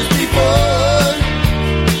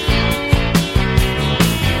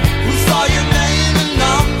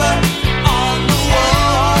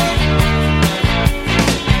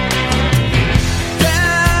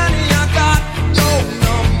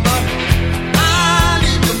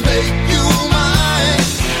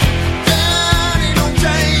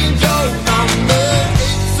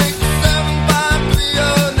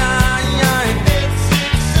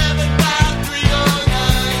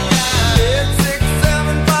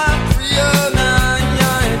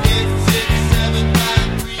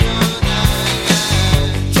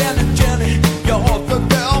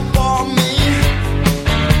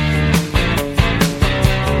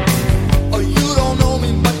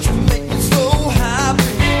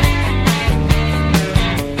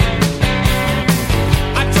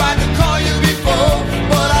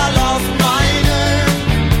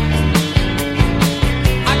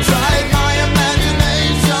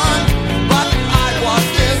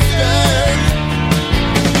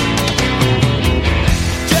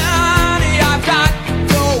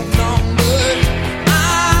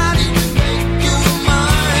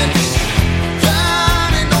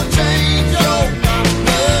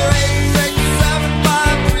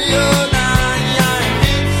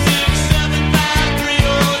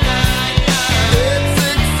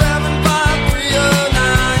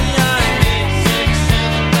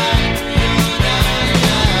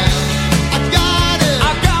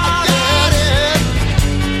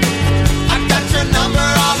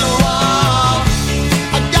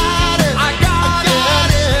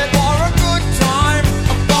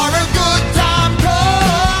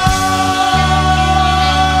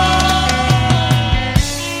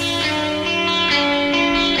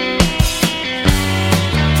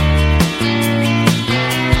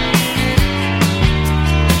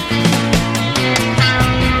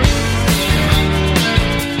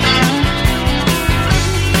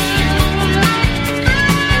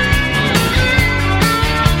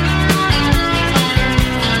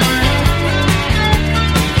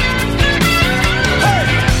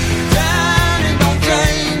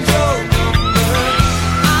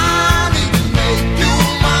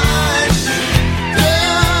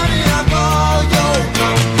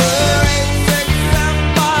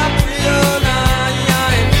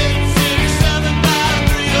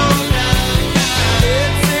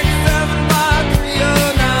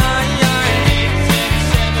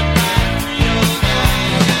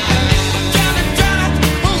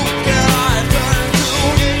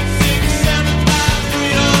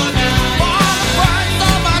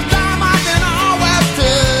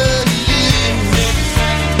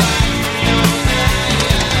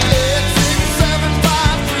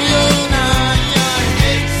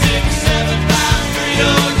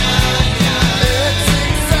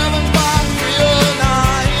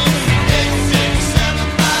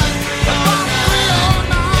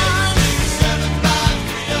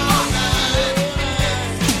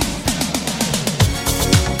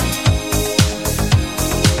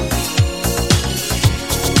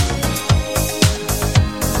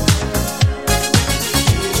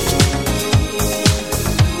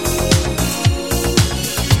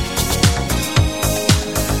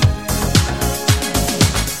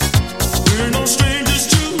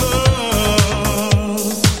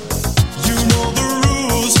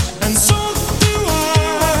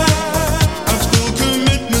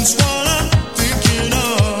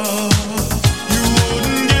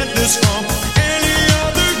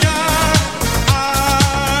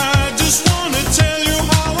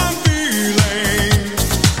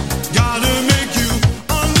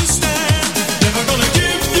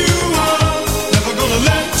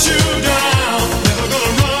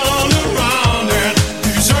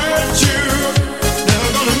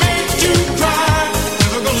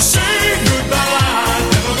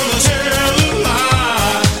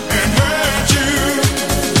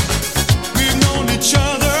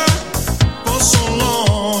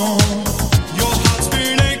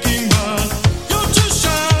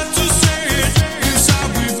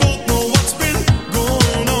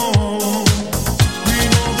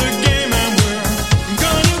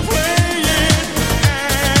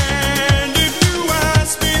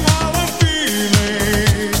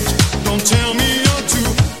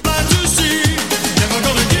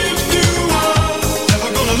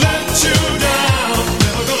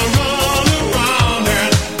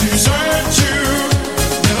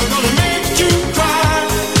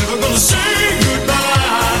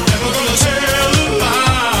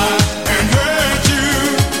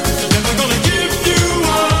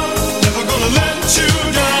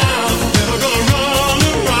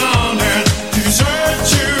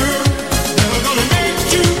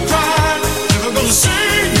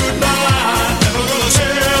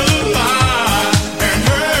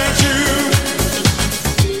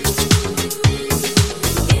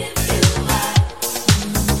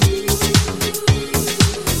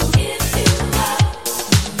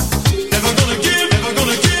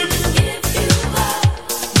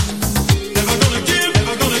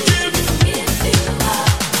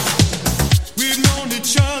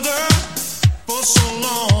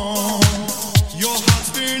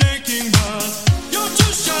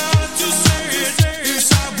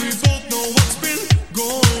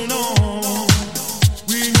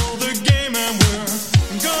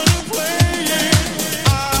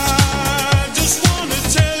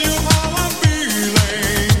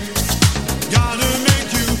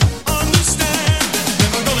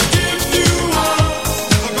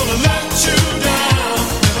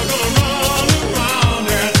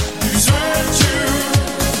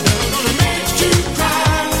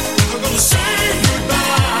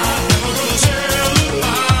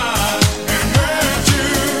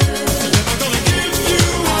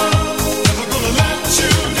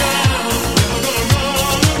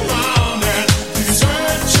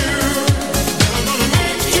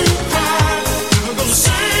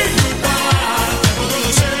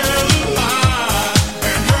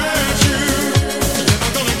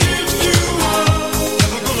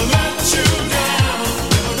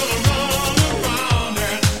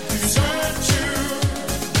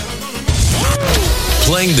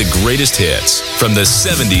playing the greatest hits from the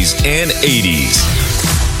 70s and 80s.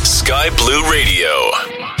 Sky Blue Radio.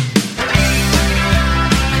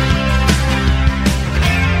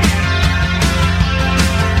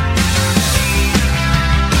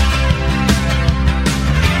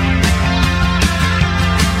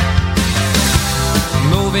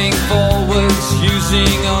 Moving forwards,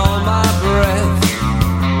 using all my breath.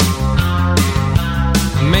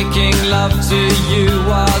 Making love to you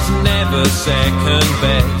was never second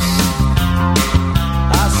best.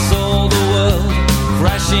 I saw the world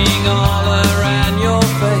crashing all around your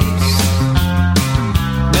face,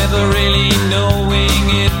 never really knowing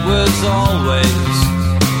it was always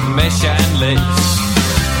mesh and lace.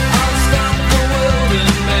 I'll stop the world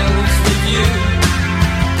and melt with you.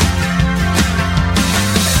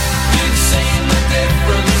 You've seen the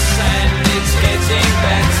difference and it's getting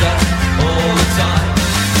better all the time.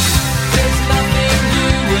 There's nothing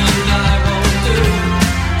you and I won't do.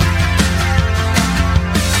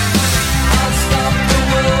 I'll stop the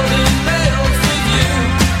world and melt with you.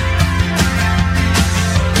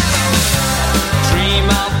 Dream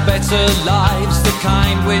of better lives, the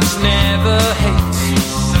kind which never hates.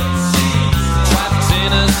 Trapped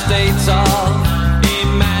in a state of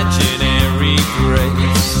imaginary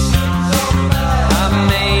grace. I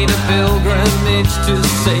made a pilgrimage to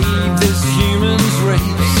save this human's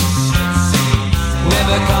race,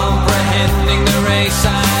 never comprehending the race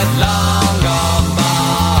I'd long gone by.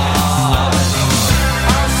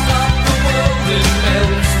 I'll stop the world and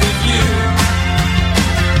melt with you.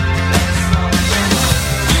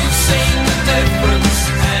 You've seen the difference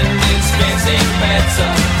and it's getting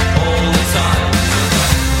better all the time.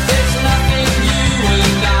 There's nothing you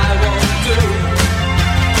and I won't do.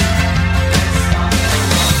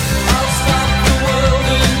 I'll stop the world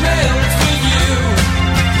and melt with you.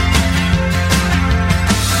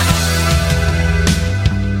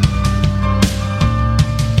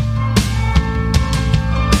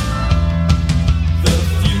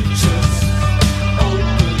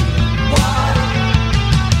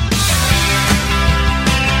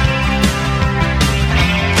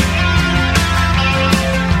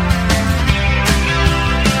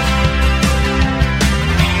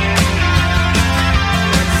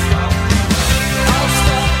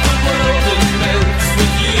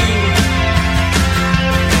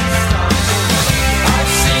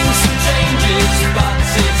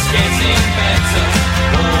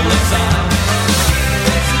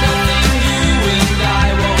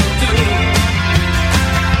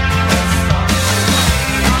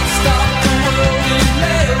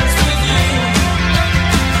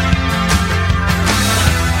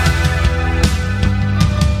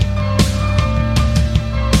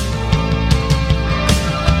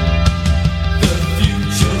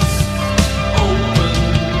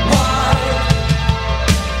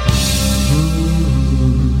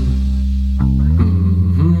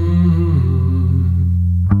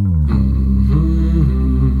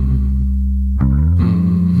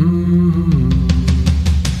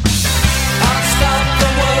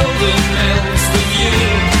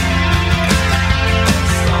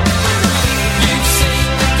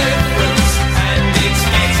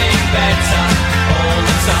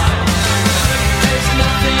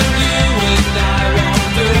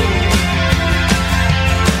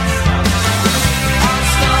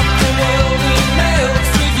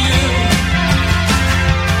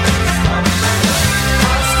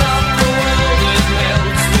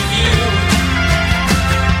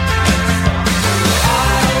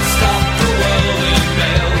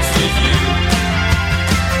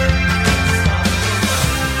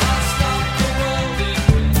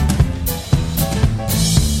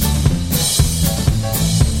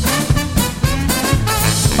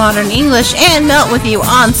 Modern English and melt with you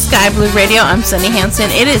on Sky Blue Radio. I'm Sunny Hansen.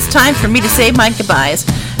 It is time for me to say my goodbyes.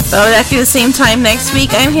 But after the same time next week,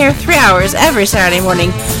 I'm here 3 hours every Saturday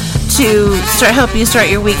morning to help you start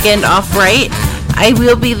your weekend off right. I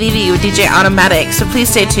will be leaving you with DJ Automatic, so please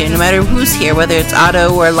stay tuned. No matter who's here, whether it's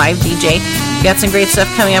Auto or live DJ, we got some great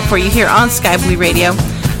stuff coming up for you here on Sky Blue Radio.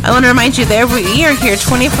 I want to remind you that we are here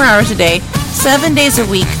 24 hours a day, 7 days a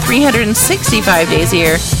week, 365 days a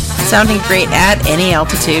year, sounding great at any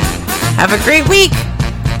altitude. Have a great week.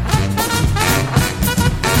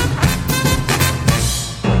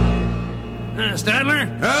 Stadler?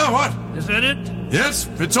 What? Is that it? Yes,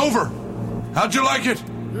 it's over. How'd you like it?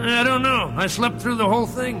 I don't know. I slept through the whole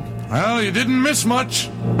thing. Well, you didn't miss much.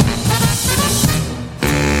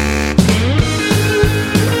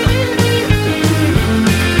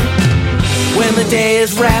 When the day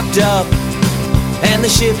is wrapped up and the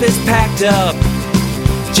ship is packed up,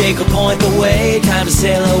 Jake will point the way, time to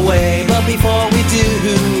sail away. But before we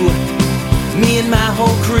do, me and my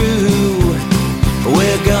whole crew,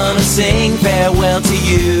 we're gonna sing farewell to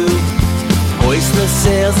you. Hoist the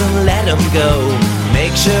sails and let them go.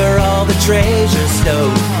 Make sure all the treasure's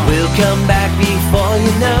stowed. We'll come back before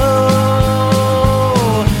you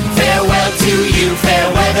know. Farewell to you, fair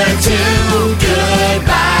weather to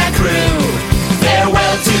goodbye crew.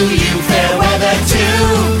 Farewell to you, fair weather to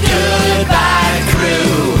goodbye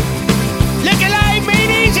crew. Look alive,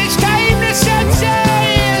 mateys, it's time to set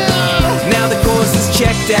sail. Now the course is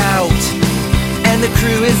checked out and the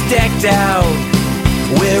crew is decked out.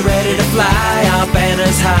 We're ready to fly, our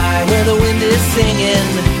banner's high, where the wind is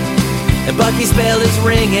singing and Bucky's bell is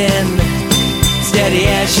ringing. Steady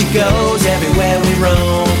as she goes everywhere we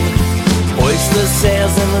roam. Hoist the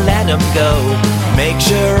sails and let them go. Make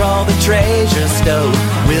sure all the treasure's stowed.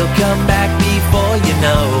 We'll come back before you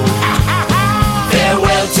know.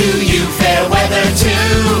 Farewell to you, fair weather to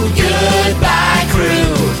goodbye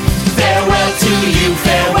crew. Farewell to you,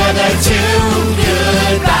 fair weather to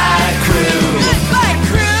goodbye crew.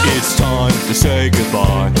 It's time to say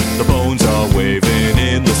goodbye. The bones are waving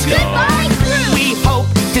in the sky. We hope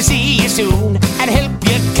to see you soon and help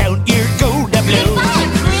you count your gold doubloons.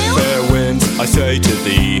 Fair winds, I say to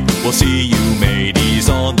thee, we'll see you mateys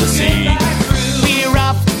on the sea. We're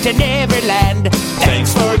off to Neverland.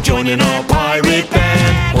 Thanks for joining our pirate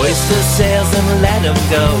band. Hoist the sails and let them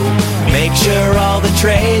go. Make sure all the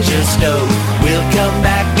treasure's stowed. We'll come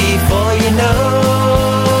back before you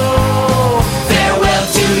know. Farewell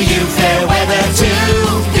to you, fair weather to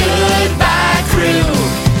goodbye crew.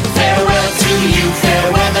 Farewell to you, fair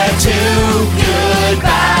weather to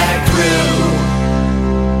goodbye crew.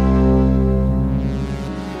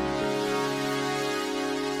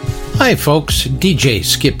 Hi folks, DJ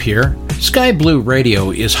Skip here. Sky Blue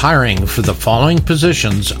Radio is hiring for the following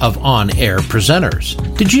positions of on-air presenters.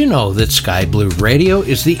 Did you know that Sky Blue Radio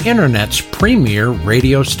is the internet's premier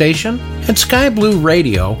radio station? At Sky Blue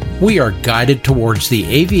Radio, we are guided towards the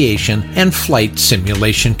aviation and flight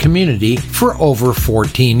simulation community for over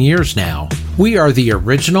 14 years now. We are the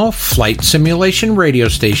original flight simulation radio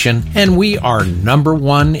station, and we are number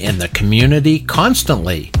one in the community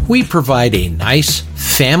constantly. We provide a nice,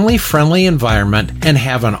 family-friendly environment and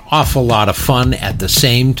have an awful lot of fun at the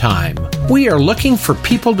same time. We are looking for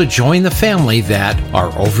people to join the family that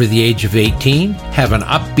are over the age of 18, have an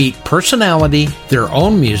upbeat personality, their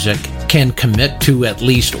own music, can commit to at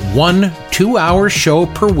least 1 2-hour show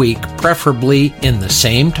per week, preferably in the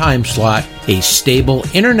same time slot, a stable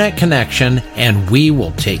internet connection, and we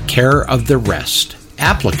will take care of the rest.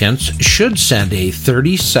 Applicants should send a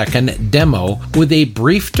 30-second demo with a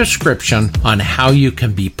brief description on how you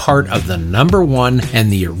can be part of the number one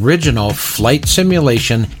and the original flight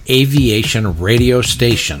simulation aviation radio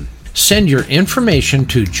station. Send your information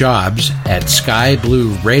to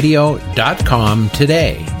jobs@skyblueradio.com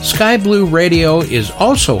today. Sky Blue Radio is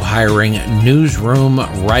also hiring newsroom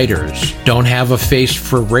writers. Don't have a face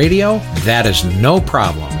for radio? That is no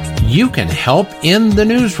problem. You can help in the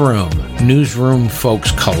newsroom. Newsroom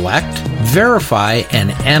folks collect, verify,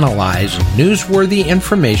 and analyze newsworthy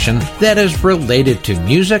information that is related to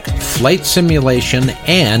music, flight simulation,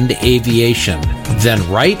 and aviation. Then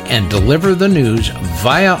write and deliver the news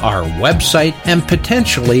via our website and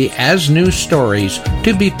potentially as news stories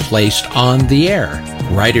to be placed on the air.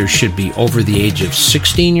 Writers should be over the age of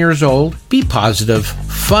 16 years old, be positive,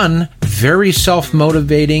 fun, very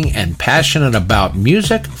self-motivating, and passionate about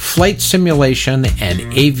music, flight simulation, and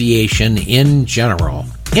aviation in general.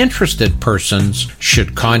 Interested persons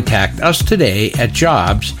should contact us today at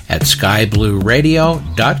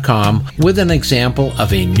jobs@skyblueradio.com with an example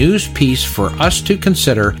of a news piece for us to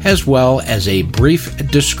consider, as well as a brief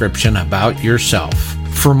description about yourself.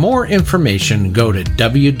 For more information, go to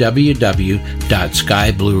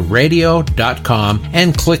www.skyblueradio.com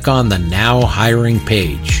and click on the Now Hiring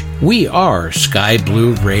page. We are Sky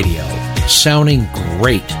Blue Radio, sounding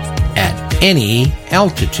great at any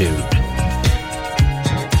altitude.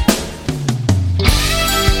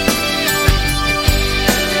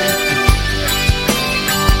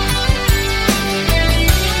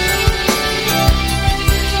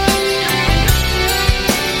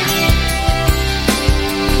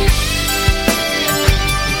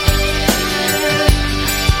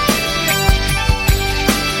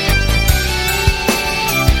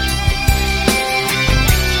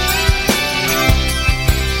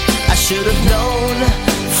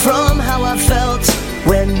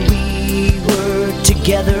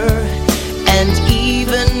 Together, and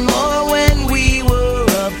even more when we were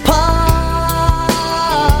apart.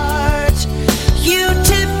 You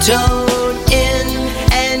tiptoed in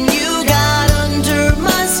and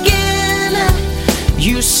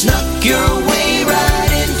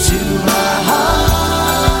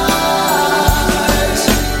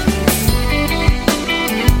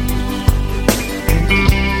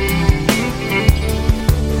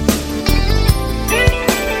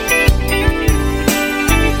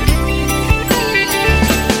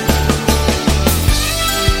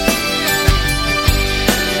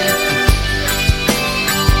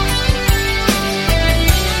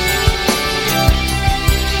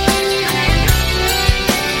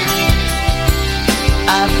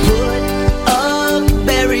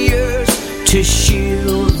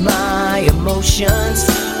emotions,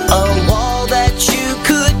 a wall that you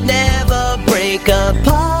could never break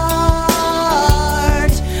apart.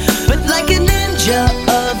 But like a ninja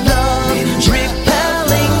of love,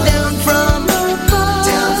 repelling down from above,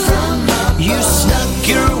 you snuck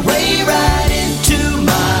your way right into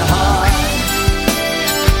my heart.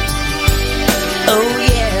 Oh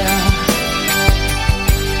yeah.